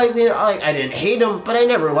never liked Leonardo. I didn't hate him, but I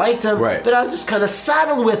never liked him. Right. But I was just kind of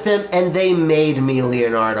saddled with him, and they made me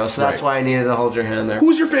Leonardo. So that's why I needed to hold your hand there.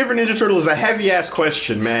 Who's your favorite Ninja Turtle is a heavy-ass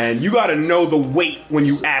question, man. You gotta know the weight when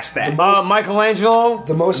you ask that. Michelangelo,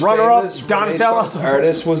 The most runner-up, famous Donatello. Renaissance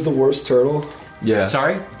artist was the worst turtle. Yeah.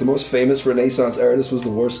 Sorry? The most famous Renaissance artist was the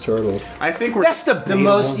worst turtle. I think we're That's the The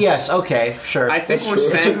most, yes, okay, sure. I think we're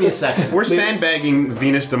true. It took me a second. we're sandbagging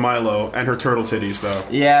Venus de Milo and her turtle titties, though.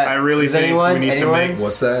 Yeah. I really Does think anyone- we need anyone? to make.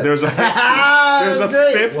 What's that? There's a fifth, there's a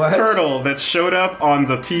Great. fifth What? turtle that showed up on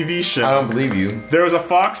the TV show. I don't believe you. There was a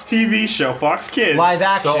Fox TV show, Fox Kids. Live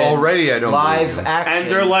action. So already I don't Live believe you. action.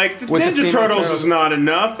 And they're like, the With the Ninja female Turtles turtle. is not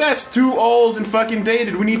enough. That's too old and fucking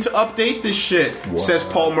dated. We need to update this shit, says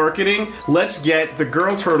Paul Marketing. Let's get the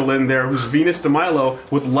girl turtle in there who's Venus de Milo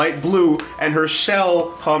with light blue, and her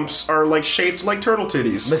shell humps are like shaped like turtle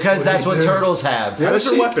titties. Because that's what turtles have. How does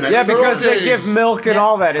her weapon? Yeah, because they give milk and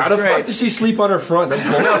all that. It's How the fuck great. does she sleep on her front? That's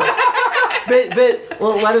bullshit.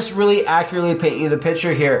 Well, let us really accurately paint you the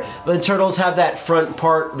picture here. The turtles have that front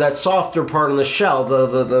part, that softer part on the shell,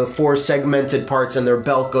 the four segmented parts, and their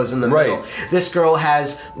belt goes in the middle. This girl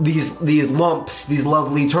has these lumps, these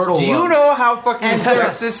lovely turtle lumps. Do you know how fucking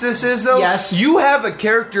sexist this is, though? Yes. You have a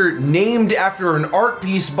character named after an art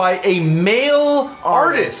piece by a male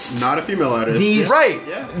artist. Not a female artist. These, right.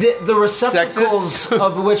 The receptacles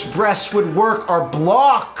of which breasts would work are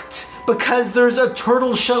blocked because there's a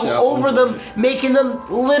turtle shell over them, making them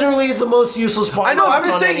literally the most useless part. I know, I'm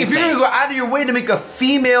just saying, if you're going to go out of your way to make a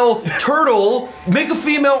female turtle, make a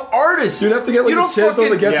female artist. You'd have to get like a chisel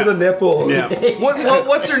to get to the nipple. Yeah.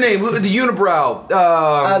 What's her name? The unibrow.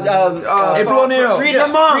 April O'Neil.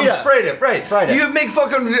 Frida. Frida. You make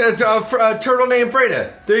fucking turtle named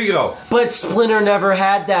Frida. There you go. But Splinter never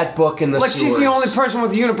had that book in the Like, sewers. she's the only person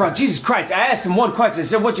with the unibrow. Jesus Christ, I asked him one question. I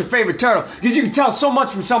said, what's your favorite turtle? Because you can tell so much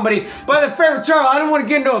from somebody by their favorite turtle. I don't want to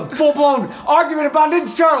get into a full-blown argument about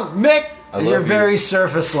Ninja Turtles, Mick. You're very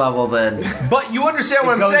surface level then. But you understand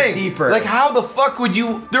what I'm saying. Deeper. Like, how the fuck would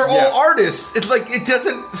you... They're all artists. It's like, it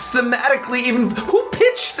doesn't thematically even... Who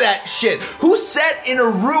pitched that shit? Who sat in a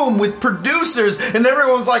room with producers and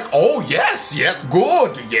everyone's like, oh, yes,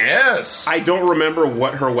 good, yes. I don't remember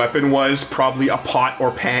what her weapon was. Probably a pot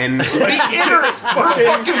or pan. Her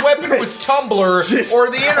fucking weapon was Tumblr or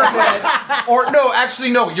the internet. Or, no,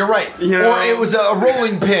 actually, no, you're right. You know, or it was a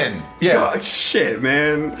rolling pin. Yeah. God, shit,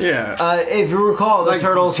 man. Yeah. If you recall, the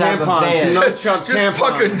turtles have a van. Nunchuck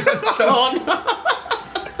tampons.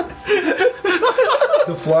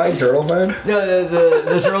 The flying turtle van? No,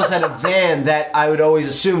 the turtles had a van that I would always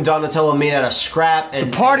assume Donatello made out of scrap.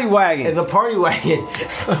 And The party wagon. And the party wagon.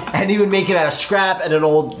 And he would make it out of scrap and an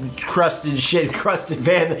old crusted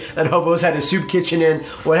van that hobos had a soup kitchen in,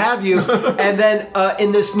 what have you. And then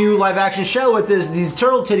in this new live action show with these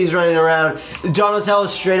turtle titties running around, Donatello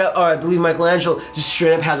straight up, or I believe Michelangelo, just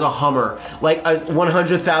straight up has a Hummer. Like a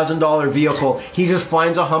 $100,000 vehicle. He just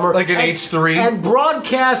finds a Hummer. Like an H3? And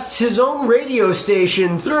broadcasts his own radio station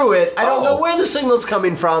through it. I don't know where the signal's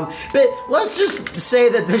coming from, but let's just say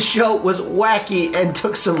that this show was wacky and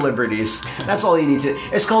took some liberties. That's all you need to.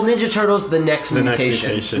 It's called Ninja Turtles: The Next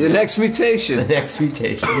Mutation. The next mutation. The Next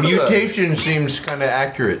Mutation. Mutation seems kind of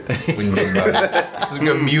accurate when you think about it. It's like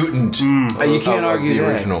a mutant. You can't argue the that.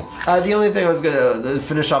 original. The only thing I was gonna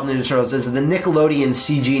finish off Ninja Turtles is the Nickelodeon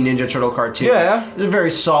CG Ninja Turtle cartoon. Yeah. It's a very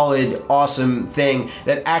solid, awesome thing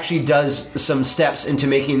that actually does some steps into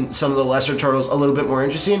making some of the lesser turtles a little bit more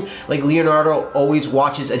interesting. Like Leonardo always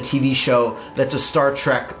watches a TV show that's a Star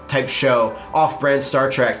Trek type show, off-brand Star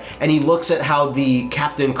Trek, and he looks at how the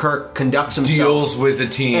Captain Kirk conducts himself, Deals with the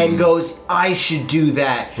team, and goes, I should do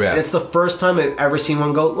that. Yeah. And it's the first time I've ever seen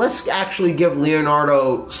one go, let's actually give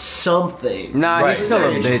Leonardo something. Nah, he's still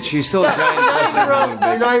a bitch. He's still a giant.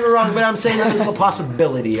 You're not even wrong, but I'm saying that there's the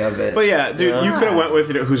possibility of it. But yeah, dude, you could have went with,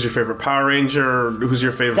 who's your favorite Power Ranger? Who's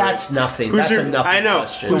your favorite? That's nothing. That's a nothing I know.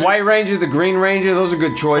 question. The White Ranger, the Green Ranger, those are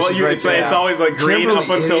good choices. Well, it's always like green Kimberly up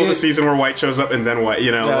until Idiot. the season where White shows up and then White,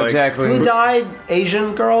 Yeah, exactly. Who died?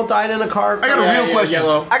 Asian girl died in a car. I got a real question.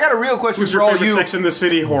 Yellow. I got a real question Who's for your all favorite you Sex in the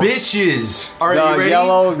City horse? bitches. Are you ready?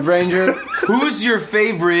 Yellow Ranger. Who's your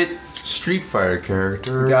favorite Street Fighter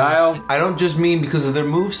character? Guile. I don't just mean because of their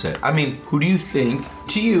moveset. I mean, who do you think,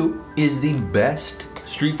 to you, is the best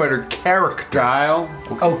Street Fighter character? Guile.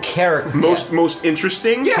 Oh, character. Most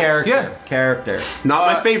interesting? Character.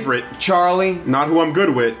 Not my favorite. Charlie. Not who I'm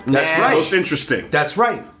good with. That's right. Most interesting. That's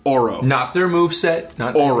right. Oro. Not their moveset.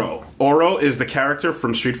 Not Oro. Oro is the character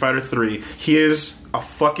from Street Fighter 3. He is a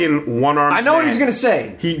fucking one-armed I know what man. he's gonna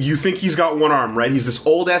say. You think he's got one arm, right? He's this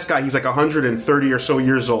old-ass guy. He's like 130 or so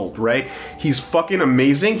years old, right? He's fucking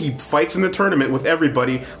amazing. He fights in the tournament with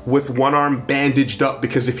everybody with one arm bandaged up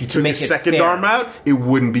because if he took make his it second fair. arm out, it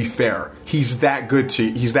wouldn't be fair. He's that good.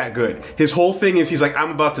 He's that good. His whole thing is he's like,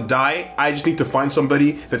 I'm about to die. I just need to find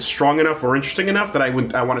somebody that's strong enough or interesting enough that I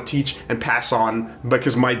want to teach and pass on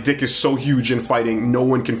because my dick is so huge in fighting, no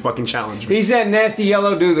one can fucking challenge me. He's that nasty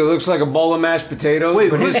yellow dude that looks like a bowl of mashed potatoes.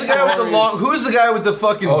 Wait, but who's his the guy with the story long? is- Who's the guy with the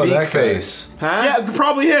fucking Oh, beak that guy. face? Huh? Yeah,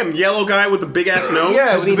 probably him. Yellow guy with the big ass nose.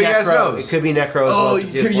 Yeah, It with could the be big ass Necro. nose. It could be Necro as well. Oh,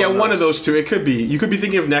 if he has one nose. of those two. It could be. You could be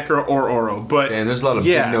thinking of Necro or Oro, but And there's a lot of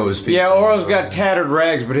yeah, big nose people. Yeah, Oro's got tattered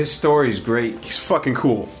rags, but his story's great. he's fucking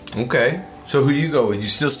cool. Okay. So who do you go with? You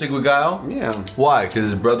still stick with Guile? Yeah, Why?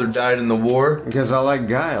 Because his brother died in the war? because I like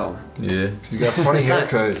Guile. Yeah. He's got a funny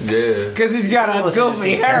haircut. Yeah. Because he's got a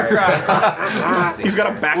goofy haircut. He's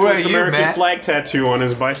got a backwards American flag tattoo on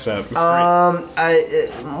his bicep. It's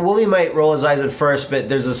great. Wooly might roll his eyes at first, but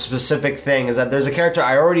there's a specific thing, is that there's a character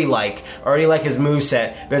I already like his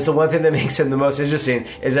moveset, but it's the one thing that makes him the most interesting,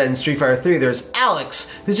 is that in Street Fighter 3 there's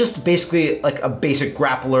Alex, who's just basically like a basic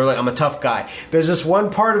grappler, like I'm a tough guy. There's this one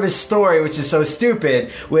part of his story which is so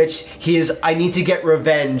stupid, which he is, I need to get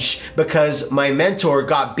revenge because my mentor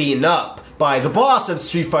got beaten up by the boss of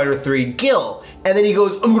Street Fighter 3, Gil. And then he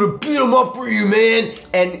goes, I'm gonna beat him up for you, man.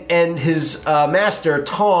 And his master,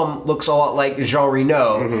 Tom, looks a lot like Jean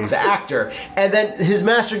Reno, the actor. And then his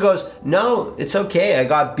master goes, no, it's okay. I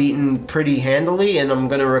got beaten pretty handily, and I'm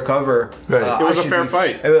gonna recover. Right. It was a fair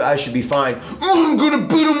fight. I should be fine. I'm gonna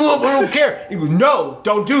beat him up. I don't care. He goes, no,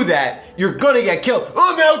 don't do that. You're gonna get killed.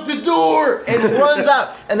 I'm out the door, and runs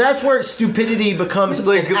out. And that's where stupidity becomes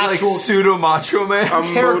like an actual pseudo macho man.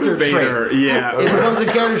 character motivator. trait. Yeah. It becomes a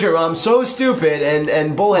character trait. Well, I'm so stupid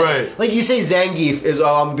and bullhead. Right. Like you say, Zangief is,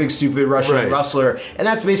 I'm a big stupid Russian wrestler, and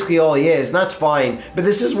that's basically all he is, and that's fine. But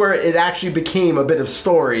this is where it actually became a bit of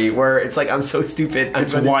story, where it's like, I'm so stupid.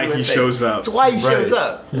 It's why he shows up. It's why he shows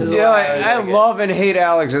up. I love and hate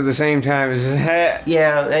Alex at the same time. It's just,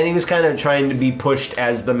 yeah, and he was kind of trying to be pushed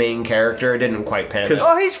as the main character. It didn't quite pan out.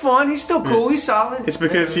 oh, he's fun. He's still cool. He's solid. It's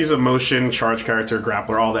because he's a motion, charge character,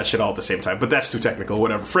 grappler, all that shit all at the same time. But that's too technical,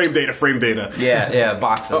 whatever. Frame data. Yeah,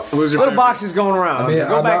 boxes. Who's your What favorite? boxes going around? I mean,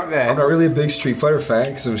 Go back to that. I'm not really a big Street Fighter fan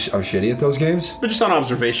because I'm shitty at those games. But just on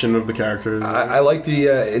observation of the characters. I like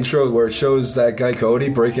the intro where it shows that guy Cody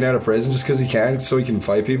breaking out of prison just because he can, so he can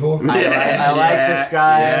fight people. I like this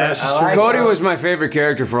guy. Yeah. I like Cody him. was my favorite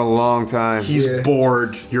character for a long time. He's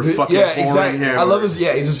bored. You're fucking boring him. I love his.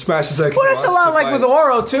 Yeah, he's a smash his Well, that's a lot like with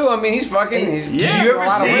Oro too. I mean, he's fucking. Did you ever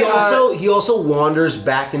see? He also wanders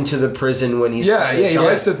back into the prison when he's. He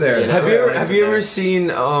likes it there. Have you ever seen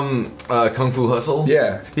Kung Fu Hustle?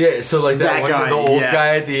 Yeah. Yeah, so like that one, guy, the old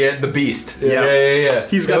guy at the end, the Beast. Yeah. Yeah.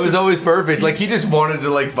 That was always perfect. Like he just wanted to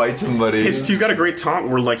like fight somebody. He's got a great taunt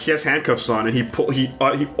where like he has handcuffs on and he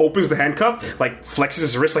opens the handcuff, like flexes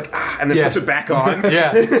his wrist like and then puts it back on.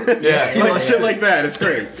 Like shit like that. It's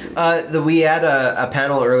great. We had a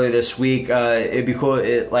panel earlier this week. It'd be cool,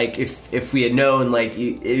 like if we had known, like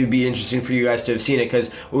it would be interesting for you guys to have seen it, because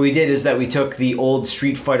what we did is that we took the old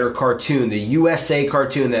Street Fighter cartoon, the USA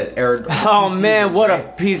cartoon that aired. Oh man, what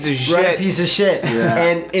a piece of shit! What a piece of shit! Yeah.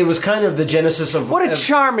 And it was kind of the genesis of what a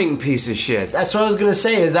charming piece of shit. That's what I was gonna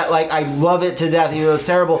say. Is that like I love it to death, even though it's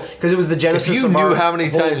terrible, because it was the genesis. If you of knew how many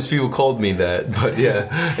times people called me that, but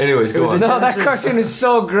yeah. Anyways, go on. No, that cartoon is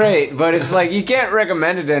so great, but it's like you can't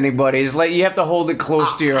recommend it to anybody. It's like you have to hold it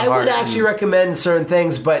close to your heart. I would actually recommend certain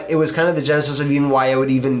things, but it was kind of the genesis of even why I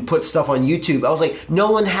would even put stuff on YouTube. I was like,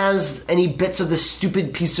 no one has any bits of this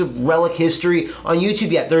stupid piece of relic history on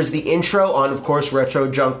YouTube yet. There's the intro on, of course,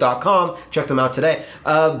 retrojunk.com. Check them out today.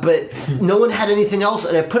 But no one had anything else,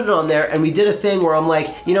 and I put it on there, and we did a thing where I'm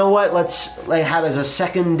like, you know what? Let's like have as a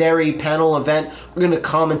secondary panel event, we're going to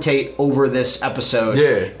commentate over this episode.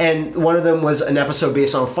 Yeah. And one of them was an episode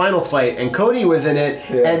based on Final Fight, and Cody was in it,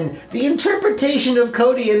 and the interpretation of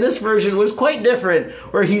Cody in this version was quite different,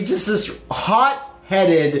 where he's just this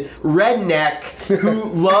hot-headed redneck who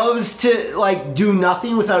loves to like do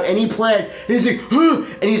nothing without any plan. And he's like, huh!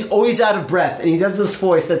 And he's always out of breath, and he does this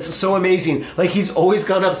voice that's so amazing. Like he's always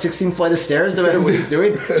gone up 16 flight of stairs, no matter what he's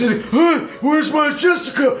doing. So he's like, huh! Where's my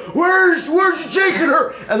Jessica? Where's you taking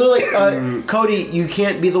her? And they're like, Cody, you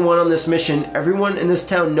can't be the one on this mission. Everyone in this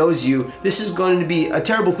town knows you. This is going to be a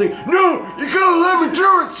terrible thing. No, you gotta let me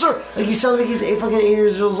do it, sir. Like he sounds like he's 8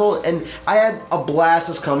 years old. And I had a blast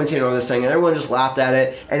just commentating over this thing, and everyone just laughed at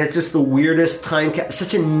it. And it's just the weirdest time,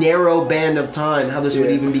 such a narrow band of time, how this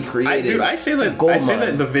would even be created. I say that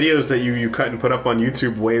the videos that you cut and put up on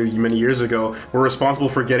YouTube way many years ago were responsible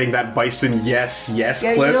for getting that Bison yes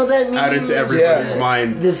clip you know that meme? out into everybody's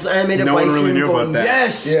mind. This animated no Bison one really knew going, about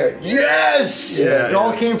that. Yes! It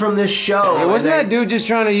all came from this show. Hey, wasn't that dude just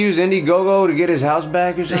trying to use Indiegogo to get his house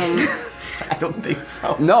back or something? I don't think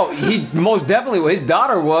so. No, he most definitely was. His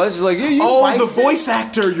daughter was like, the voice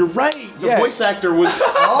actor. You're right. The voice actor was.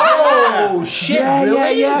 Oh shit!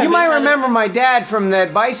 Really? Yeah. You might remember my dad from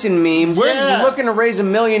that Bison meme. We're looking to raise $1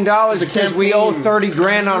 million because we owe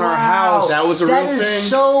 $30,000 on our house. That was a real thing. That is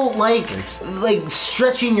so like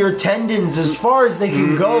stretching your tendons as far as they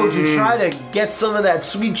can go to try to get some of that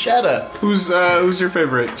sweet cheddar. Who's your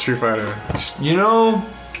favorite Street Fighter? You know,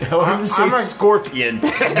 I'm a scorpion.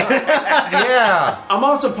 Yeah. I'm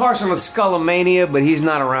also partial to Skullamania, but he's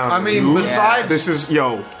not around. I mean, besides This is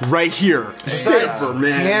right here. Stamper,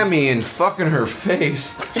 man. Cammy and fucking her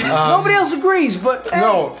face. nobody else agrees, but hey.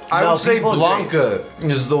 No, I No, would say people Blanca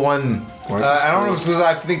is the one. I don't know, because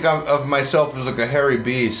I think of myself as like a hairy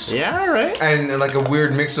beast. Yeah, all right. And like a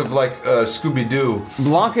weird mix of like Scooby Doo.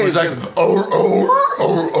 Blanca is It's like,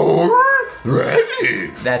 ready.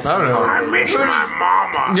 That's I don't know. I miss my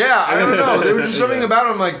mama. Yeah, I don't know. There was just something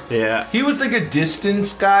about him, like, Yeah. he was like a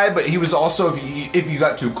distance guy, but he was also, if you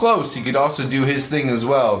got too close, he could also do his thing as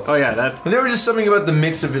well. Oh yeah, that. And there was just something about the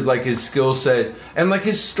mix of his skill set, and like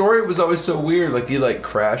his story was always so weird. Like he like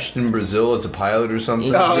crashed in Brazil as a pilot or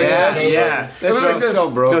something. Oh yeah. That's was like the- so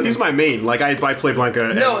broken. No, he's my main. Like I play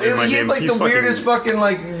Blanca. No, in my he had games. like He's the weirdest fucking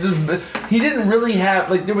like. He didn't really have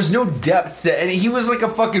like there was no depth to, and he was like a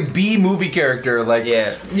fucking B movie character. Like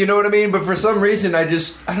you know what I mean. But for some reason, I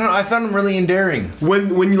don't know. I found him really endearing. When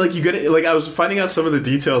you get it, like I was finding out some of the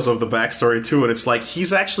details of the backstory too, and it's like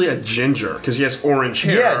he's actually a ginger because he has orange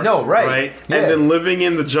hair. Yeah, no, right. Yeah. And then living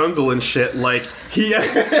in the jungle and shit, like he.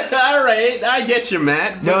 All right, I get you,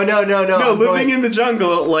 Matt. No. No, living in the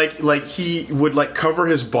jungle, like he would like cover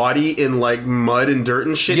his body in like mud and dirt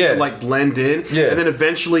and shit to like blend in. Yeah. And then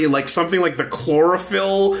eventually, like something like the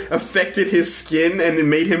chlorophyll affected his skin and it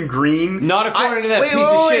made him green. Not according to that piece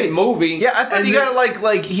of shit movie. Yeah, I thought And he then- got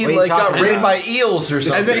like he Wait, like got talking raped about- by eels or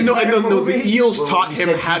something. And then no, the eels taught You him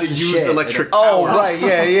said how to piece of use shit. electric Oh power. right,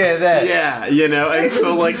 yeah, that. Yeah, you know, and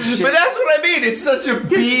so like, But that's what I mean. It's such a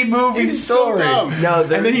B movie it's so story. dumb. No,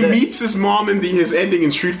 and then he meets his mom in his ending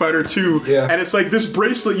in Street Fighter 2, and it's like this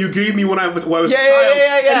bracelet you gave me when I was a child.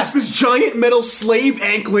 Yeah. And it's this giant metal slave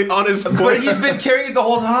anklet on his foot. But he's been carrying it the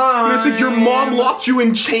whole time. And it's like your mom locked you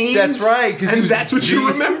in chains. That's right, 'cause he and was that's what you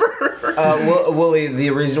beast. remember. Wooly, the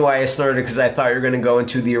reason why I started because I thought you were going to go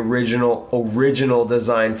into the original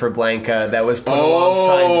design for Blanca that was put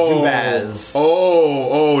alongside Zubaz.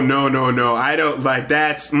 Oh, no. I don't like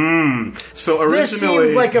that's. So originally, This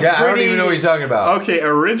seems like a I don't pretty. even know what you're talking about. Okay,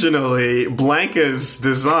 originally, Blanca's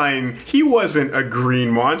design, he wasn't a green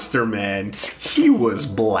monster man. He was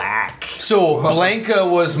black. So Blanca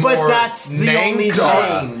was more. But that's the only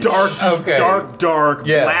change. Dark,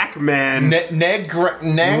 Yeah. black man Neg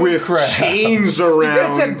with chains You could have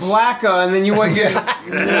around. said Blacka, and then you went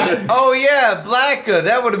to Oh yeah, Blanca.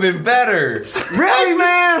 That would have been better. really,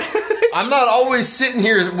 man. I'm not always sitting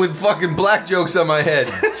here with fucking black jokes on my head,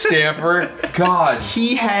 Stamper. God.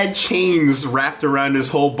 He had chains wrapped around his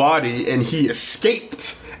whole body and he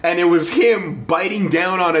escaped. And it was him biting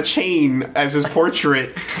down on a chain as his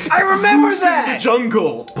portrait. I remember loose in the that.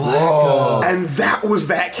 jungle. Whoa. And that was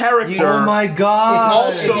that character. Oh my god.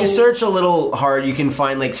 Also- If you search a little hard, you can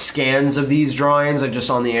find like scans of these drawings, like just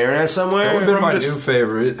on the internet That would somewhere. have been my this- new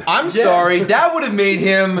favorite. I'm sorry, that would have made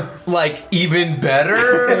him like even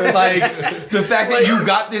better. Like the fact that you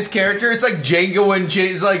got this character, it's like Django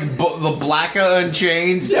Unchained, it's like the Blacka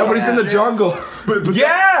Unchained. Yeah, but he's in the jungle. But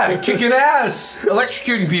Yeah, kicking ass,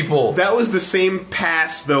 electrocuting people. that was the same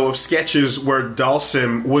pass, though, of sketches where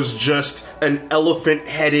Dalsim was just an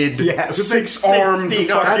elephant-headed, six-armed fucking...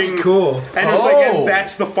 That's cool. And it was like, Oh. and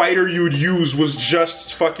that's the fighter you'd use, was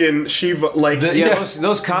just fucking Shiva, like... Yeah,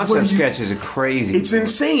 those concept sketches are crazy. It's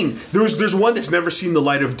insane. There's one that's never seen the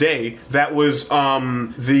light of day. That was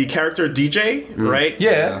the character DJ, right?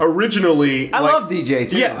 Yeah. Originally, I love DJ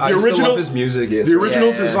too. Yeah, I the used to original love his music. Yes. the original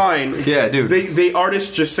Yeah. design. Yeah, dude. The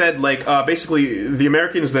artist just said like basically the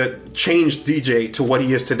Americans that changed DJ to what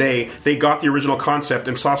he is today. They got the original concept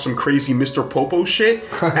and saw some crazy Mr. Popo shit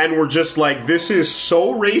and were just like, this is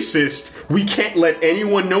so racist. We can't let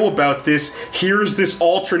anyone know about this. Here's this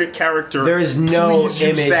alternate character. There is no Please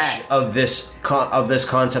use image that. of this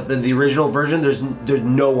concept in the original version. There's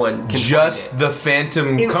no one can Just find the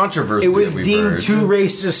Phantom it. controversy. It was that we've deemed heard. too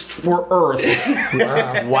racist for Earth.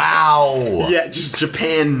 Wow. Yeah, just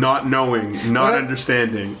Japan not knowing, not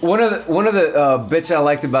understanding. One of the bits I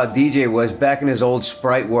liked about DJ was back in his old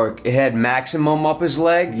sprite work, it had Maximum up his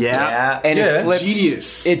leg. Yeah. And Yeah, it flips.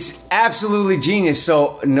 genius. It's absolutely genius.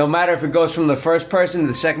 So no matter if it goes from the first person to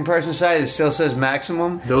the second person side, it still says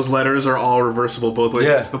Maximum. Those letters are all reversible both ways.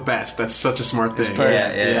 Yeah. That's the best. That's such a smart thing.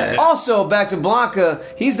 Yeah. Also, back to Blanca,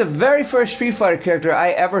 he's the very first Street Fighter character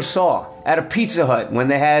I ever saw. at a Pizza Hut when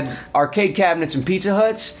they had arcade cabinets and Pizza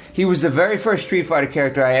Huts. He was the very first Street Fighter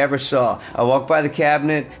character I ever saw. I walked by the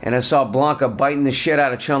cabinet and I saw Blanka biting the shit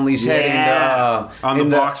out of Chun-Li's head on the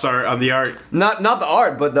box art, on the art. Not the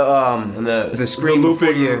art, but the screen. The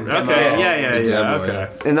looping. You, okay, yeah. Okay.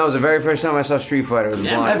 And that was the very first time I saw Street Fighter. It was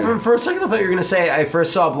Blanka. For a second, I thought you were going to say I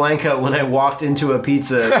first saw Blanka when I walked into a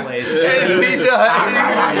pizza place. And Pizza Hut, he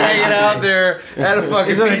was hanging out there at a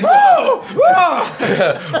fucking Pizza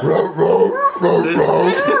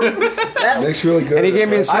That makes really good. And he gave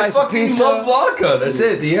me a slice I of fucking pizza. love Blanka. That's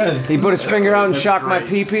it. The end. He put his finger out and shocked my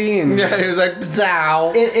pee-pee. And Yeah, he was like,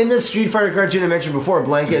 "Zow." In the Street Fighter cartoon I mentioned before,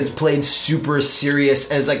 Blanka is played super serious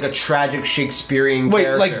as like a tragic Shakespearean Wait,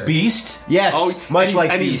 character. like Beast? Yes, much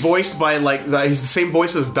like and Beast. he's voiced by he's the same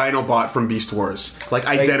voice as Dinobot from Beast Wars, like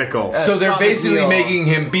identical. So they're Scott basically McNeil. making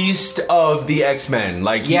him Beast of the X-Men.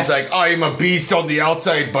 Like, Yes. he's like, I'm a beast on the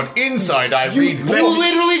outside, but inside I read You books.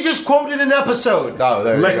 literally just quoted an episode. Oh,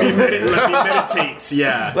 there Let you me, go. let me meditate.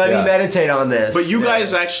 Yeah. Let Yeah. me meditate on this. But you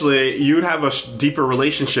guys actually, you'd have a deeper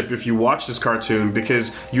relationship if you watched this cartoon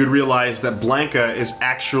because you'd realize that Blanka is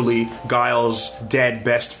actually Guile's dead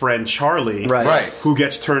best friend Charlie, Right. who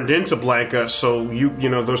gets turned into Blanka. So you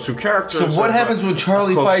know those two characters. So what are happens when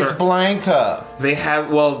Charlie closer. fights Blanka? They have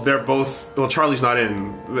they're both. Well, Charlie's not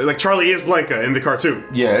in. Like Charlie is Blanka in the cartoon.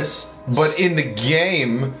 Yes. But in the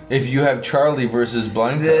game, if you have Charlie versus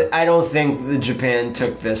Blanka... I don't think the Japan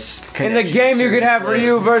took this in the connection game, you could have seriously.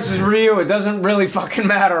 Ryu versus Ryu. It doesn't really fucking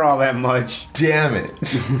matter all that much. Damn it.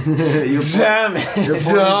 Damn it.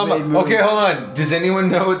 Dumb. Okay, hold on. Does anyone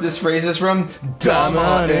know what this phrase is from? Dumb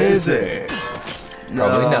is it?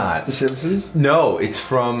 Probably not. The Simpsons? No, it's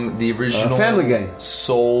from the original Family Guy.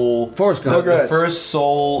 Soul. Forrest Gump. The first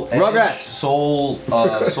Soul. Rugrats. Soul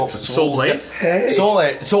Blade?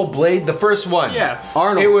 Soul Blade. The first one. Yeah.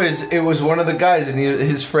 Arnold. It was one of the guys, and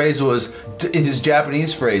his phrase was his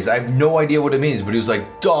Japanese phrase. I have no idea what it means, but he was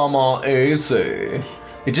like "Dama easy."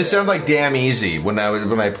 It just sounded like "damn easy" when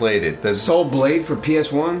I played it. Soul Blade for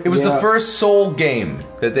PS1? It was the first Soul game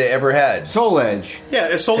that they ever had. Soul Edge. Yeah,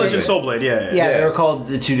 it's Soul Edge and Soul Blade. Yeah. Yeah, they were called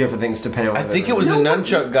the two different things depending on I what think it was the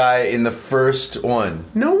nunchuck guy in the first one.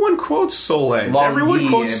 No one quotes Soul Edge. Long Everyone D,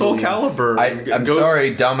 quotes I Soul believe. Calibur. I'm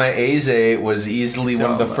sorry, Dama Eze was easily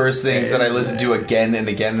one of the first things that I listened to again and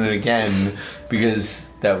again and again because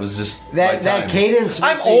that was just my that time. cadence.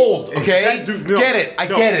 I'm makes me- old, okay? That dude- no, get it? I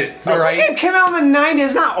no, get it. no. All right. It came out in the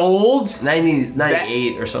 90s, not old.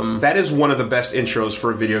 98 or something. That is one of the best intros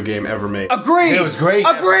for a video game ever made. Agreed. It was great.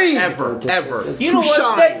 Agreed. Ever. You know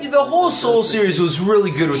what? The whole Soul series was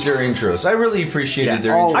really good with their intros. I really appreciated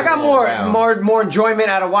their intros. I got all around. more enjoyment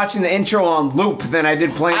out of watching the intro on loop than I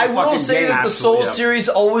did playing the I will fucking say game. that the Soul Absolutely, yeah. series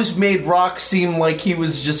always made Rock seem like he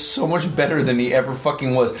was just so much better than he ever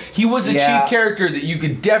fucking was. He was a Yeah. cheap character that you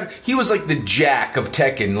could he was like the Jack of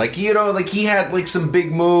Tekken. Like, you know, like he had like some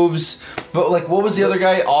big moves, but like what was the other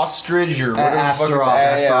guy? Ostrich or whatever the fuck?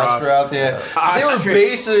 Astaroth, yeah. They were Ostrich.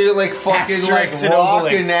 basically like fucking Asterix like and Rock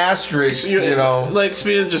Obelix. and Asterix, you know. Like,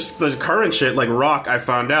 speaking of just the current shit, like Rock, I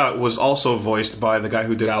found out, was also voiced by the guy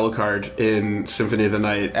who did Alucard in Symphony of the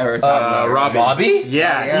Night. Robbie. Bobby?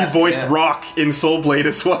 Yeah, he voiced Rock in Soul Blade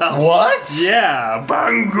as well. What? Yeah,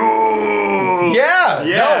 Bango! Yeah.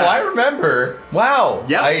 Yeah. No, I remember. Wow.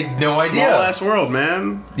 Yeah. I had no idea. Small ass world,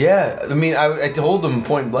 man. Yeah, I mean, I told him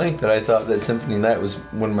point blank that I thought that Symphony of the Night was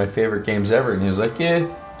one of my favorite games ever, and he was like, "Yeah,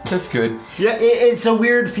 that's good." Yeah. It's a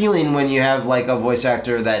weird feeling when you have like a voice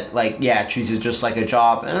actor that like treats it just like a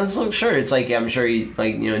job, and it's like sure, it's like I'm sure he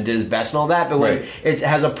like did his best and all that, but when Right. it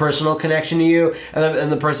has a personal connection to you,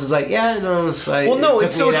 and the person's like, it's like, Well, no, it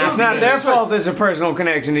it's took me so an It's true. hour not to their get fault there's a personal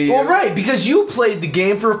connection to you. Well, right, because you played the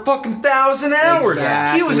game for a fucking 1,000 hours.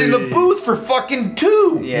 Exactly. He was in the booth for fucking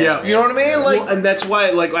 2. Yeah. You know what I mean? Like, Well, and that's why,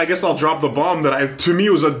 like, I guess I'll drop the bomb that to me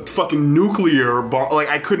was a fucking nuclear bomb. Like,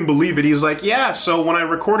 I couldn't believe it. He's like, yeah, so when I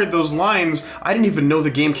recorded those lines, I didn't even know the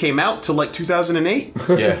game came out till like 2008.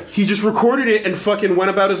 Yeah. He just recorded it and fucking went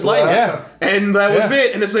about his life. Yeah. And that was Yeah.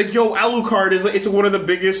 it. And it's like, yo, Alucard is like, it's one of the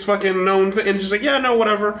biggest fucking known things. And it's just like, yeah, no,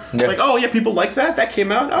 whatever. Yeah. Like, oh, yeah, people like that? That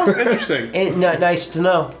came out? Oh, interesting. nice to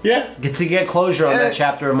know. Yeah. Get to get closure on that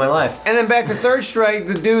chapter of my life. And then back to Third Strike,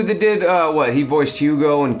 the dude that did he voiced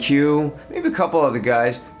Hugo and Q, maybe a couple other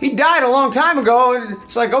guys. He died a long time ago. And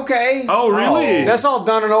it's like, okay. Oh, really? That's all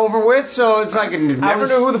done and over with. So it's like, I never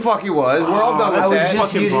knew who the fuck he was. We're all done with I was that.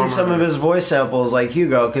 just using some of his voice samples, like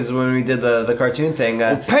Hugo, because when we did the cartoon thing,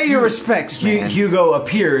 Pay your respects, man. Hugo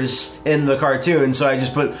appears in the cartoon, so I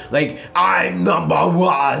just put like "I'm number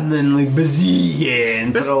one" and like "Bazooka"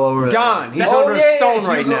 and put it all over that. Gone. He's under a stone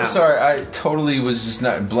right Hugo, now. Sorry, I totally was just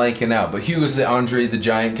not blanking out. But Hugo's the Andre the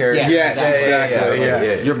Giant character. Yes, exactly.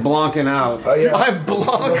 Yeah. You're blonking out. I'm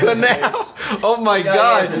Blanca now. Oh my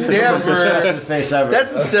God, It's the most disgusting face ever.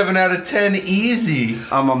 That's a 7 out of 10 easy.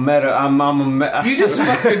 I'm a meta. You just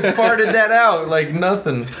fucking farted that out like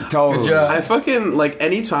nothing. Totally. Good job. I fucking like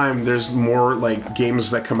anytime there's more like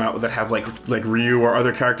games that come out that have like Ryu or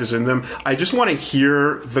other characters in them. I just want to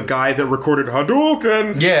hear the guy that recorded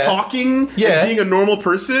Hadouken talking, and being a normal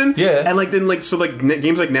person, and like then like so like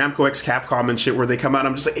games like Namco X Capcom and shit where they come out.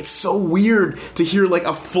 I'm just like, it's so weird to hear like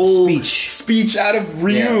a full speech out of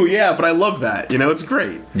Ryu. Yeah, but I love that. You know, it's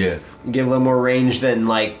great. Yeah. Give a little more range than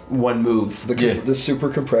like one move. The super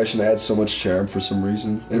compression adds so much charm for some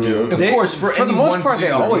reason. Of course, for the most part, they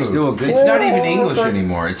always do a good It's not even English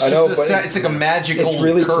ananymore. It's just it's like a magical. It's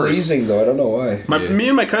really curse. pleasing though. I don't know why. Me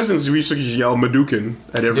and my cousins, we used to yell Madouken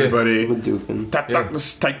at everybody. Madouken.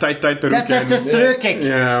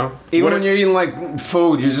 Yeah. Even when you're eating like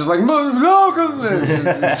food, you're just like,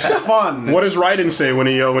 it's fun. What does Raiden say when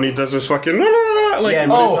he does this fucking like?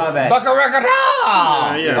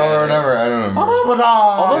 Or whatever. I don't know.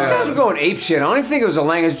 All those guys were going ape shit. I don't even think it was a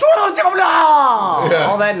language.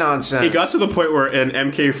 All that nonsense. It got to the point where in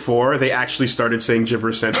MK4 they actually started saying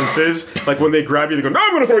gibberish sentences. Like when they grab you, they go, "No,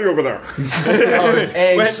 I'm gonna throw you over there."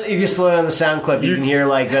 If you slow down the sound clip, you can hear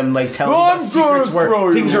like them like telling about secrets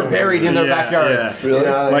where things are buried in their backyard. Yeah. Really? You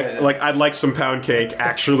know, Like I'd like some pound cake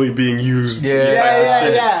actually being used.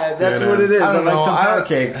 Yeah. That's what it is. I like some pound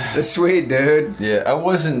cake. That's sweet, dude. Yeah, I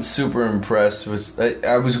wasn't super impressed with.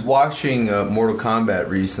 I was watching Mortal Kombat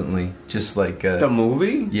recently, just like the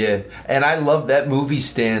movie. Yeah, and I love that movie.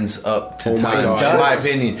 Stands up to time, gosh. in my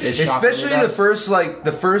opinion. It's Especially shocking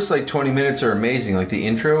the first 20 minutes are amazing, like the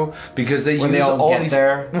intro, because they When use they all get these.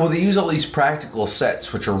 there. Well, they use all these practical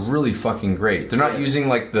sets, which are really fucking great. They're not using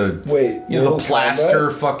like the Mortal the plaster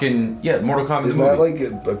Kombat? fucking Mortal Kombat. Isn't that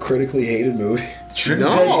like a critically hated movie?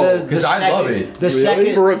 No, because I love it. The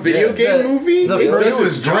second For a video game movie, the it first does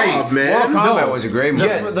was its great. job, man. Mortal Kombat was a great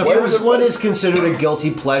movie. The first one is considered a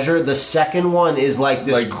guilty pleasure. The second one is like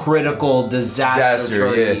this critical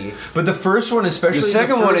disaster. Yeah. But the first one, especially The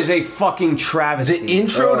second one is a fucking travesty. the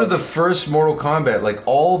intro to the first Mortal Kombat, like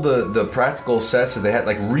all the practical sets that they had,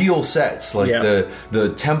 like real sets, like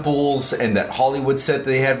the temples and that Hollywood set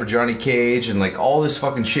they had for Johnny Cage and like all this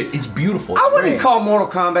fucking shit. It's beautiful. It's I wouldn't great. call Mortal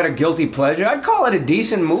Kombat a guilty pleasure. I'd call it a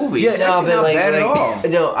decent movie. It's actually not bad at all.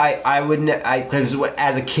 No, I wouldn't. Because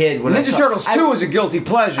as a kid, when Ninja Turtles 2 was a guilty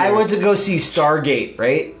pleasure. I went to go see Stargate,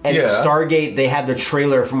 right? And Stargate, they had the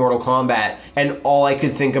trailer for Mortal Kombat, and all I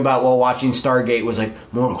could think about while watching Stargate was like,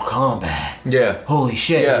 Mortal Kombat. Yeah. Holy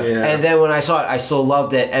shit. Yeah. And then when I saw it, I still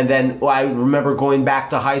loved it. And then I remember going back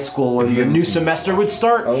to high school when the new semester would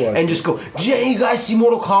start and just go, Jay, you guys see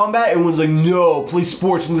Mortal Kombat? And everyone's like, no, play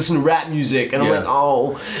sports and listen to rap music. And I'm like,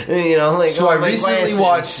 oh. And, you know, like, So I recently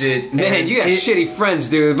watched it. Man, you got shitty friends,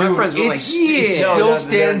 dude. My friends were like, it still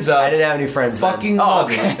stands up. I didn't have any friends then. Fucking love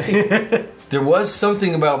it. There was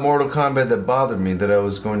something about Mortal Kombat that bothered me that I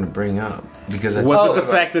was going to bring up because I Was it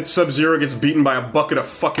the fact that Sub-Zero gets beaten by a bucket of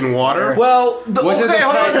fucking water? Well, Was it the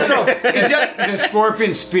fact that the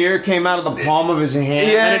scorpion spear came out of the palm of his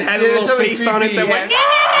hand? Yeah, And it had a little something face on it that went,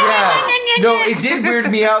 Yeah. No, it did weird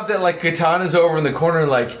me out that like Katana's over in the corner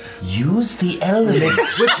like, use the element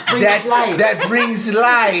Which brings life. that brings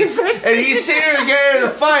life. And he's sitting there getting in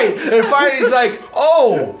a fight. And finally he's like,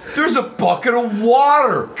 oh, there's a bucket of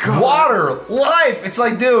water. Water, life. It's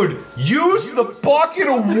like, dude, use the bucket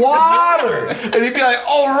of water. And he'd be like,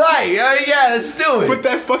 all right, yeah, let's do it. Put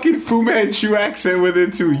that fucking Fu Manchu accent with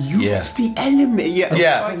it too. Use the element.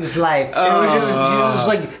 Yeah. His life. It was just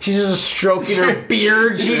like she's just stroking her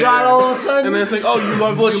beard. She got all of a sudden. And then it's like, oh, you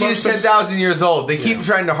love. Well, you love she's Sub- 10,000 years old. They keep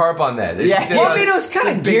trying to harp on that. Yeah. Well, I mean, it was kind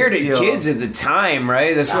It's a of big geared at deal. kids at the time,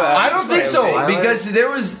 right? That's what I don't think so violent. because there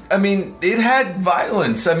was. I mean, it had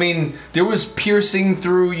violence. I mean, there was piercing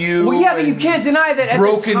through you. Well, yeah, but you and can't deny that at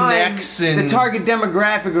broken the time, necks and the target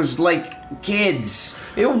demographic was like kids.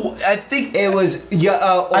 I think It was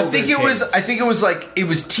I think it was like it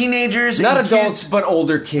was teenagers, Not and adults, kids. but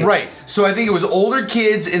older kids. Right. So I think it was older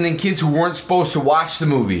kids and then kids who weren't supposed to watch the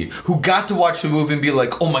movie, who got to watch the movie and be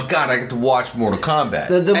like, oh my god, I get to watch Mortal Kombat.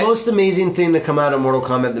 The most amazing thing to come out of Mortal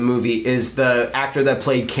Kombat, the movie, is the actor that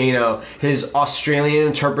played Kano. His Australian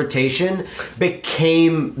interpretation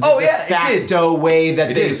became the de facto way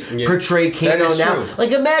that they portray Kano now. True.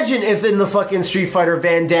 Like, imagine if in the fucking Street Fighter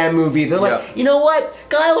Van Damme movie, they're like, you know what?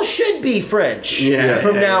 Guile should be French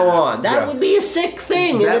from now on. That would be a sick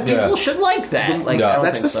thing, and the people should like that. Like,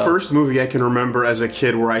 That's the first movie I can remember as a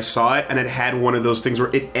kid where I saw it, and it had one of those things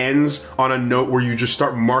where it ends on a note where you just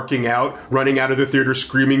start marking out, running out of the theater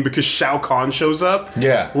screaming because Shao Kahn shows up.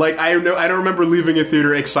 Yeah. Like, I don't remember leaving a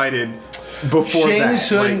theater excited before Shang that.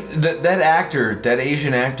 Tsung, that actor, that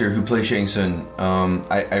Asian actor who plays Shang Tsung,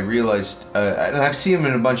 I realized, and I've seen him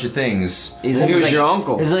in a bunch of things. He was your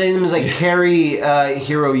uncle. His name is like Kerry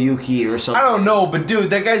Hiroyuki or something. I don't know, but dude,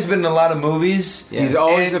 that guy's been in a lot of movies. Yeah. He's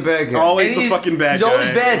always the bad guy. Always the fucking bad guy. He's always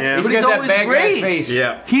bad. Yeah. But He's he's got that always bad guy great. face.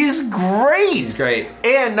 Yeah. He's great. He's great.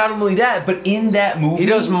 And not only that, but in that movie, He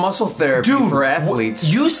does muscle therapy dude, for athletes.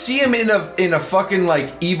 You see him in a fucking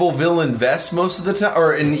like evil villain vest most of the time,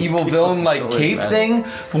 or an evil villain like cape thing.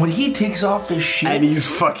 But when he takes off his shit, And he's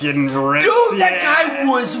fucking ripped. dude, that guy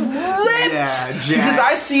was ripped. Yeah, because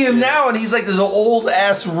I see him now, and he's like this old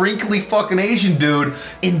ass, wrinkly fucking Asian dude.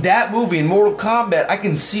 In that movie, in Mortal Kombat, I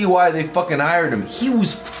can see why they fucking hired him. He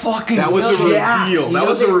was fucking. That was a jacked. reveal. You That know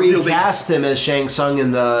was they a reveal. recast him as Shang Tsung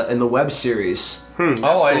in the web series.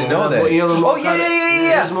 Oh, I didn't know that. You know, the Oh, Mortal yeah, Kombat- yeah, yeah,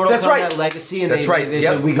 yeah. there's Mortal That's Kombat right. Legacy, and That's they, right. they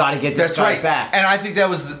Yep. said we got to get this That's guy right. back. And I think that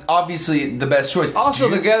was obviously the best choice. Also,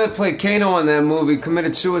 the guy that played Kano in that movie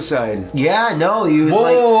committed suicide. Yeah, no, he was Whoa,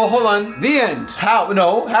 like. whoa, whoa, hold on. The end. How?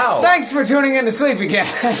 No, how? Thanks for tuning in to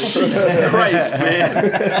Sleepycast. Jesus Christ,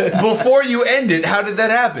 man. Before you end it, how did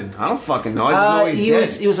that happen? I don't fucking know. I just know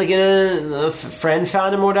he's dead. He was like in a friend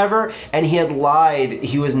found him or whatever, and he had lied.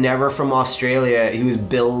 He was never from Australia. He was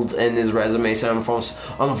billed in his resume said I'm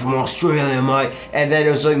from Australia, mate. And then it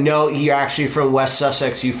was like, no, you're actually from West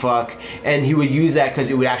Sussex, you fuck. And he would use that because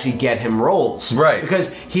it would actually get him roles, Right?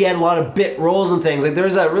 Because he had a lot of bit roles and things. Like there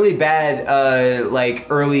was a really bad, like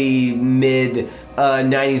early mid.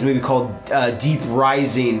 90s movie called Deep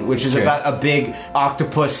Rising, which is about a big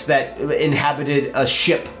octopus that inhabited a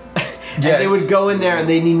ship. And they would go in there and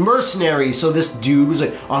they need mercenaries. So this dude was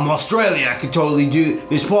like, I'm Australia, I could totally do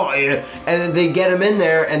this part. And then they get him in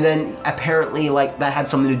there, and then apparently like that had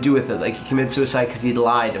something to do with it. Like he committed suicide because he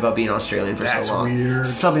lied about being Australian for so long. Weird.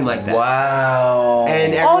 Something like that. Wow.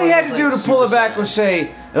 And All he had everyone to was, do like, to pull it super back sad. was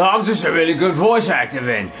say, oh, I'm just a really good voice actor,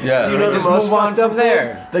 then. Yeah. Do you know the Just most move on fucked up from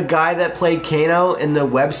there. thing? The guy that played Kano in the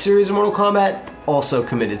web series of Mortal Kombat also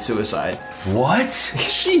committed suicide. What?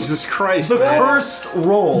 Jesus Christ, The man. cursed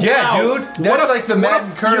role. Yeah, dude. That's like the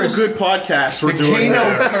Madden curse. Good podcast we're The doing.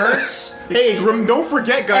 Kano there. curse. Hey, don't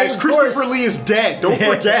forget, guys. And of Christopher course- Lee is dead. Don't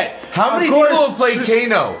forget. How many Of course, people have played just-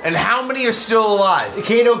 Kano, and how many are still alive?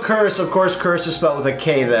 Kano curse, of course, curse is spelled with a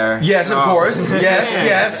K there. Yes, of course.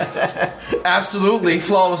 Yes. Absolutely.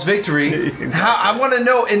 Flawless victory. How, I want to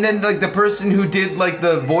know. And then, like, the person who did, like,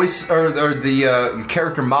 the voice or the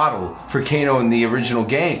character model for Kano in the original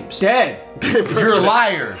games. Dead. You're a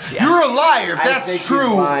liar. You're a liar. If I think that's he's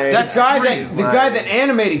true, lying. that's The guy crazy. the guy that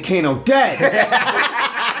animated Kano, dead.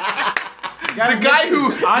 The guy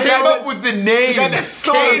who I came know up with the name guy that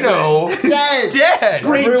thought of it. Kano. Dead. Dead.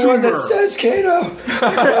 Brain Everyone tumor. that says Kano.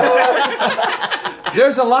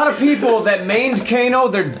 There's a lot of people that named Kano,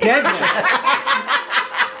 they're dead now.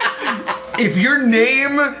 If your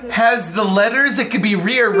name has the letters that can be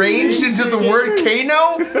rearranged into the word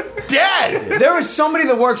Kano, dead. There is somebody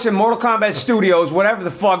that works in Mortal Kombat Studios, whatever the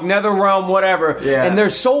fuck, NetherRealm, whatever, Yeah. and their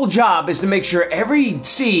sole job is to make sure every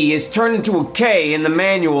C is turned into a K in the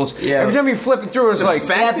manuals. Yeah. Every time you flip it through, it's like,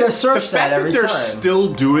 They have to search the that fact that every they're time.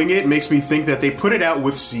 still doing it makes me think that they put it out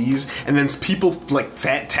with C's and then people like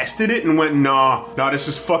tested it and went, nah, this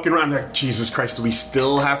is fucking around. Like, Jesus Christ, do we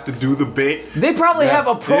still have to do the bit? they probably have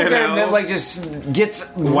a program You know? that like just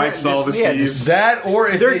gets Wipes all the yeah, C's. just- That or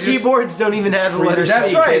if Their they just- keyboards don't even have the letter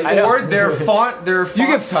That's C. right. I know. Or their font. you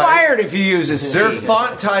get fired if you use a C. Their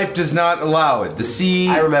font type does not allow it. The C.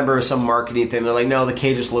 I remember some marketing thing. They're like, no, the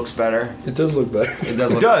K just looks better. It does look better. It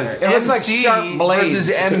does. Look does. better. It looks like MC sharp blades.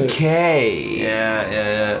 versus MK.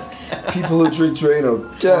 Yeah. People who drink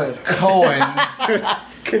Drano, dead. Cohen.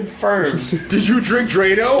 Confirmed. Did you drink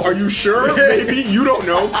Drano? Are you sure? Maybe. You don't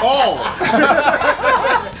know. Call.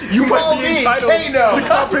 You might Call be me, entitled Kano. to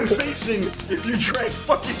compensation if you drank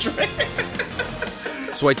fucking Drano.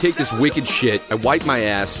 So I take this wicked shit, I wipe my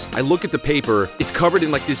ass, I look at the paper, it's covered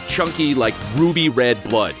in like this chunky, like ruby red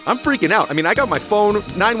blood. I'm freaking out. I mean, I got my phone,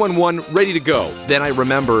 911, ready to go. Then I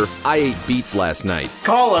remember I ate Beats last night.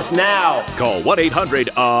 Call us now. Call 1-800,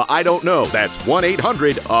 I don't know. That's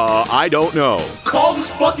 1-800, I don't know. Call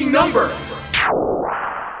this fucking number.